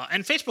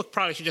 and Facebook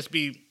probably should just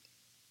be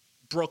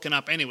broken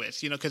up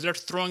anyways, because they're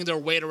throwing their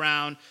weight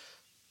around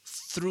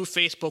through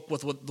Facebook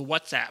with the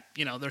WhatsApp.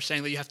 They're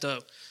saying that you have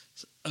to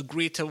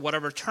agree to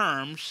whatever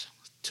terms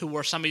to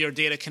where some of your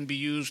data can be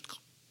used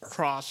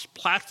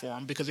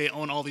cross-platform because they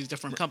own all these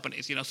different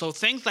companies. So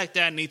things like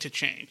that need to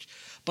change.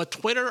 But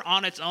Twitter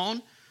on its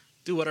own,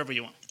 do whatever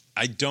you want.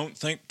 I don't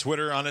think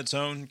Twitter on its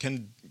own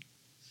can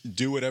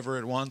do whatever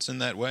it wants in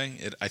that way.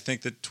 I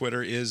think that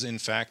Twitter is, in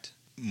fact,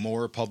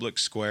 more public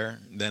square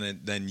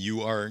than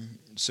you are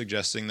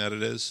suggesting that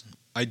it is.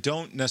 I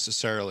don't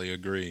necessarily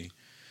agree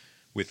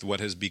with what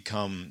has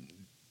become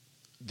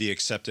the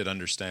accepted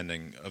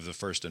understanding of the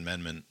First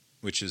Amendment,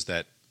 which is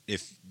that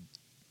if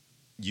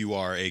you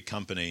are a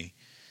company,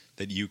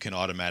 that you can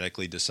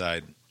automatically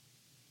decide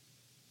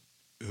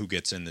who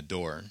gets in the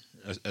door,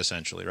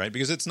 essentially, right?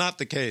 Because it's not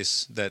the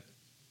case that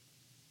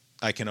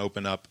I can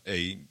open up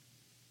a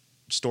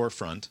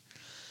storefront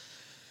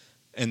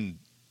and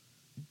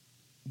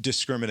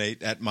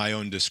discriminate at my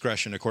own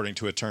discretion according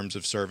to a terms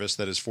of service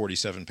that is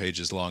 47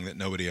 pages long that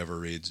nobody ever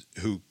reads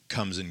who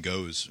comes and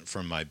goes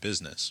from my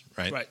business,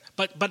 right? Right.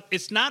 But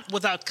it's not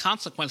without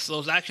consequence,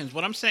 those actions.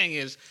 What I'm saying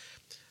is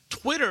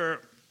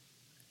Twitter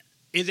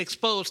is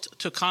exposed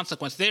to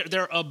consequence.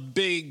 They're a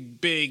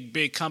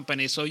big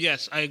company. So,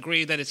 yes, I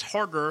agree that it's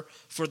harder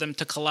for them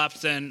to collapse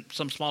than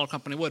some smaller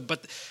company would.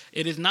 But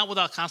it is not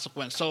without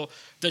consequence. So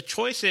the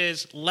choice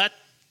is let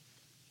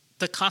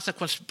the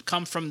consequence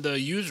come from the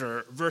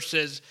user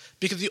versus –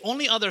 because the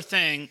only other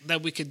thing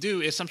that we could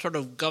do is some sort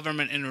of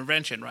government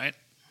intervention, right?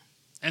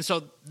 And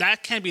so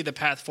that can be the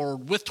path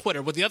forward with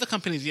Twitter. With the other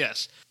companies,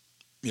 yes.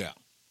 Yeah.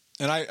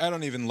 And I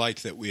don't even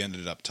like that we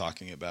ended up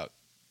talking about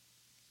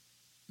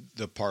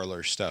the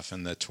Parler stuff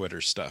and the Twitter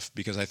stuff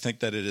because I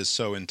think that it is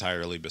so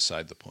entirely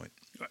beside the point.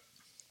 Right.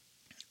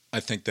 I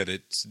think that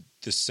it's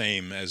the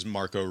same as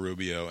Marco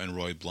Rubio and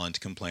Roy Blunt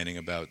complaining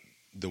about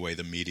the way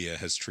the media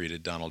has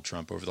treated Donald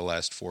Trump over the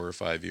last 4 or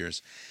 5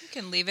 years. You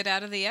can leave it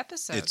out of the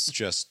episode.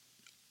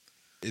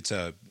 It's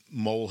a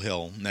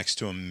molehill next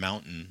to a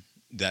mountain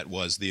that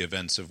was the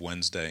events of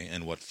Wednesday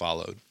and what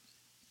followed.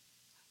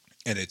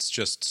 And it's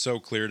just so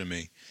clear to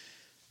me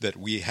that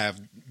we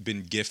have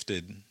been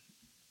gifted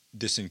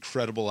this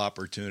incredible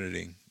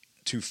opportunity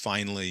to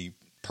finally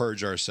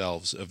purge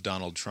ourselves of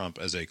Donald Trump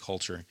as a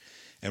culture,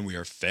 and we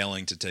are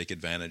failing to take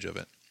advantage of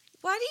it.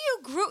 Why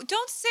do you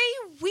don't say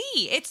we?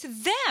 It's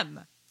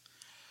them.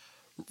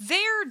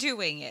 They're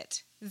doing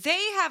it.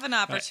 They have an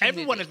opportunity.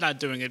 Everyone is not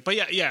doing it, but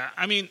yeah.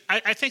 I mean,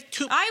 I think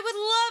I would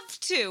love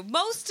to.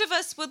 Most of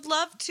us would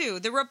love to.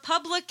 The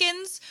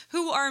Republicans,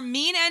 who are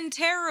mean and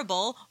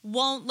terrible,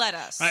 won't let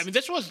us. I mean,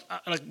 this was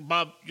like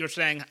Bob, you're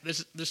saying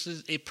this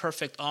is a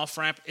perfect off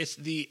ramp. It's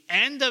the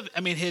end of.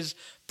 I mean, his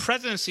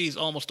presidency is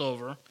almost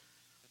over.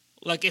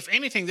 Like, if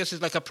anything, this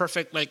is like a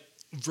perfect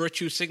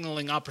virtue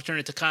signaling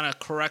opportunity to kind of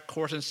correct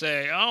course and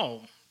say,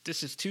 oh,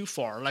 this is too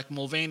far, like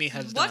Mulvaney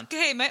has done.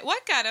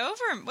 What got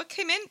over him? What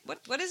came in?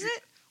 What is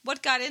it?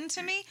 What got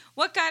into me?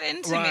 What got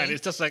into me? Right,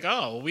 it's just like,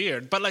 oh,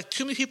 weird. But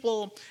too many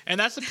people, and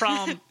that's the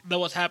problem that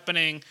was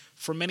happening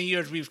for many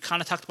years. We've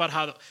kind of talked about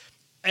how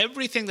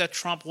everything that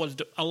Trump was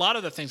a lot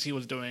of the things he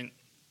was doing,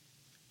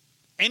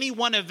 any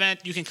one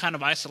event you can kind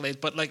of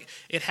isolate, but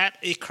it had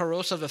a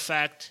corrosive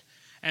effect,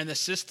 and the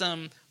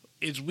system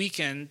is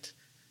weakened,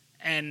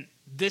 and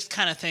this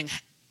kind of thing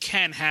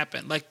can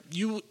happen.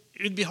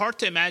 It'd be hard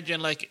to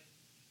imagine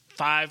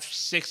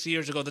 5-6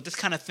 years ago that this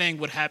kind of thing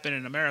would happen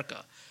in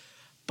America.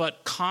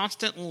 But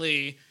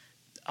constantly,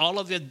 all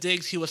of the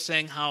digs he was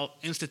saying how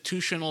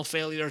institutional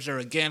failures are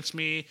against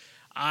me.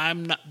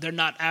 They're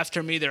not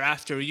after me, they're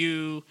after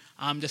you.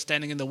 I'm just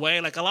standing in the way.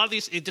 A lot of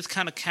these, it just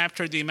kind of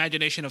captured the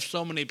imagination of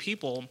so many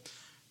people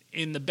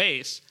in the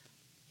base.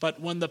 But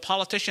when the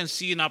politicians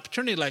see an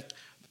opportunity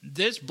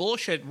this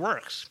bullshit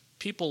works,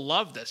 people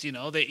love this,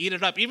 they eat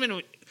it up.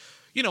 Even,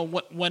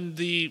 when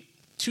the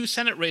 2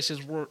 Senate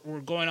races were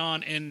going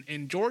on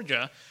in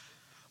Georgia,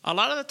 a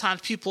lot of the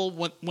times people,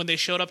 when they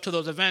showed up to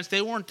those events,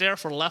 they weren't there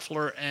for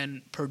Loeffler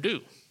and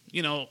Perdue.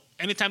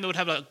 Anytime they would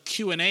have a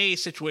Q&A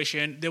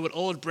situation, they would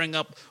always bring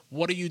up,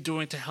 what are you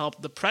doing to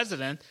help the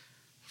president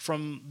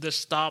from the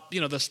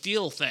the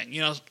steal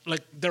thing?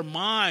 Their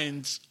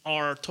minds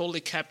are totally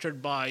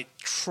captured by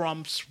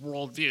Trump's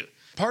worldview.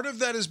 Part of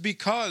that is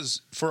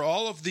because for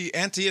all of the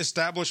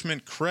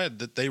anti-establishment cred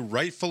that they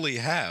rightfully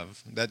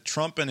have, that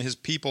Trump and his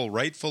people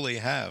rightfully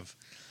have,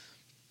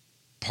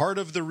 part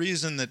of the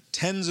reason that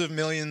tens of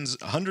millions,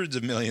 hundreds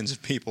of millions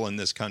of people in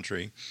this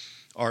country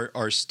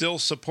are still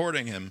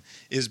supporting him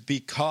is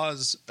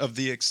because of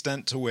the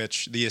extent to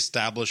which the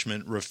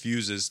establishment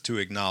refuses to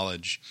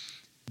acknowledge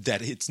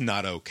that it's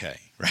not okay,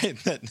 right?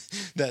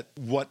 That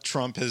what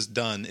Trump has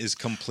done is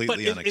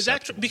completely unacceptable. Is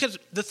that because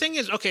the thing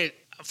is, okay,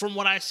 from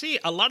what I see,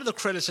 a lot of the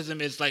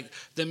criticism is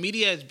the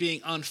media is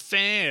being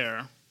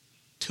unfair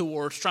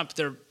towards Trump.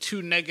 They're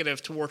too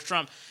negative towards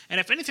Trump. And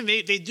if anything,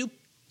 they do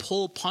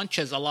pull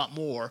punches a lot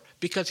more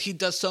because he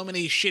does so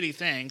many shitty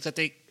things that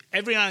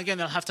every now and again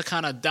they'll have to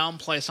kind of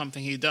downplay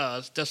something he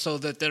does just so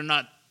that they're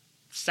not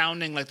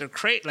sounding like they're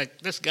crazy.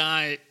 This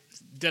guy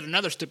did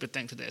another stupid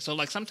thing today. So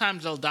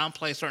sometimes they'll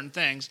downplay certain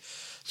things.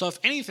 So if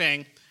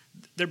anything,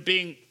 they're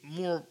being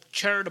more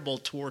charitable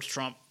towards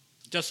Trump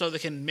just so they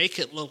can make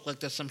it look like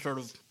there's some sort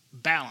of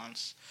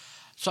balance.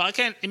 So I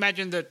can't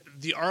imagine that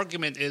the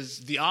argument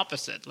is the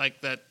opposite,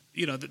 that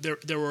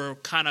they were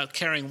kind of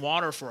carrying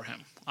water for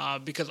him.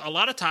 Because a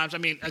lot of times, I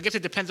mean, I guess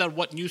it depends on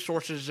what news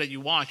sources that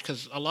you watch,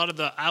 because a lot of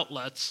the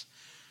outlets,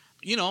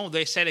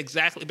 they said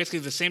basically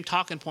the same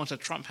talking points that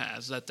Trump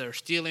has, that they're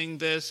stealing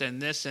this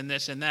and this and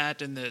this and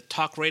that, and the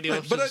talk radio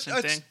is the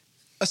same thing.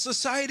 A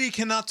society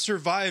cannot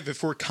survive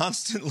if we're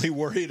constantly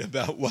worried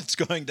about what's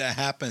going to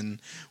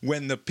happen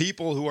when the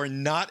people who are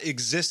not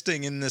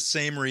existing in the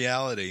same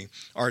reality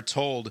are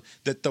told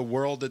that the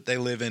world that they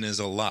live in is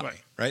a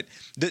lie, right?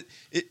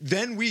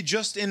 Then we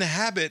just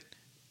inhabit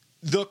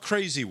the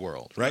crazy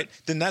world, right?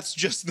 Then that's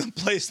just the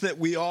place that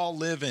we all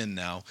live in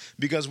now,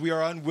 because we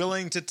are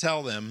unwilling to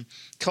tell them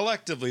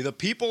collectively, the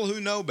people who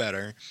know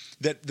better,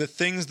 that the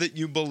things that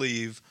you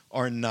believe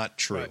are not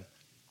true. Right.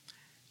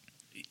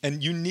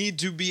 And you need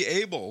to be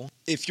able,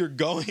 if you're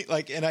going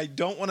and I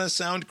don't want to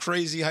sound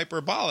crazy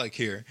hyperbolic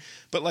here,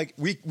 but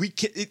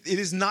it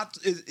is not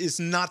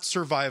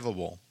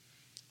survivable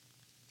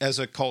as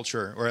a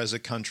culture or as a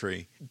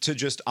country to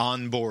just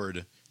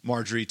onboard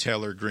Marjorie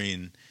Taylor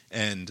Greene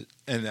and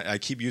I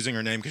keep using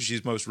her name because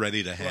she's most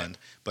ready to hand,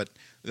 but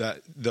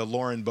the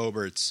Lauren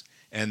Boeberts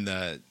and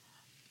the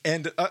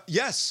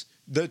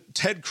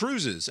Ted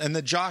Cruzes and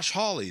the Josh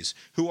Hawleys,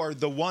 who are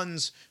the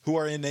ones who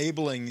are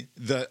enabling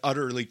the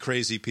utterly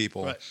crazy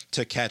people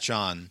to catch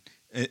on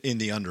in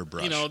the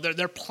underbrush.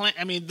 They're playing.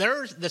 I mean,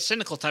 they're the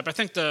cynical type. I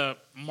think the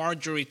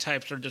Marjorie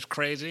types are just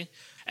crazy.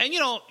 And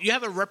you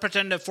have a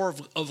representative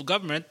of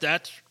government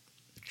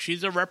she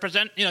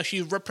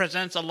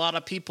represents a lot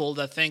of people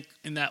that think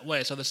in that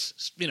way. So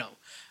this,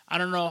 I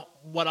don't know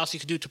what else you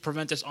could do to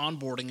prevent this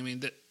onboarding. I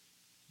mean,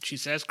 she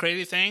says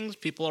crazy things.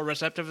 People are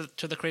receptive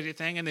to the crazy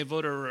thing, and they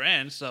voted her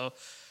in. So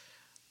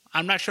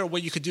I'm not sure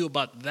what you could do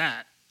about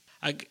that.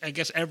 I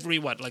guess every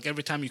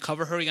time you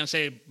cover her, you're going to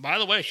say, by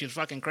the way, she's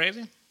fucking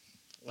crazy?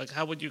 Like,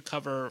 how would you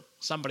cover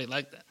somebody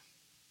like that?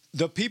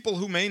 The people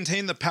who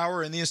maintain the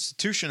power in the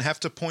institution have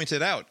to point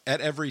it out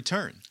at every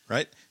turn,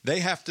 right?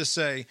 They have to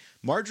say,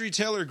 Marjorie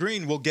Taylor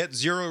Greene will get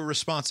zero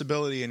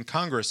responsibility in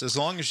Congress as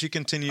long as she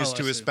continues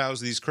to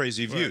espouse these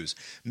crazy views.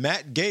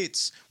 Matt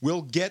Gaetz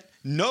will get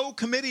no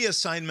committee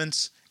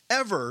assignments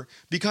ever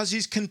because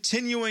he's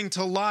continuing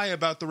to lie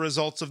about the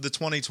results of the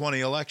 2020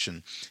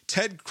 election.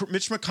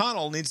 Mitch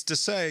McConnell needs to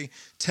say,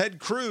 Ted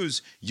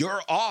Cruz,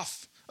 you're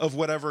off of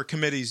whatever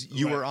committees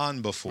you were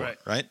on before,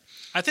 right?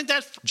 I think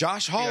that's...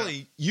 Josh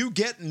Hawley, you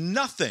get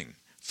nothing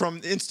from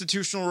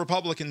institutional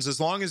Republicans as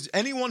long as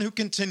anyone who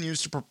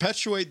continues to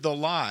perpetuate the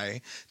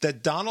lie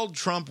that Donald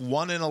Trump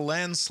won in a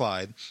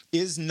landslide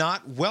is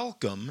not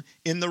welcome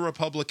in the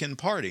Republican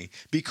Party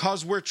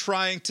because we're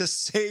trying to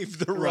save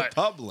the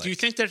Republic. Do you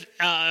think does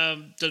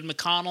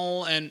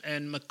McConnell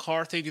and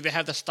McCarthy, do they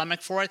have the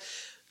stomach for it?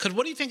 Because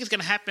what do you think is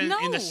going to happen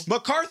in this?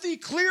 McCarthy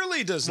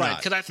clearly does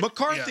not.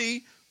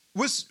 McCarthy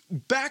was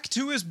back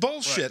to his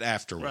bullshit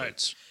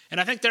afterwards.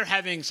 And I think they're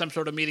having some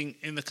sort of meeting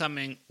in the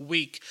coming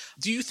week.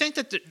 Do you think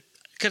that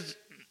because,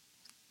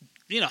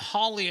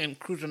 Hawley and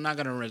Cruz are not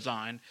going to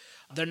resign.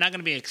 They're not going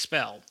to be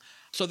expelled.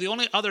 So the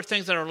only other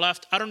things that are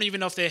left, I don't even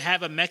know if they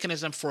have a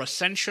mechanism for a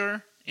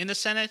censure in the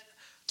Senate.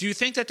 Do you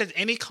think that at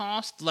any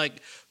cost,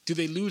 do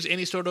they lose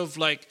any sort of,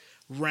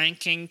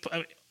 ranking,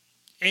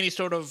 any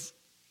sort of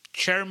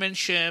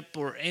chairmanship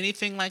or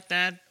anything like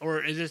that?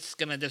 Or is this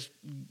going to just...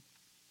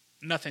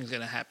 nothing's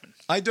going to happen?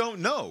 I don't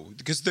know,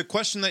 because the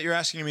question that you're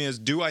asking me is,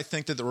 do I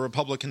think that the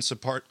Republican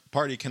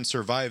Party can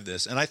survive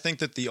this? And I think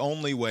that the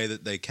only way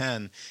that they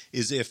can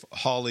is if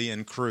Hawley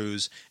and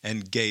Cruz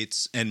and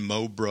Gaetz and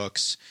Mo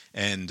Brooks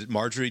and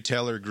Marjorie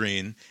Taylor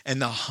Greene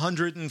and the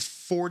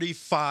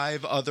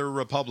 145 other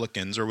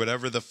Republicans, or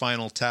whatever the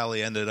final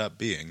tally ended up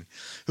being,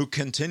 who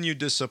continued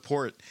to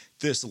support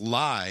this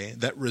lie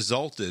that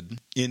resulted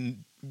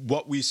in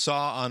what we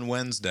saw on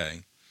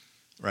Wednesday.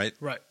 Right.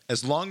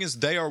 As long as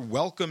they are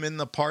welcome in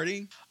the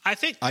party, I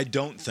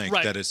don't think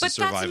that it's a survivable event.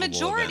 But that's a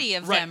majority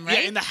of them, right?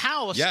 Yeah, in the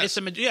House, it's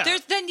a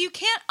majority. Then you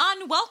can't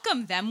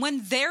unwelcome them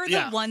when they're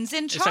the ones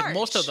in charge. It's like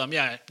most of them,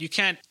 You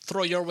can't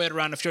throw your weight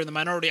around if you're in the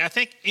minority. I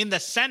think in the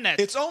Senate...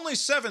 It's only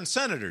 7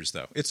 senators,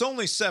 though. It's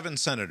only 7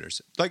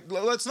 senators.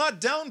 Let's not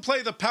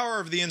downplay the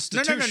power of the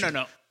institution.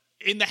 No.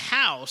 In the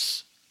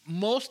House,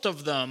 most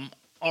of them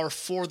are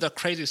for the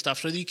crazy stuff.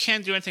 So you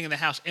can't do anything in the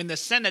House. In the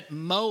Senate,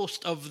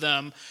 most of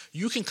them,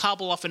 you can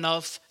cobble off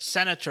enough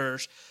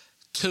senators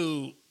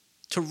to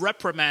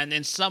reprimand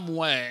in some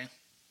way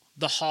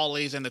the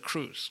Hawleys and the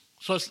Cruz.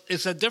 So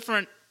it's a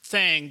different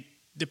thing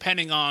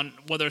depending on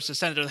whether it's the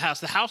Senate or the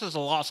House. The House is a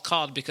lost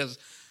cause because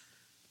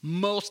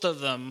most of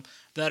them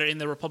that are in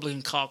the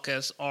Republican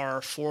caucus are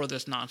for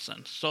this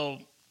nonsense. So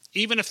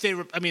even if they...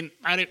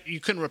 you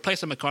couldn't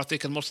replace McCarthy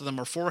because most of them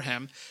are for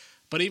him.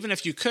 But even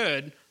if you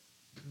could...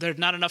 there's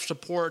not enough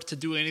support to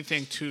do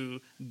anything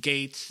to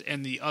Gaetz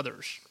and the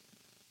others.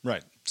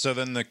 Right. So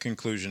then the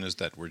conclusion is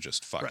that we're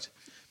just fucked.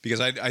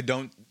 Because I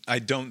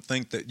don't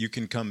think that you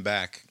can come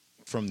back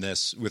from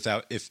this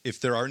without if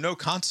there are no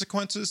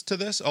consequences to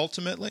this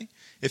ultimately.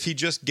 If he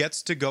just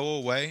gets to go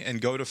away and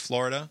go to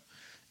Florida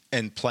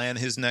and plan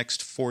his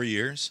next 4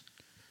 years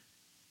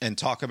and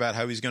talk about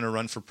how he's going to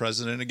run for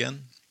president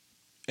again,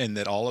 and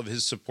that all of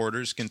his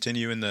supporters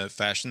continue in the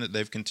fashion that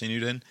they've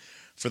continued in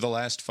for the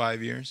last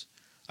 5 years.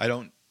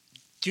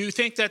 Do you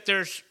think that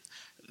there's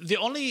the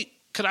only...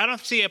 because I don't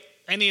see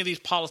any of these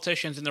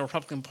politicians in the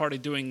Republican Party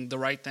doing the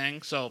right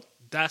thing, so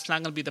that's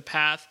not going to be the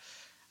path.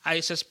 I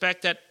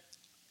suspect that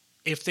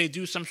if they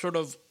do some sort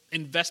of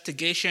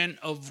investigation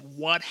of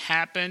what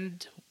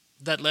happened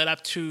that led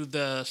up to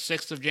the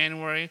 6th of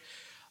January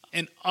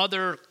and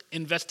other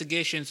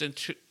investigations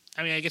into...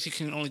 I guess you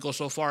can only go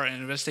so far in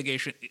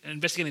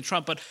investigating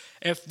Trump, but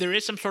if there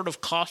is some sort of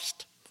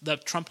cost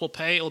that Trump will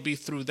pay, it'll be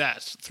through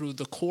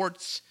the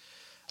courts,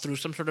 through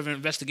some sort of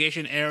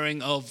investigation,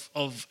 airing of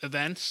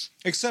events.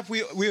 Except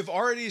we have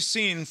already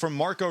seen from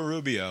Marco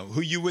Rubio,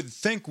 who you would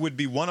think would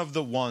be one of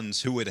the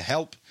ones who would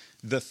help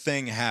the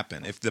thing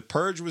happen. If the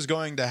purge was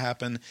going to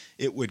happen,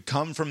 it would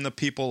come from the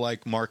people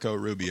like Marco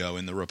Rubio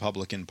in the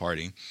Republican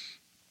Party.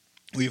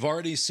 We've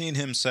already seen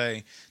him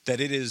say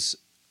that it is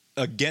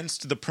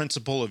against the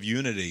principle of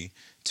unity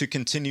to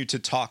continue to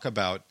talk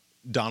about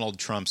Donald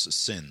Trump's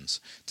sins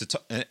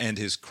and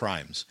his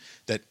crimes.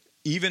 That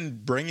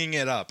even bringing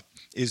it up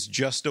is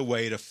just a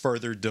way to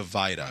further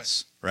divide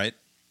us, right?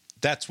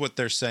 That's what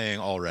they're saying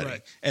already.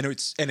 Right. And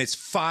it's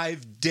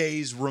 5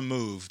 days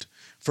removed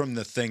from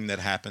the thing that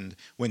happened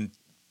when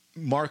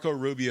Marco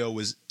Rubio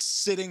was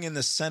sitting in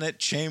the Senate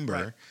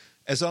chamber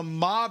as a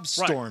mob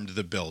stormed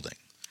the building.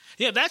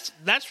 Yeah, that's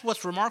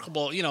what's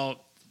remarkable.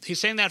 He's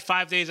saying that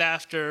 5 days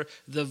after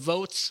the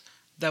votes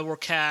that were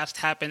cast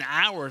happened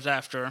hours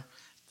after.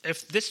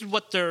 If this is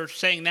what they're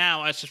saying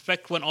now, I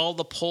suspect when all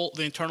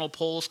the internal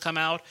polls come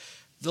out,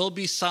 there'll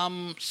be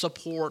some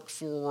support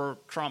for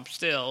Trump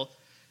still,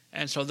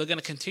 and so they're going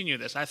to continue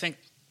this. I think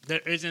there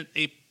isn't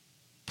a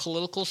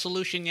political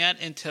solution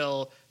yet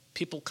until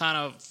people kind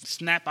of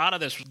snap out of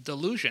this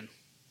delusion.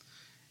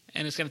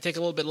 And it's going to take a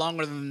little bit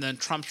longer than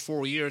Trump's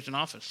 4 years in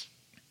office.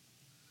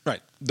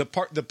 Right. The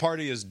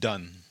party is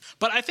done.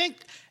 But I think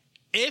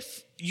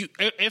if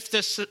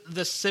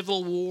the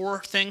Civil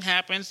War thing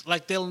happens,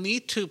 like they'll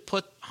need to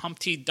put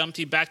Humpty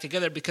Dumpty back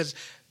together because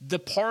the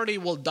party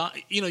will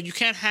die. You know, you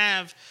can't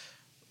have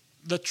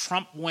the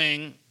Trump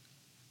wing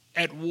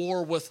at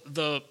war with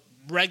the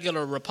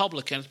regular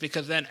Republicans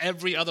because then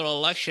every other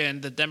election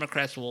the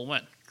Democrats will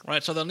win,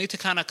 right? So they'll need to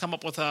kind of come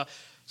up with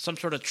some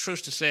sort of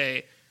truce to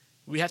say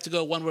we have to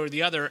go one way or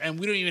the other, and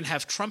we don't even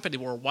have Trump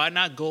anymore. Why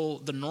not go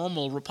the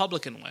normal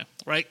Republican way,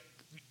 right?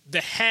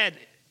 The head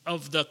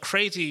of the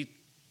crazy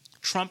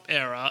Trump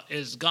era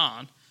is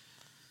gone.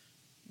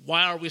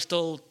 Why are we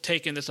still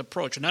taking this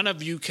approach? None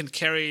of you can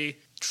carry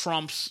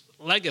Trump's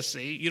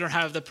legacy. You don't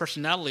have the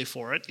personality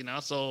for it, you know,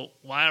 so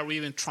why are we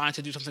even trying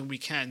to do something we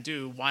can't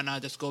do? Why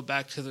not just go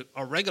back to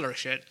our regular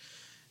shit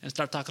and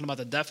start talking about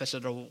the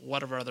deficit or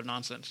whatever other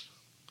nonsense?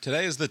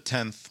 Today is the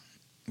 10th.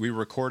 We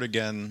record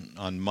again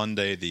on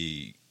Monday,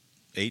 the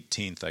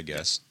 18th, I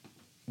guess.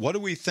 What do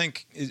we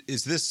think?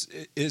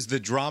 Is the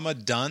drama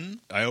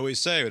done? I always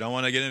say we don't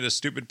want to get into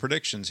stupid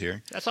predictions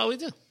here. That's all we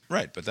do.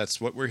 Right, but that's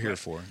what we're here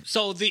for.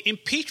 So the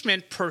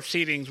impeachment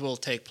proceedings will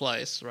take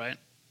place, right,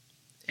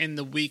 in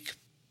the week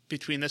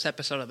between this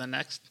episode and the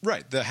next?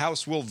 Right. The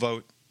House will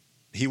vote.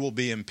 He will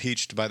be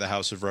impeached by the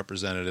House of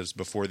Representatives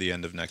before the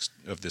end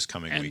of this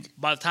coming week.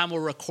 By the time we're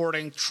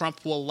recording,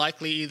 Trump will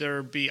likely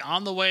either be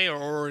on the way or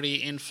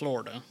already in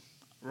Florida,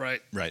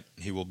 right? Right.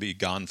 He will be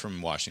gone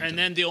from Washington. And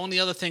then the only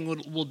other thing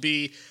will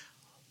be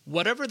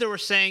whatever they were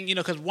saying, you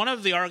know, because one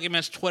of the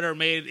arguments Twitter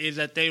made is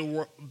that they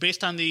were,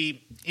 based on the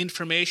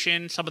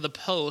information, some of the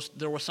posts,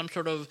 there was some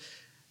sort of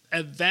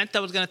event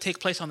that was going to take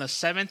place on the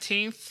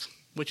 17th,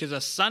 which is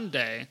a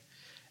Sunday,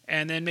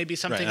 and then maybe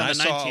something on the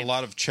 19th. I saw a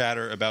lot of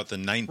chatter about the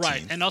 19th.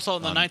 Right, and also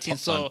on the 19th.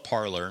 So on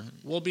Parler.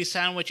 We'll be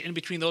sandwiched in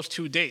between those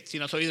two dates.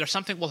 You know, so either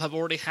something will have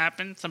already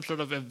happened, some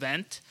sort of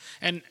event,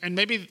 and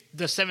maybe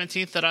the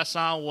 17th that I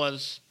saw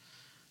was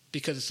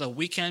because it's a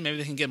weekend. Maybe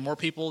they can get more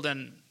people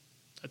than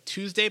a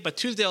Tuesday. But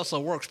Tuesday also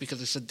works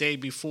because it's a day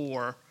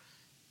before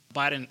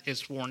Biden is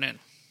sworn in.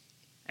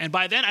 And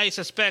by then, I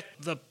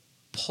suspect the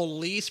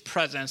police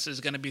presence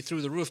is going to be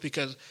through the roof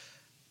because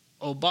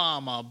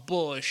Obama,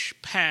 Bush,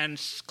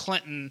 Pence,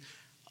 Clinton,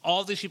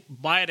 all these people,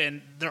 Biden,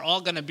 they're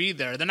all going to be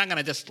there. They're not going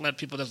to just let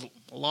people just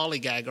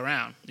lollygag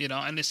around, you know.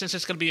 And since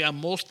it's going to be a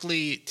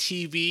mostly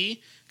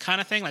TV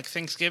kind of thing, like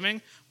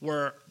Thanksgiving,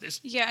 where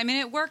yeah, I mean,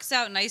 it works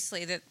out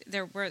nicely that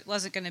there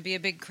wasn't going to be a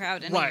big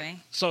crowd anyway. Right.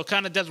 So it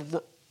kind of does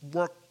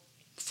work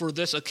for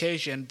this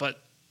occasion, but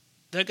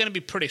they're going to be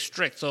pretty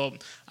strict. So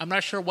I'm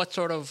not sure what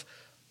sort of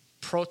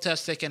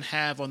protest they can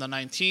have on the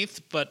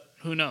 19th, but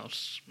who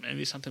knows?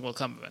 Maybe something will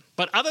come of it.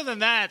 But other than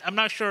that, I'm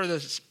not sure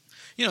there's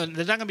not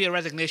going to be a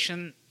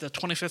resignation. The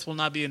 25th will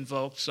not be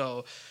invoked.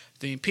 So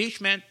the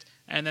impeachment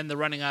and then the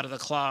running out of the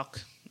clock,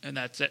 and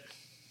that's it.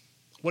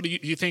 What do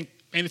you think?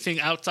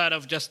 Anything outside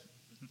of just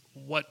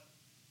what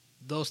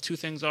those two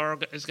things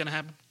is going to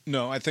happen?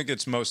 No, I think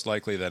it's most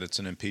likely that it's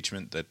an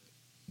impeachment that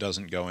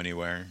doesn't go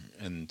anywhere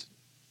and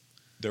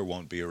there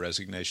won't be a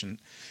resignation.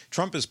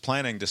 Trump is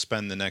planning to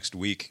spend the next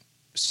week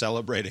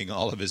celebrating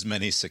all of his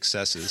many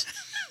successes.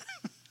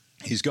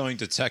 He's going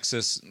to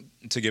Texas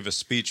to give a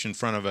speech in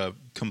front of a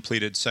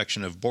completed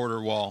section of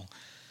border wall.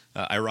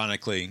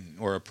 Ironically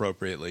or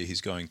appropriately, he's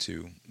going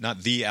to,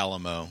 not the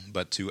Alamo,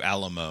 but to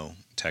Alamo,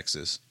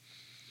 Texas.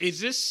 Is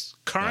this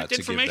current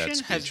information?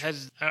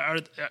 Is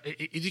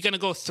he going to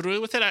go through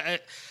with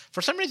it?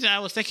 For some reason, I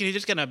was thinking he's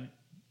just going to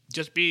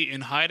just be in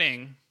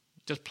hiding,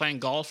 just playing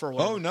golf or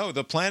whatever. Oh no,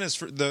 the plan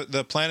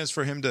is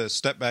for him to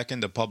step back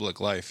into public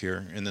life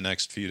here in the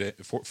next few days,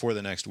 for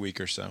the next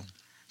week or so.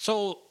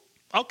 So.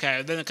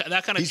 Okay, then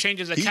that kind of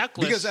changes the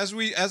calculus. Because as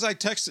we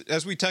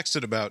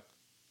texted about,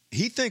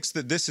 he thinks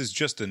that this is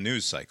just a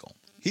news cycle.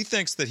 He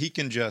thinks that he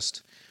can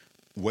just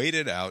wait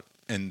it out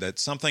and that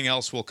something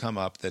else will come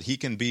up, that he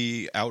can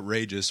be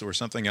outrageous or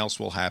something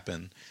else will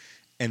happen,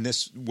 and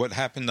what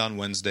happened on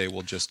Wednesday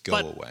will just go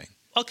away.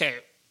 Okay,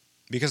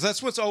 because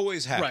that's what's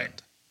always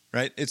happened,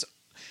 right?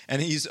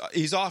 And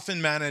he's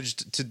often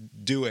managed to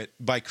do it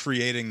by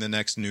creating the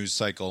next news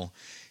cycle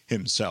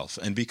himself,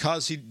 and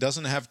because he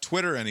doesn't have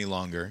Twitter any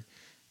longer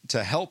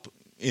to help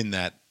in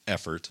that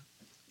effort,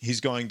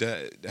 he's going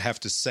to have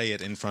to say it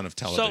in front of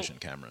television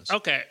cameras.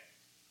 Okay.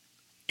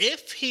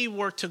 If he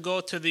were to go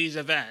to these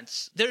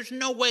events, there's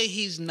no way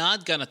he's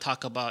not going to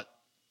talk about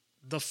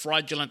the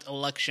fraudulent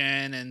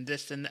election and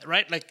this and that,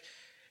 right? Like,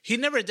 he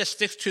never just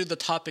sticks to the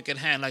topic at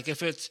hand. Like,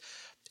 if it's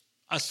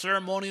a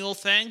ceremonial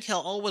thing, he'll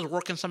always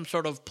work in some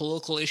sort of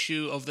political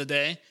issue of the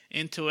day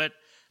into it.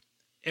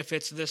 If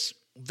it's this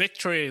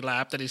victory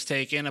lap that he's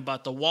taking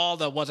about the wall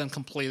that wasn't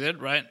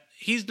completed, right?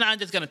 He's not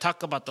just going to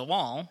talk about the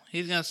wall.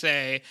 He's going to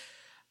say,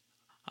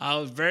 I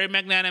was very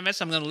magnanimous.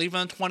 I'm going to leave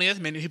on the 20th.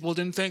 Many people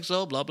didn't think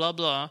so, blah, blah,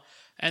 blah.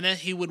 and then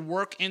he would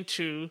work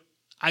into,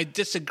 I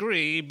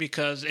disagree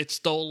because it's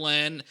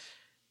stolen,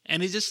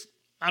 and he just,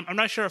 I'm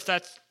not sure if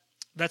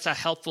that's a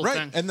helpful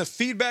thing. And the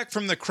feedback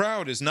from the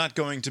crowd is not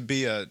going to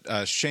be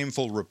a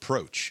shameful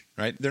reproach,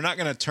 right? They're not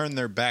going to turn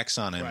their backs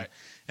on him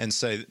and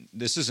say,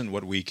 this isn't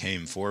what we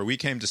came for. We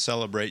came to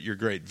celebrate your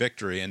great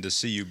victory and to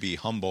see you be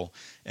humble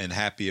and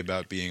happy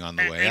about being on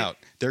the way out.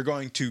 They're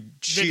going to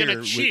cheer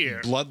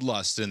with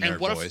bloodlust in their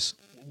voice.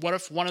 What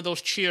if one of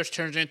those cheers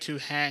turns into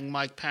hang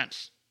Mike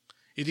Pence?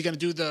 Is he going to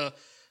do the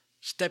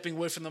stepping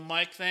away from the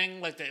mic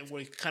thing, like that,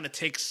 where he kind of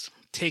takes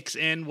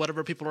in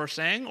whatever people are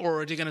saying?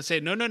 Or is he going to say,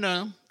 no,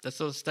 that's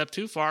a step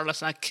too far.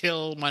 Let's not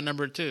kill my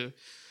number 2.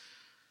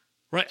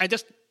 Right?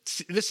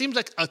 This seems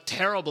like a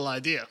terrible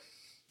idea.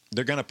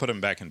 They're going to put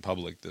him back in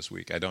public this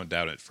week. I don't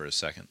doubt it for a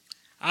second.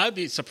 I'd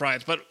be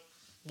surprised, but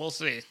we'll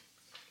see.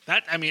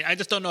 I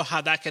just don't know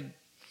how that could.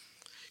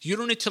 You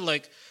don't need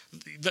to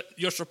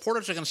your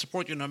supporters are going to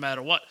support you no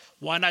matter what.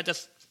 Why not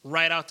just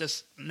write out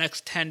this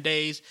next 10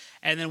 days,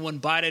 and then when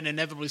Biden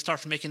inevitably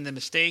starts making the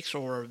mistakes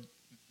or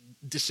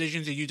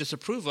decisions that you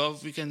disapprove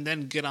of, we can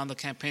then get on the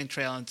campaign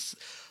trail and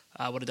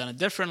would have done it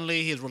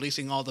differently. He's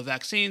releasing all the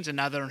vaccines, and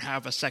now they don't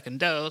have a second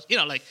dose.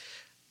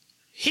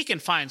 He can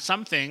find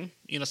something,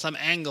 some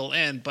angle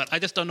in, but I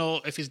just don't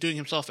know if he's doing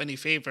himself any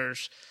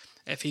favors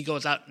if he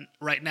goes out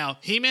right now.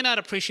 He may not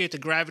appreciate the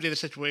gravity of the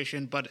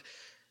situation, but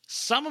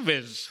some of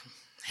his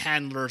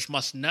handlers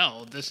must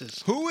know this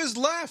is... Who is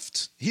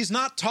left? He's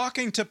not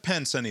talking to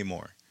Pence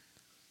anymore.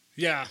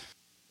 Yeah,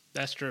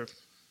 that's true.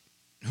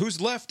 Who's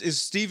left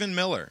is Stephen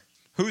Miller.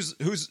 Who's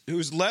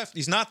left?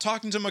 He's not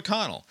talking to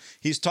McConnell.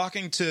 He's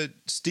talking to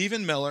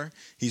Stephen Miller.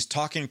 He's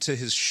talking to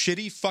his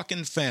shitty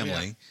fucking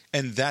family,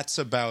 and that's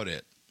about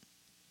it.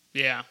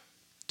 Yeah.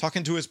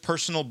 Talking to his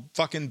personal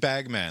fucking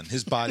bagman,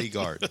 his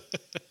bodyguard.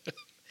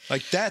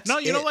 That's no.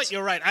 You know what?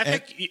 You're right.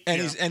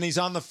 He's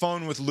on the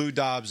phone with Lou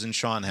Dobbs and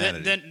Sean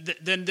Hannity.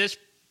 Then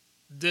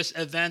this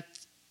event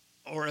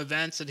or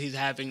events that he's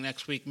having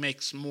next week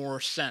makes more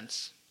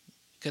sense,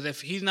 because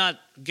if he's not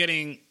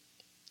getting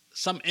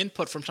some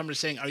input from somebody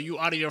saying, are you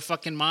out of your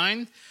fucking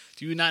mind?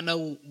 Do you not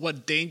know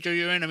what danger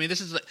you're in?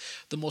 This is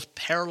the most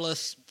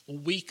perilous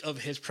week of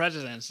his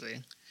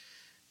presidency.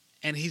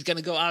 And he's going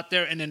to go out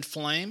there and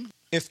inflame?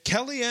 If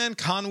Kellyanne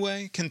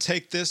Conway can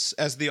take this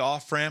as the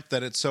off-ramp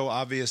that it so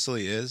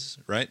obviously is,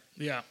 right?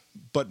 Yeah.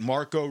 But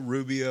Marco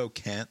Rubio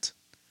can't.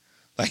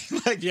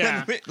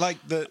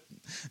 The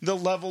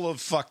level of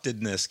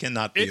fuckedness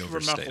cannot be overstated.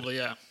 It's remarkable,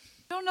 yeah.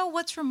 I don't know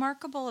what's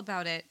remarkable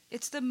about it.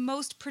 It's the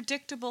most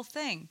predictable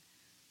thing.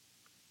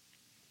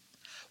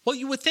 Well,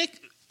 you would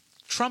think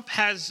Trump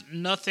has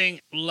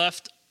nothing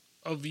left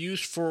of use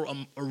for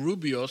a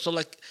Rubio. So,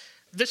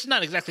 this is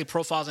not exactly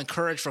profiles in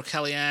courage for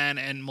Kellyanne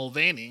and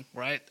Mulvaney,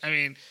 right?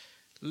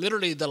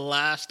 Literally the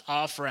last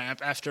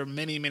off-ramp after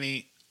many,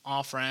 many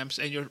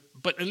off-ramps.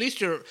 But at least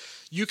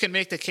you can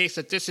make the case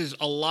that this is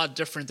a lot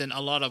different than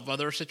a lot of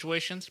other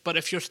situations. But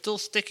if you're still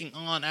sticking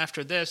on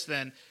after this,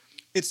 then...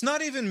 It's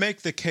not even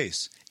make the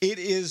case. It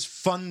is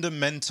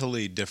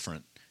fundamentally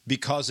different.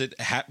 Because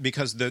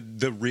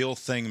the real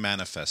thing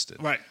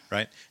manifested. Right.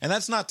 And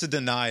that's not to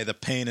deny the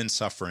pain and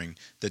suffering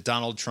that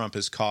Donald Trump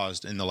has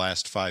caused in the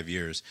last 5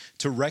 years,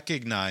 to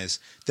recognize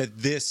that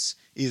this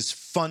is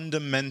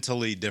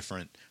fundamentally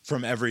different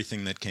from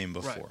everything that came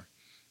before. Right.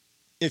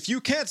 If you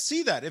can't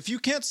see that, if you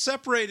can't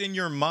separate in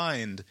your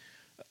mind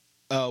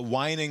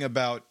whining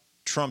about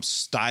Trump's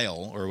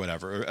style or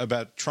whatever, or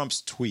about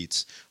Trump's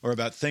tweets, or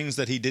about things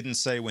that he didn't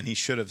say when he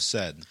should have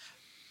said,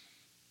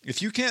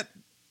 if you can't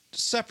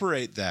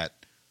separate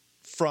that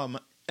from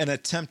an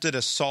attempted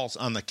assault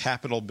on the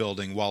Capitol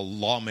building while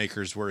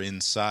lawmakers were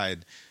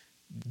inside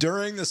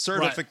during the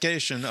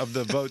certification of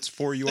the votes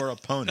for your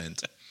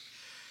opponent.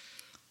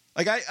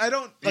 I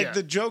don't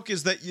the joke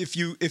is that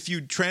if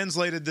you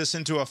translated this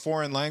into a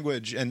foreign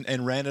language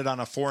and ran it on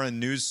a foreign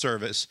news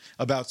service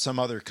about some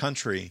other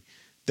country,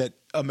 that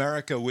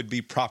America would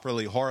be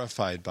properly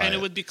horrified by it. And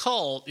it would be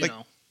called,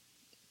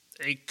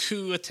 a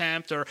coup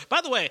attempt. Or,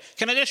 by the way,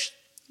 can I just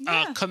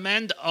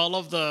commend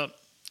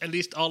at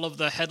least all of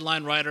the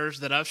headline writers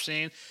that I've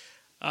seen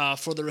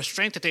for the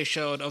restraint that they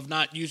showed of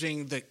not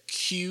using the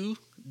Q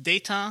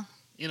data,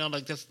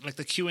 like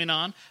the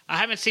QAnon. I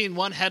haven't seen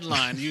one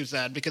headline use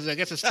that because I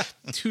guess it's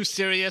too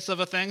serious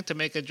of a thing to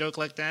make a joke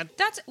like that.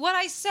 That's what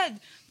I said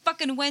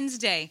fucking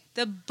Wednesday.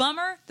 The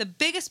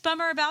biggest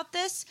bummer about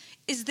this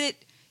is that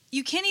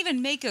you can't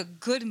even make a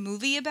good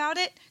movie about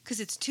it because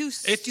it's too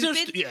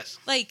stupid. Yes.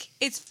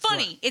 It's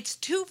funny. Right. It's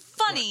too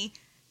funny. Right.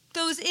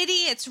 Those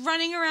idiots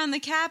running around the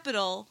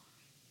Capitol,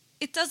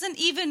 it doesn't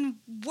even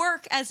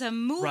work as a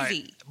movie.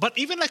 Right. But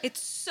even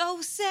it's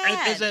so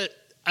sad.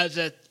 As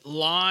a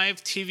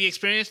live TV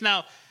experience.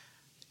 Now,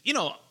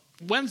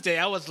 Wednesday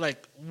I was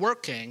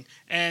working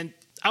and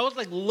I was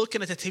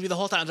looking at the TV the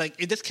whole time.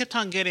 It just kept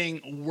on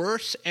getting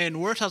worse and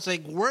worse. I was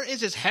like, where is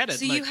this headed?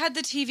 So you had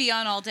the TV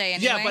on all day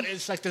anyway? Yeah, but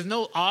it's there's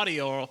no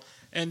audio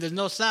and there's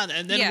no sound.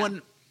 And then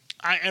when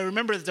I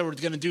remember that they were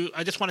going to do,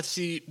 I just wanted to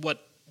see what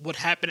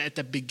happened at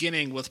the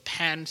beginning with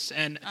Pence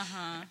and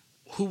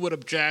who would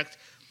object.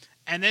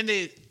 and then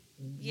they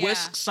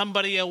whisk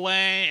somebody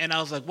away, and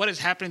I was like, what is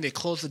happening? They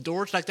close the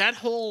doors. Like, that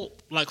whole,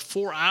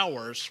 4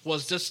 hours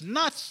was just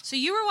nuts. So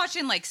you were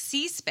watching,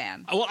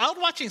 C-SPAN? Well, I was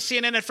watching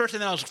CNN at first,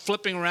 and then I was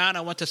flipping around.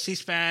 I went to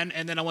C-SPAN,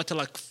 and then I went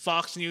to,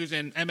 Fox News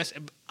and MS.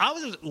 I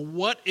was just,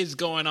 what is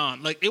going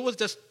on? It was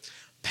just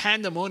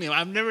pandemonium.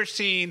 I've never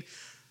seen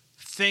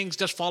things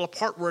just fall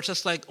apart where it's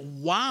just like,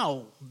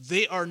 wow,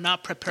 they are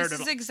not prepared at all.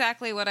 This is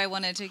exactly what I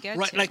wanted to get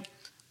to.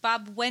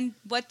 Bob, when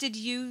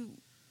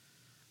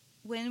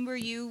were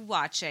you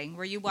watching?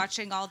 Were you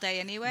watching all day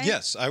anyway?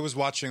 Yes, I was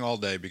watching all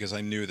day because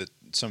I knew that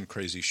some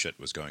crazy shit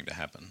was going to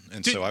happen.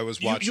 And so I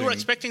was watching. You were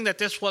expecting that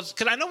this was...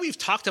 Because I know we've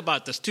talked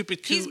about the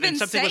stupid coup. He's been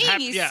saying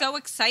he's so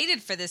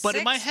excited for this. But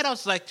in my head, I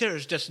was like,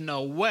 there's just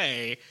no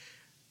way.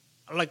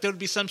 There would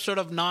be some sort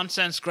of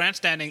nonsense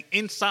grandstanding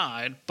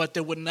inside, but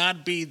there would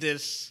not be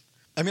this...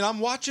 I mean, I'm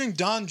watching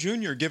Don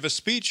Jr. give a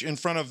speech in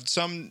front of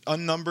some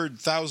unnumbered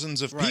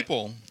thousands of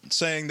people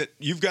saying that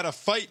you've got to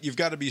fight, you've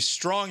got to be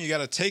strong, you got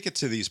to take it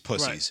to these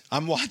pussies. Right.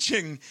 I'm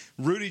watching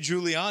Rudy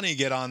Giuliani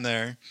get on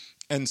there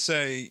and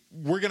say,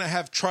 we're going to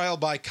have trial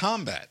by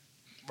combat.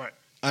 Right.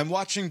 I'm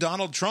watching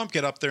Donald Trump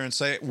get up there and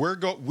say,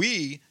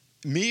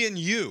 me and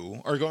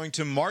you are going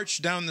to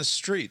march down the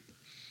street.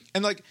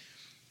 And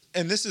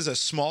this is a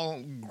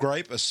small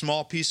gripe, a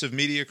small piece of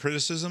media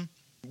criticism.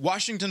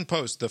 Washington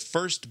Post, the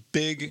first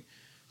big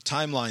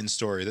timeline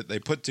story that they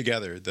put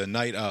together the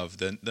night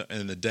of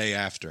and the day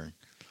after,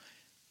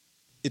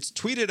 it's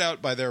tweeted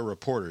out by their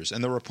reporters,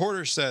 and the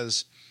reporter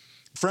says,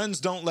 friends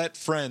don't let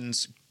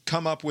friends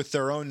come up with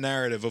their own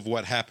narrative of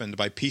what happened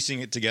by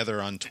piecing it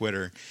together on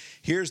Twitter.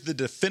 Here's the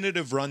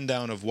definitive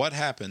rundown of what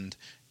happened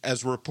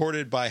as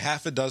reported by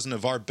half a dozen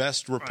of our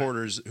best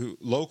reporters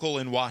local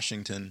in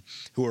Washington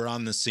who are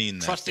on the scene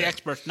that Trust day. The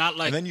experts, not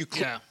and then you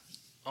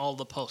all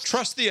the posts.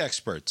 Trust the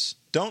experts.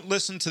 Don't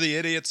listen to the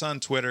idiots on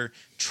Twitter.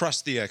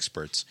 Trust the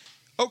experts.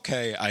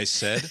 Okay, I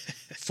said,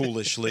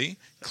 foolishly,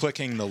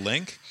 clicking the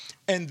link.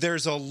 And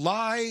there's a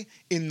lie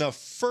in the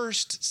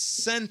first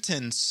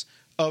sentence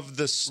of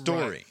the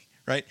story,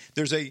 right?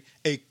 There's a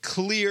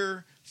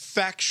clear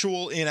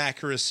factual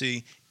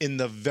inaccuracy in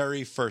the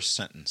very first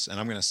sentence. And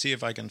I'm going to see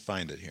if I can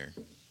find it here.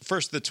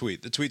 First, the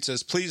tweet. The tweet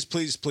says, please,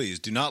 please, please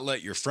do not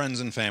let your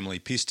friends and family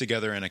piece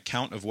together an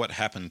account of what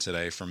happened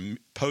today from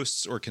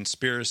posts or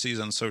conspiracies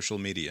on social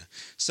media.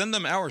 Send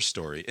them our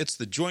story. It's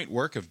the joint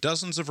work of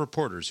dozens of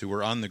reporters who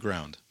were on the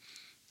ground.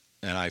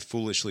 And I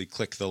foolishly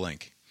click the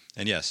link.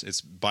 And yes, it's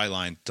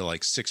bylined to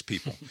 6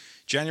 people.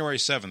 January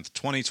 7th,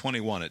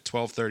 2021 at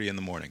 12:30 in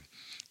the morning.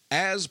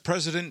 As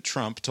President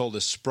Trump told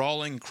a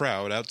sprawling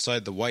crowd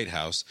outside the White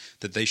House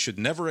that they should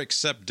never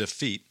accept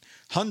defeat,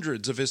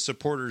 hundreds of his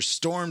supporters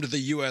stormed the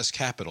U.S.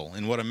 Capitol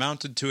in what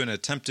amounted to an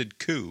attempted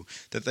coup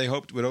that they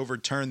hoped would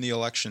overturn the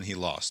election he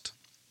lost.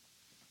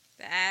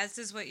 The as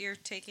is what you're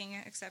taking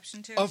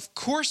exception to? Of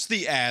course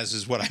the as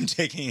is what I'm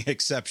taking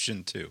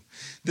exception to.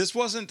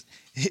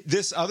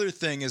 This other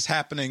thing is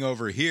happening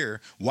over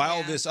here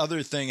while this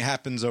other thing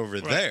happens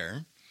over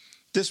there.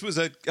 This was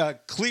a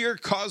clear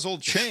causal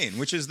chain,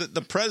 which is that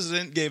the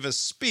president gave a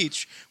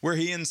speech where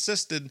he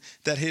insisted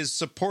that his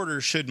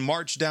supporters should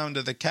march down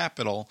to the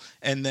Capitol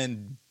and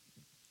then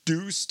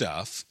do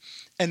stuff.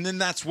 And then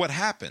that's what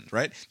happened,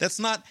 right? That's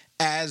not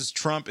as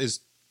Trump is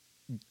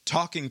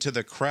talking to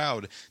the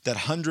crowd that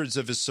hundreds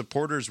of his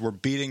supporters were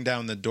beating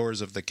down the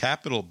doors of the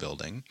Capitol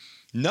building.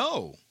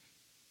 No.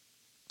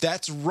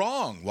 That's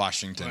wrong,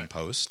 Washington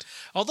Post.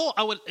 Although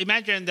I would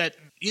imagine that,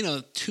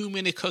 too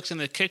many cooks in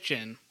the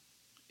kitchen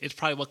is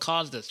probably what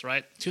caused this,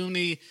 right? Too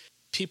many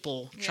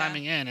people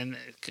chiming in and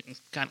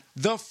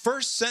the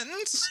first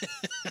sentence?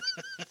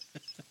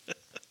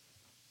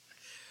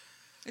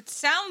 It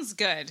sounds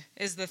good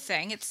is the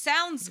thing. It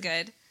sounds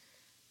good.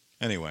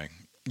 Anyway,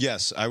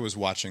 yes, I was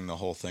watching the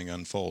whole thing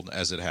unfold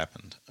as it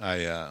happened.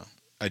 I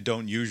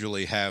don't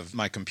usually have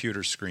my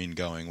computer screen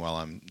going while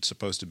I'm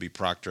supposed to be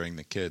proctoring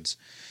the kids,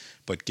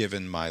 but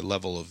given my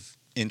level of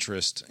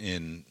interest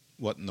in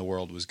what in the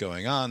world was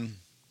going on,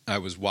 I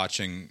was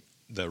watching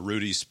the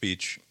Rudy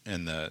speech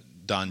and the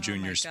Don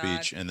Jr.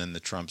 speech and then the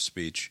Trump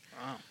speech.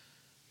 Wow.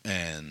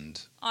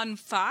 And on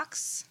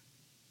Fox?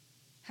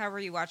 How were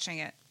you watching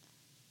it?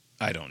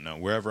 I don't know.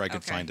 Wherever I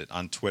could find it.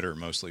 On Twitter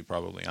mostly,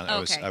 probably. I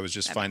was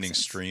just finding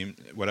stream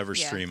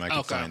I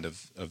could find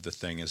of the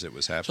thing as it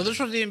was happening. So this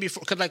was even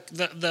before, because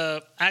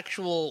the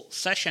actual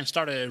session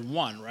started at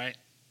 1, right?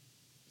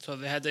 So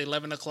they had the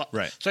 11 o'clock.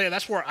 Right. So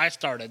that's where I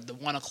started, the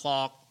 1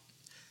 o'clock.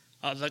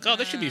 I was like,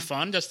 this should be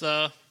fun, just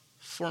the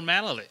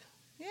formality.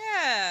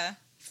 Yeah,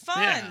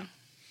 fun. Yeah.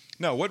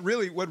 No, what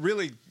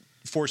really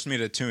forced me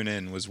to tune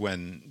in was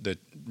when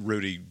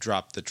Rudy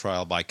dropped the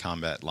trial by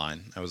combat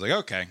line. I was like,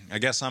 okay, I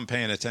guess I'm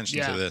paying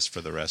attention to this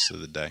for the rest of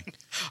the day.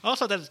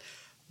 Also, does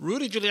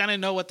Rudy Giuliani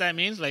know what that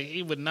means?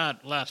 He would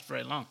not last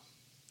very long.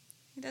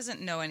 He doesn't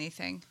know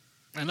anything.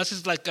 Unless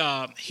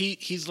it's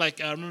he's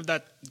remember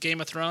that Game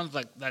of Thrones,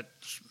 that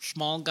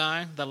small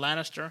guy, the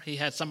Lannister? He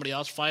had somebody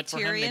else fight for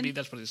him. Maybe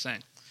that's what he's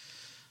saying.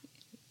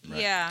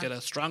 Right. Yeah. Get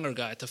a stronger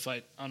guy to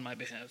fight on my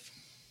behalf.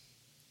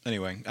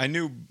 anyway, I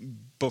knew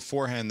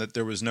beforehand that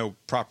there was no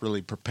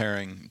properly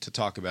preparing to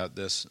talk about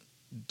this,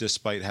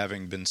 despite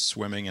having been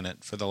swimming in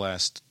it for the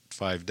last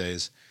 5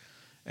 days.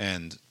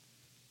 And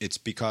it's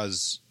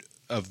because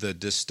of the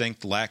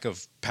distinct lack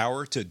of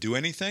power to do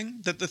anything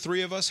that the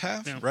three of us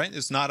have, right?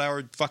 It's not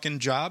our fucking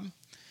job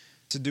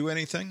to do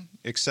anything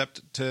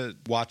except to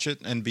watch it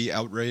and be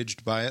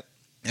outraged by it.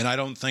 And I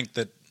don't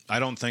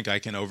think I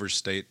can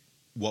overstate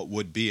what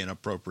would be an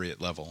appropriate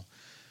level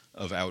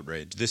of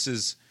outrage. This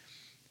is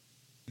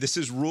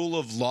rule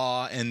of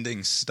law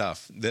ending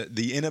stuff.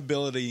 The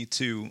inability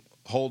to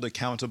hold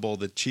accountable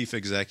the chief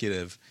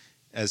executive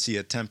as he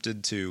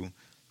attempted to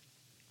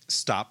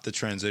stop the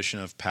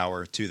transition of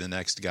power to the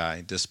next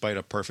guy, despite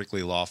a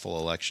perfectly lawful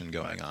election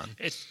going on.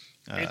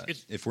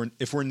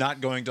 If we're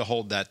not going to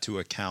hold that to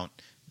account,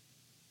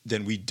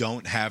 then we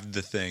don't have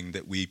the thing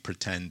that we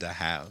pretend to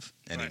have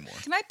anymore.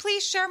 Can I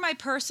please share my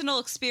personal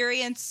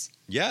experience?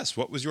 Yes.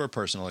 What was your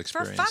personal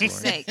experience, For fuck's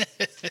sake.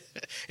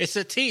 It's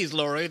a tease,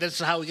 Lori. This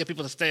is how we get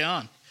people to stay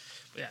on.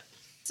 Yeah.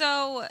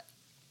 So,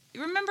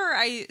 remember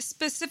I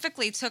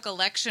specifically took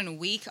election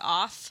week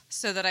off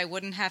so that I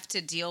wouldn't have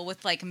to deal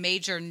with like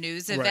major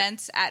news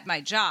events at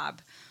my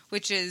job,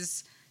 which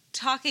is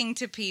talking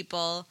to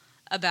people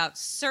about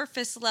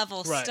surface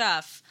level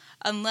stuff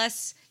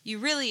unless you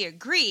really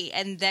agree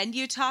and then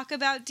you talk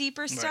about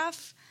deeper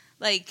stuff.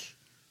 Like,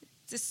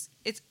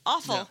 it's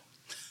awful. Yeah.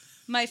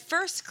 My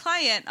first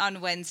client on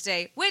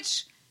Wednesday,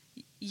 which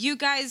you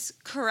guys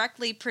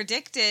correctly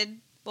predicted,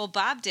 well,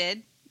 Bob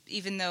did,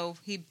 even though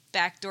he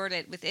backdoored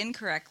it with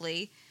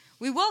incorrectly.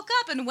 We woke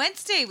up and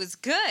Wednesday was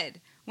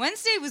good.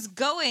 Wednesday was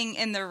going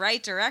in the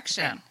right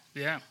direction.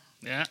 Yeah.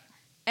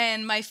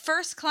 And my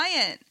first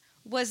client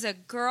was a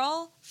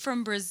girl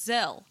from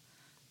Brazil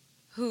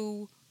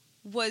who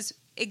was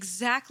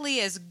exactly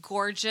as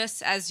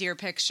gorgeous as you're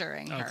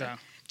picturing her. Okay.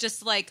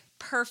 Just like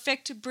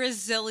perfect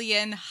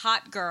Brazilian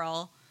hot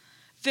girl.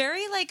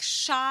 Very like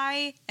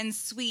shy and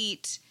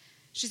sweet.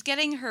 She's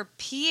getting her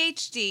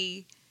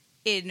PhD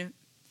in,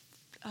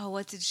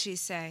 what did she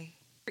say?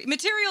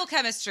 Material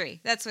chemistry.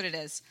 That's what it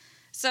is.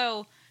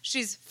 So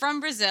she's from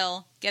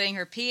Brazil, getting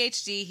her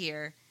PhD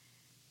here.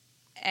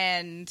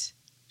 And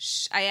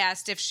I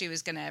asked if she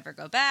was going to ever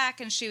go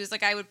back. And she was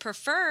like, I would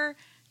prefer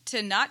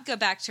to not go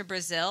back to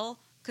Brazil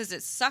because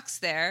it sucks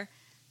there.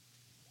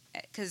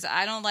 Because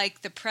I don't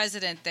like the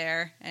president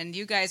there. And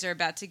you guys are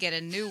about to get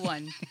a new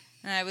one.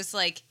 And I was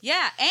like,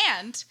 yeah,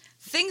 and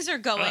things are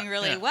going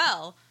really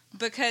well.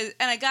 And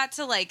I got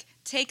to like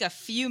take a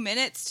few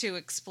minutes to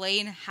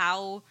explain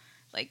how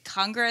like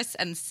Congress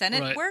and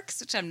Senate works,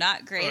 which I'm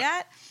not great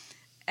at.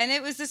 And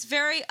it was this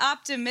very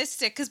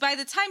optimistic, because by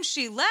the time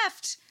she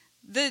left,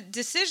 the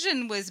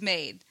decision was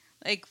made.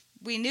 Like,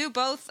 we knew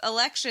both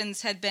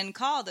elections had been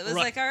called. It was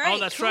like, all right,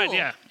 that's cool.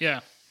 right, yeah.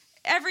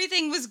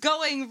 Everything was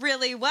going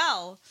really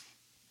well.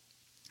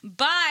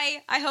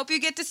 Bye. I hope you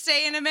get to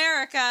stay in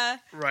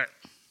America. Right.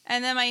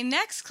 And then my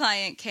next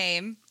client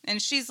came,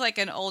 and she's like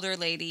an older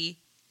lady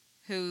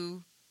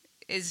who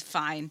is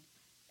fine.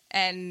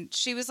 And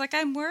she was like,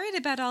 I'm worried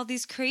about all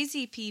these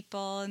crazy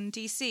people in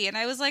D.C. And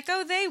I was like,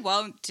 oh, they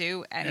won't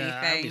do anything.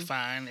 Yeah, I'll be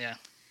fine, yeah.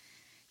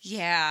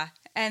 Yeah.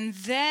 And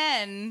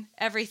then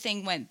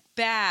everything went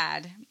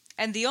bad.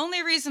 And the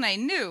only reason I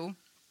knew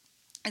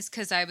is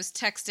because I was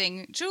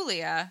texting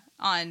Julia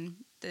on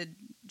the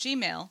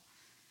Gmail.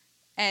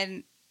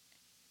 And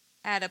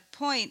at a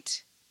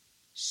point,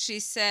 she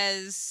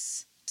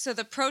says, so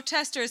the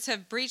protesters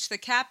have breached the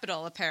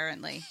Capitol,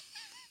 apparently.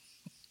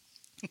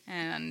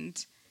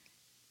 And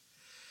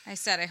I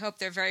said, I hope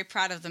they're very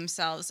proud of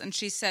themselves. And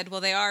she said,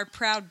 well, they are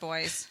Proud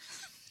Boys,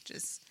 which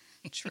is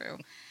true.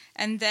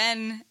 And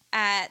then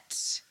at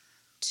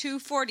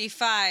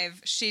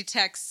 2:45, she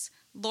texts,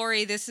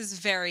 Lori, this is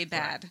very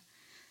bad. Right.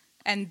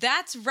 And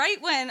that's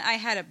right when I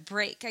had a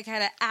break. I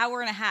had an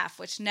hour and a half,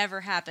 which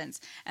never happens.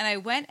 And I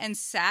went and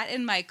sat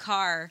in my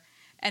car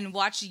and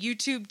watched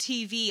YouTube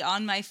TV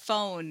on my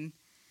phone.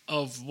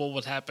 Of what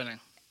was happening.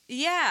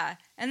 Yeah.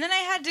 And then I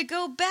had to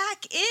go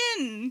back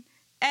in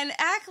and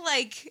act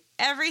like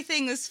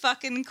everything was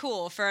fucking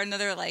cool for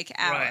another, like,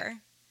 hour. Right.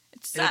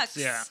 It sucks.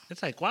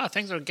 It's like, wow,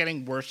 things are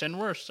getting worse and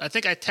worse. I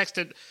think I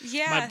texted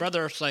my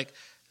brother, it's like,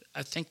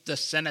 I think the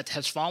Senate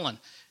has fallen.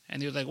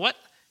 And he was like, what?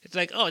 It's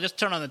like, oh, just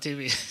turn on the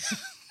TV.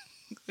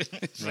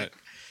 Right.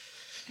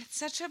 It's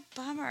such a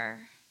bummer.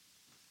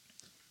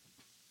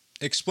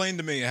 Explain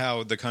to me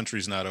how the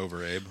country's not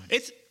over, Abe.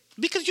 It's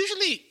because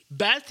usually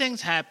bad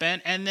things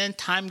happen, and then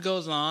time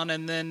goes on,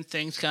 and then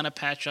things kind of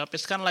patch up.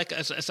 It's kind of like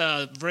it's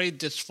a very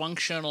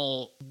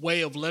dysfunctional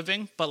way of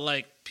living, but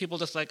like people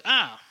just like,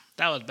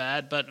 that was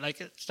bad, but like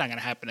it's not going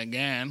to happen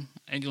again,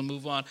 and you'll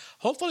move on.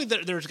 Hopefully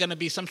there's going to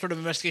be some sort of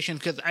investigation,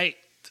 because I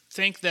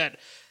think that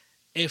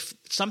if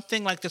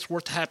something like this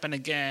were to happen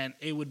again,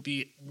 it would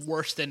be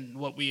worse than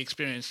what we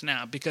experience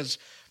now, because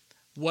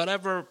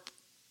whatever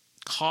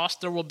cost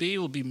there will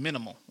be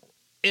minimal,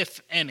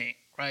 if any,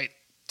 right,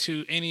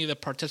 to any of the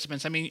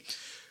participants. I mean,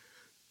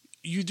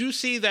 you do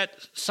see that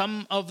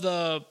some of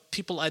the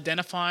people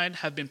identified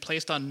have been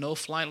placed on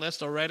no-fly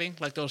list already.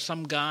 Like there was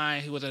some guy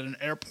who was at an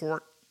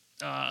airport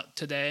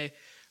today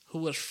who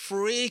was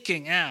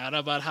freaking out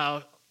about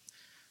how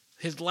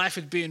his life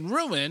is being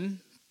ruined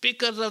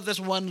because of this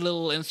one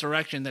little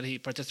insurrection that he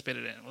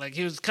participated in. Like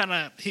he was kind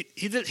of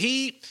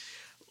he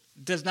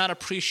does not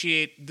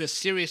appreciate the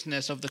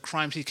seriousness of the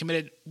crimes he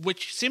committed,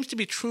 which seems to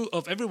be true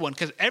of everyone,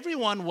 because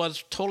everyone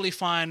was totally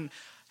fine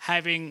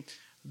having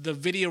the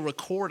video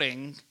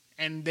recording,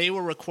 and they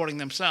were recording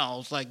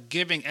themselves, like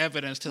giving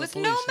evidence to with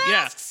the police. No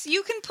masks. Yeah.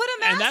 You can put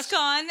a mask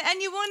on, and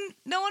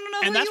no one will know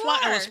who you are. And that's why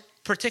I was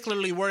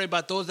particularly worried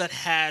about those that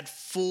had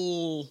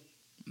full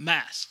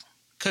masks,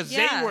 because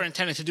they were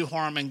intending to do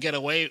harm and get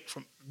away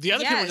from. The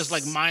other people were just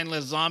like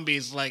mindless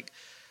zombies, like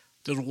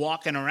just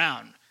walking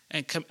around.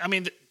 And I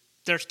mean,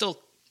 they're still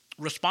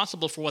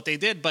responsible for what they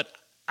did, but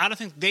I don't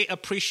think they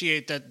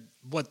appreciate that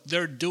what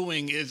they're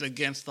doing is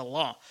against the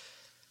law.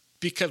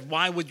 Because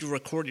why would you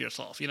record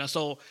yourself?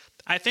 So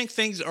I think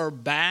things are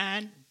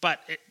bad, but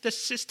the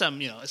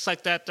system, it's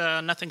like that.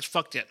 Nothing's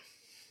fucked yet.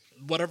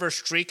 Whatever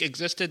streak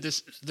existed,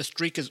 the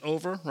streak is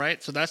over,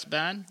 right? So that's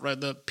bad,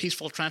 right? The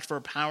peaceful transfer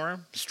of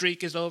power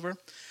streak is over,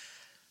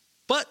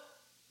 but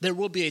there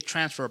will be a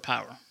transfer of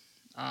power,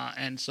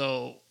 and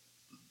so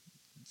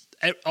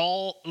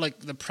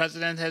the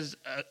president has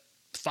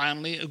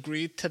finally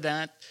agreed to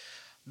that.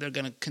 They're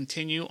going to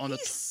continue on He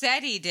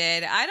said he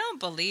did. I don't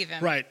believe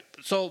him. Right.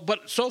 So,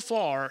 but so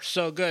far,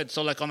 so good.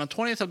 So, like on the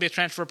 20th, there'll be a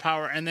transfer of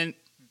power, and then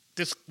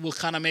this will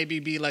kind of maybe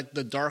be like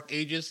the dark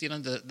ages,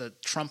 the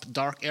Trump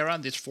dark era,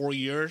 these 4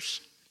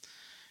 years.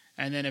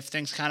 And then if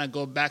things kind of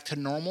go back to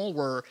normal,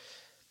 we're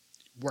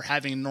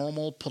having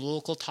normal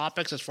political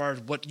topics as far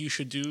as what you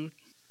should do.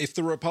 If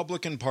the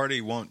Republican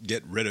Party won't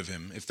get rid of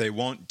him, if they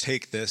won't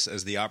take this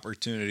as the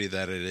opportunity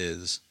that it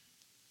is,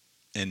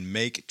 and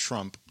make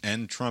Trump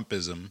and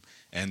Trumpism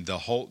and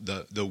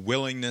the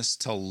willingness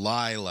to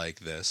lie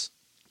like this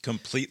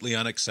completely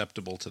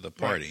unacceptable to the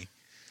party. Right.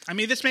 I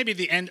mean, this may be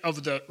the end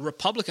of the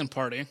Republican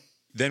Party.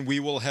 Then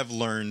we will have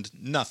learned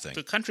nothing.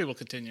 The country will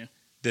continue.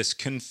 This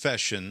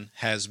confession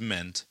has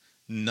meant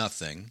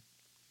nothing,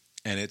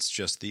 and it's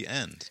just the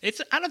end.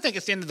 I don't think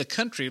it's the end of the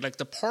country. Like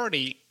the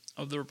party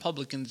of the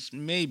Republicans,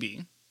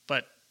 maybe,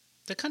 but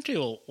the country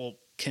will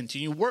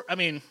continue. I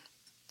mean,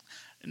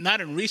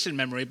 not in recent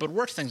memory, but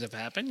worse things have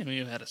happened.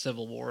 You've had a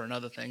civil war and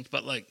other things,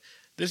 but like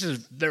this is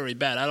very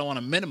bad. I don't want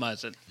to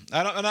minimize it.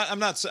 I'm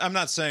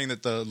not saying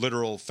that the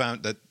literal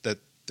that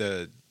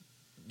the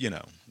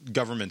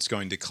government's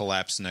going to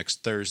collapse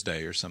next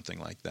Thursday or something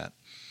like that.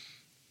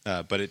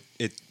 But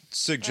it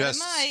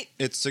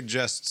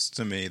suggests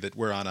to me that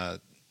we're on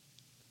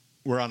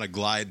a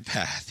glide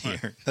path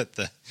here.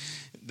 Right.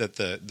 that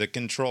the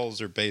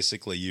controls are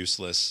basically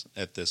useless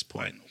at this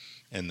point, right.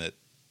 And that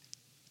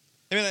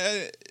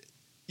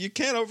you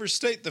can't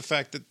overstate the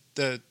fact that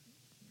the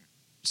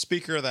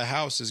Speaker of the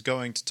House is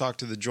going to talk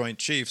to the Joint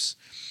Chiefs,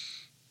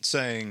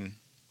 saying,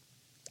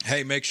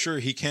 hey, make sure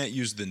he can't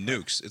use the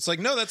nukes. It's like,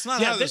 no, that's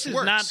not how this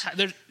works.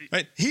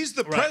 Right? He's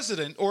the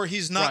president or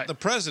he's not the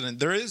president.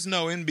 There is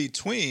no in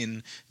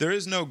between. There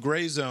is no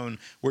gray zone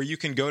where you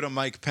can go to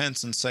Mike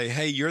Pence and say,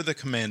 hey, you're the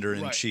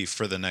commander-in-chief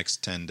for the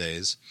next 10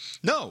 days.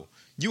 No,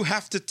 you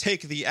have to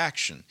take the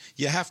action.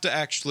 You have to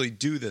actually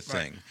do the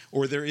thing,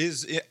 or there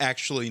is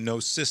actually no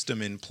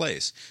system in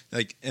place.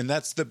 And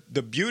that's the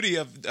beauty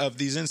of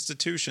these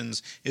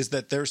institutions, is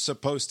that they're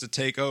supposed to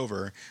take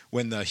over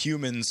when the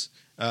humans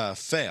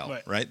fail,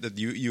 right? That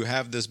you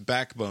have this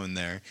backbone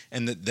there,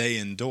 and that they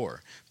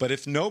endure. But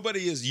if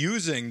nobody is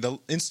using the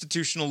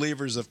institutional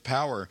levers of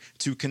power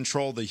to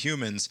control the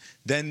humans,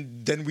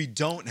 then we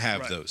don't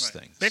have those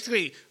things.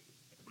 Basically,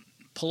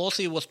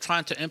 Pelosi was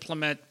trying to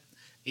implement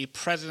a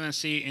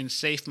presidency in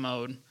safe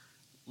mode,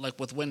 like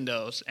with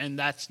Windows, and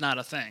that's not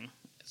a thing.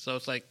 So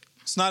it's like...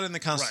 It's not in the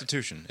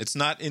Constitution. It's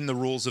not in the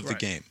rules of the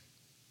game.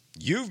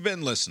 You've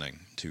been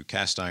listening to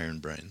Cast Iron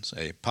Brains,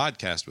 a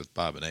podcast with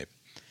Bob and Abe.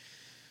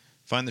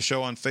 Find the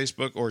show on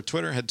Facebook or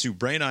Twitter. Head to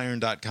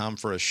brainiron.com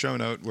for a show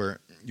note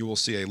where you will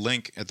see a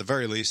link, at the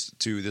very least,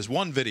 to this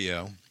one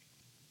video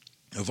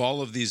of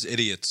all of these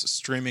idiots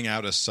streaming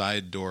out a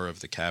side door of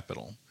the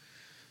Capitol.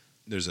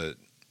 There's a...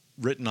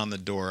 written on the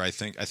door, I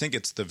think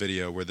it's the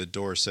video where the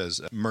door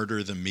says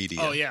 "Murder the Media."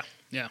 Oh yeah,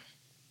 yeah.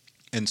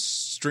 And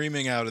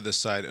streaming out of the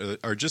side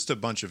are just a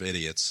bunch of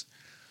idiots.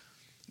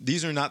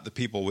 These are not the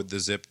people with the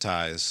zip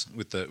ties,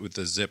 with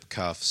the zip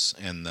cuffs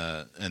and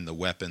the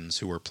weapons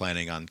who were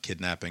planning on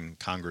kidnapping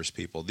Congress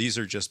people. These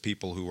are just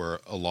people who were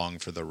along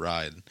for the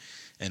ride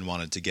and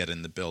wanted to get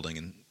in the building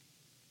and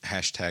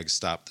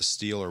 #stop the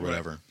steal or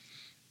whatever.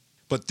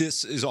 But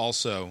this is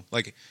also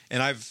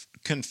and I've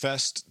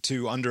confessed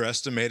to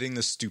underestimating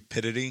the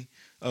stupidity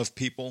of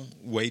people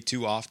way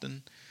too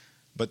often.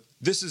 But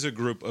this is a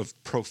group of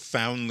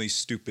profoundly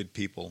stupid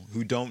people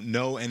who don't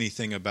know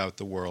anything about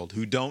the world,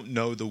 who don't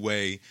know the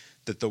way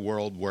that the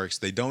world works.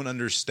 They don't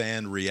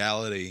understand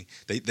reality.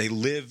 They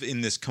live in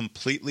this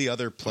completely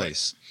other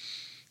place.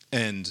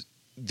 Right. And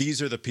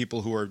these are the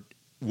people who are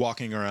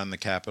walking around the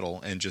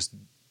Capitol and just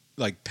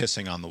like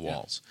pissing on the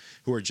walls,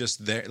 who are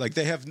just there. Like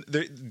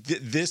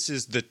this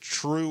is the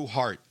true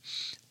heart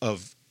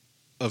of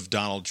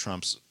Donald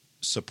Trump's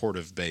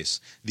supportive base.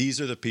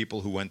 These are the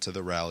people who went to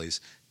the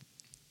rallies,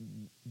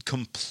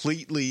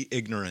 completely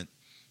ignorant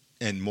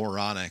and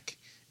moronic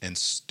and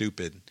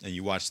stupid. And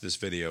you watch this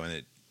video,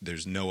 and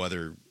there's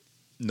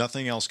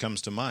nothing else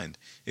comes to mind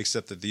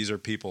except that these are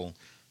people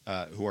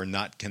who are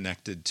not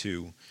connected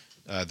to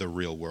the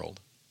real world.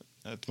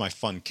 That's my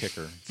fun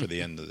kicker for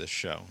the end of this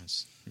show.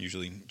 It's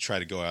usually try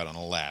to go out on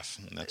a laugh,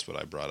 and that's what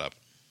I brought up.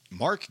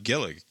 Mark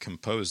Gillig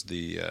composed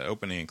the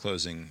opening and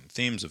closing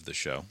themes of the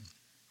show.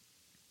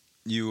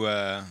 You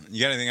got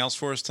anything else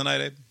for us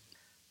tonight, Abe?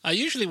 I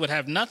usually would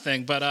have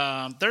nothing,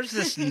 but there's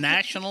this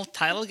national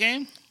title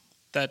game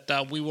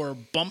that we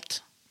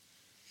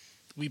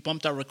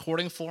bumped our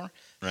recording for.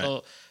 Right.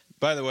 So,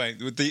 by the way,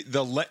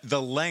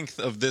 the length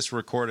of this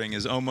recording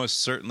is almost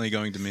certainly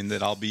going to mean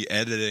that I'll be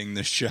editing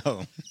the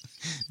show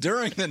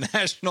during the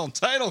national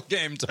title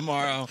game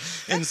tomorrow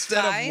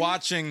instead of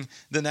watching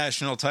the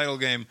national title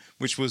game,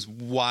 which was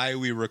why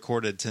we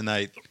recorded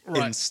tonight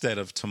instead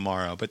of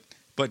tomorrow.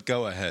 But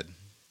go ahead.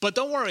 But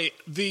don't worry,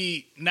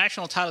 the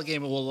national title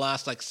game will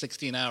last like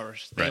 16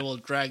 hours. They will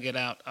drag it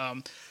out.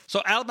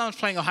 So Alabama's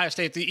playing Ohio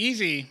State. The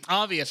easy,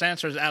 obvious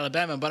answer is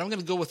Alabama, but I'm going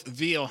to go with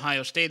the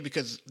Ohio State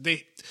because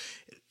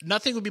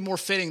nothing would be more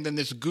fitting than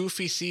this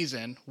goofy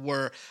season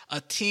where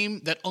a team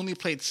that only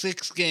played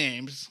 6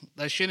 games,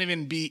 that shouldn't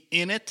even be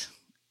in it,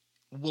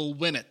 will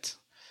win it.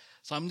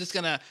 So I'm just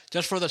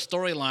for the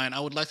storyline, I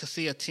would like to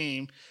see a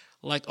team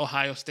like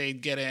Ohio State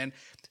get in.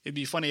 It'd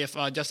be funny if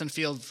Justin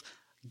Fields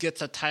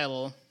gets a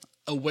title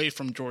away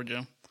from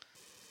Georgia.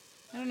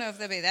 I don't know if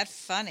that'd be that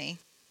funny.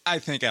 I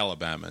think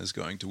Alabama is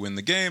going to win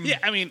the game. Yeah,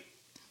 I mean,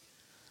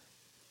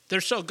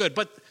 they're so good,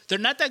 but they're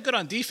not that good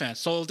on defense.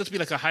 So it'll just be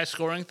like a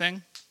high-scoring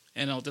thing,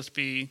 and it'll just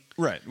be...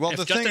 Right. Well,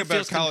 the thing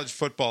about college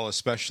football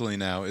especially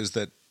now is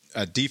that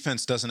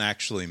defense doesn't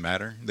actually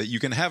matter. That you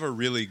can have a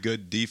really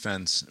good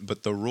defense,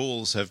 but the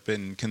rules have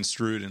been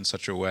construed in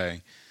such a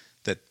way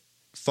that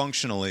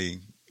functionally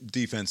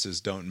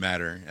defenses don't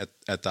matter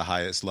at the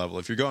highest level.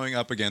 If you're going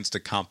up against a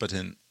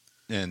competent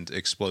and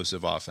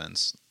explosive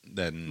offense,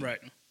 then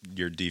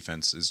your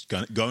defense is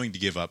going to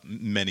give up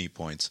many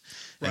points.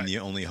 And the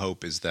only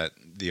hope is that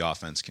the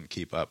offense can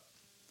keep up.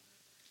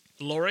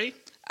 Lori?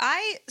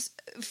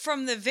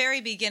 From the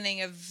very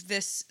beginning of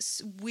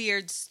this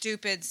weird,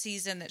 stupid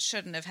season that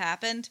shouldn't have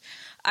happened,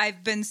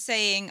 I've been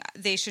saying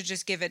they should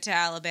just give it to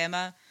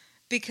Alabama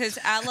because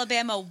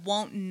Alabama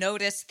won't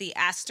notice the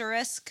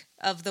asterisk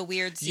of the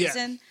weird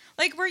season. Yeah.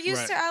 Like, we're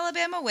used to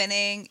Alabama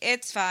winning.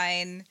 It's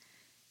fine.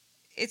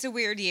 It's a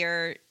weird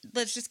year.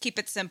 Let's just keep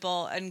it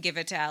simple and give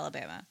it to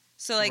Alabama.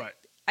 So,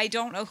 I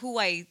don't know who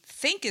I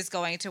think is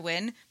going to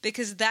win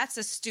because that's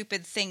a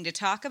stupid thing to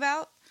talk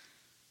about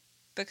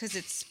because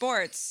it's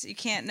sports. You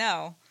can't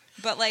know.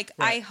 But,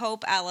 I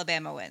hope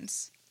Alabama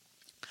wins.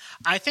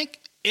 I think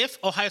if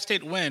Ohio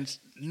State wins,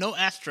 no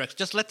asterisk.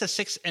 Just let the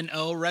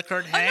 6-0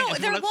 record hang. Oh, no,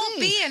 there won't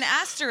be an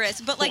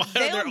asterisk, but,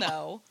 they'll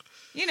know.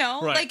 You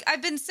know,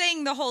 I've been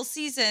saying the whole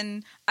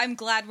season, I'm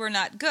glad we're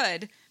not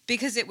good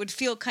because it would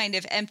feel kind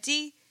of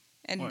empty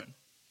and,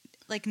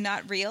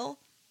 not real.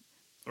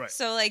 Right.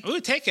 So, we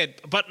would take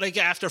it, but,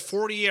 after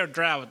 40-year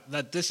drought,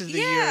 that this is the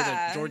year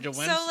that Georgia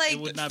wins, so, it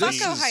would not fuck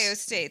be. Ohio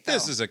State, though.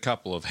 This is a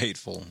couple of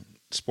hateful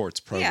sports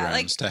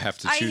programs to have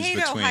to choose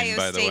between, Ohio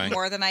by the way. I hate Ohio State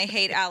more than I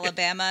hate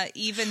Alabama,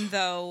 even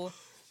though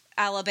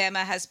Alabama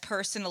has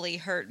personally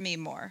hurt me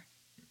more.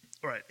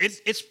 Right.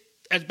 It's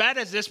as bad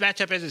as this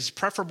matchup is, it's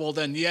preferable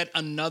than yet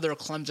another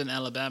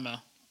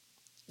Clemson-Alabama,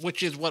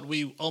 which is what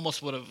we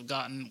almost would have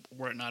gotten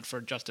were it not for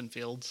Justin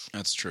Fields.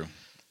 That's true.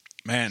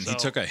 Man, he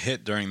took a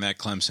hit during that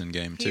Clemson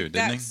game, too,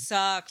 didn't he? That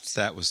sucked.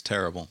 That was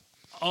terrible.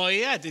 Oh,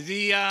 yeah. Did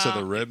he... to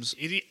the ribs?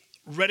 Is he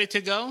ready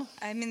to go?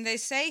 I mean, they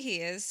say he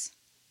is.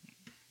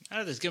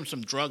 I'd just give him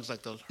some drugs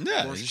like those.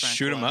 Yeah, just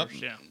shoot him up.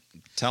 Yeah.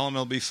 Tell him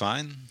he'll be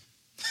fine.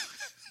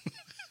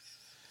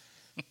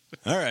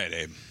 All right,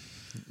 Abe.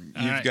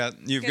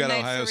 You've got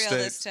Ohio State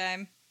this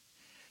time.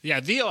 Yeah,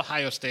 the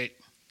Ohio State.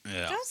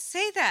 Yeah. Don't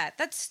say that.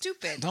 That's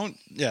stupid.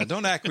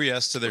 Don't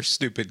acquiesce to their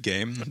stupid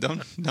game.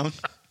 Don't.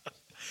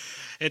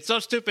 It's so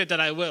stupid that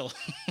I will.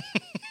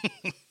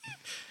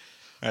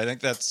 I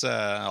think that's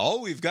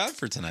all we've got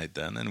for tonight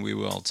then, and we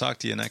will talk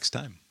to you next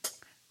time.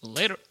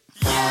 Later.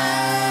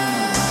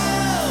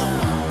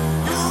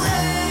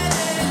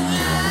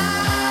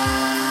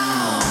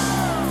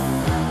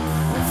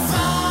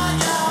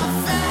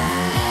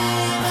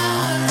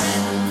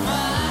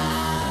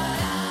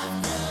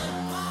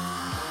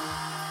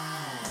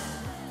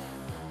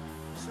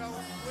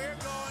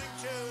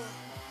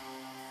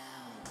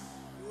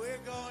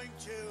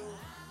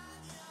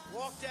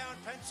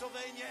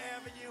 Pennsylvania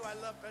Avenue. I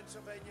love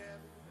Pennsylvania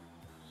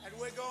Avenue. And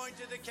we're going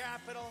to the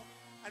Capitol,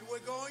 and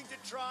we're going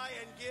to try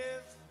and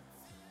give...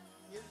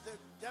 The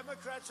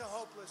Democrats are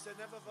hopeless. They're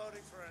never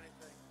voting for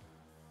anything.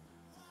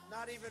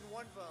 Not even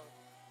one vote.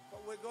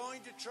 But we're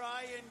going to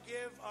try and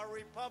give our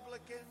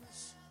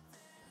Republicans,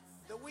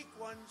 the weak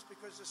ones,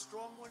 because the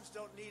strong ones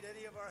don't need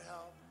any of our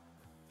help,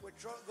 We're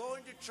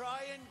going to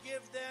try and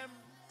give them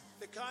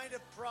the kind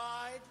of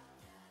pride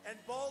and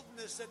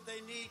boldness that they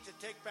need to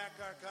take back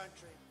our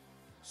country.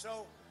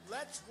 So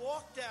let's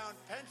walk down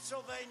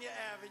Pennsylvania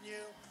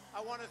Avenue.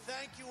 I want to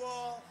thank you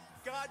all.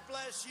 God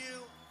bless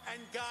you,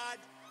 and God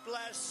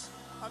bless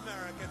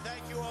America.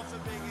 Thank you all for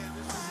being here.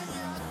 This is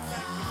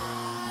thank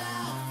you.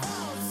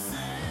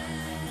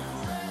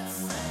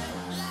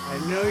 I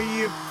know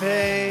your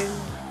pain.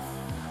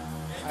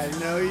 I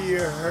know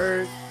you're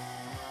hurt.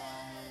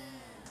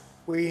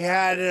 We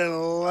had an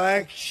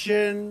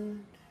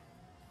election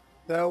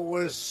that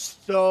was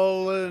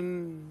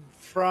stolen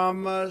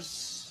from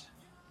us.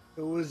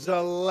 It was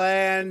a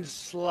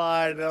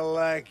landslide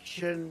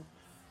election,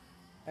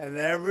 and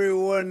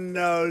everyone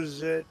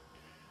knows it,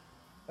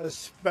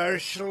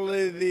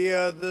 especially the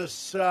other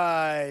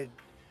side.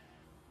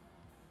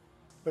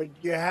 But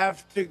you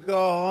have to go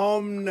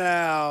home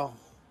now.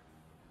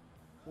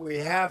 We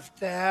have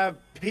to have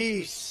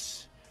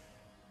peace.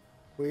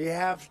 We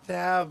have to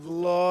have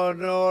law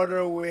and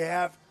order. We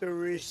have to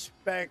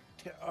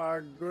respect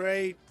our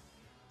great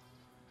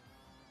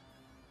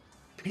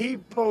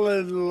people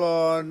in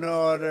law and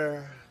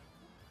order.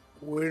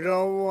 We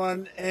don't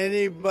want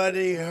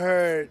anybody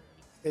hurt.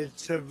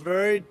 It's a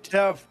very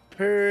tough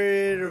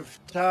period of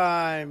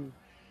time.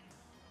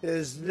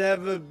 There's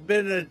never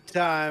been a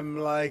time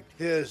like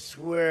this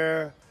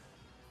where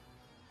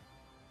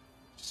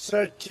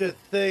such a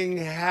thing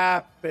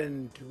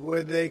happened,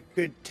 where they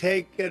could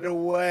take it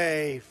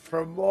away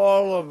from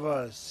all of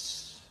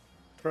us,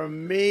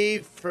 from me,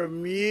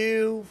 from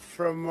you,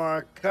 from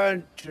our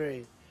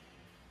country.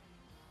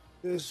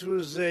 This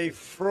was a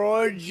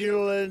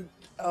fraudulent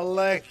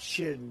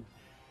election,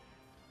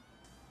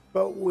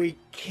 but we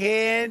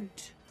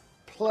can't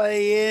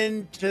play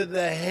into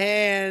the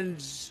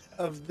hands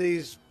of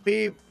these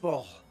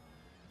people.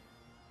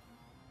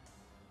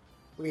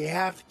 We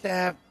have to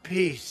have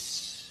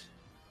peace.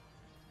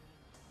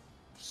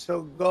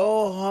 So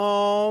go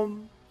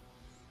home.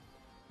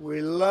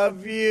 We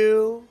love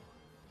you.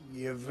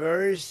 You're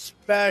very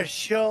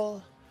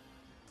special.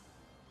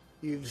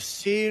 You've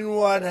seen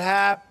what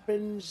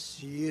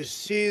happens. You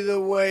see the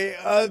way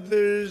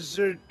others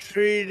are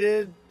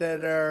treated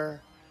that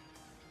are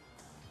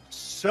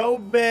so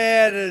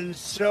bad and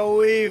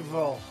so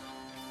evil.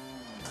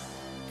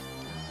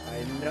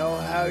 I know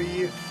how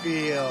you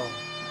feel.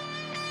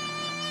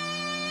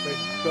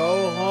 But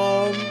go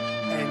home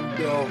and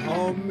go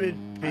home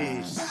in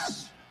peace.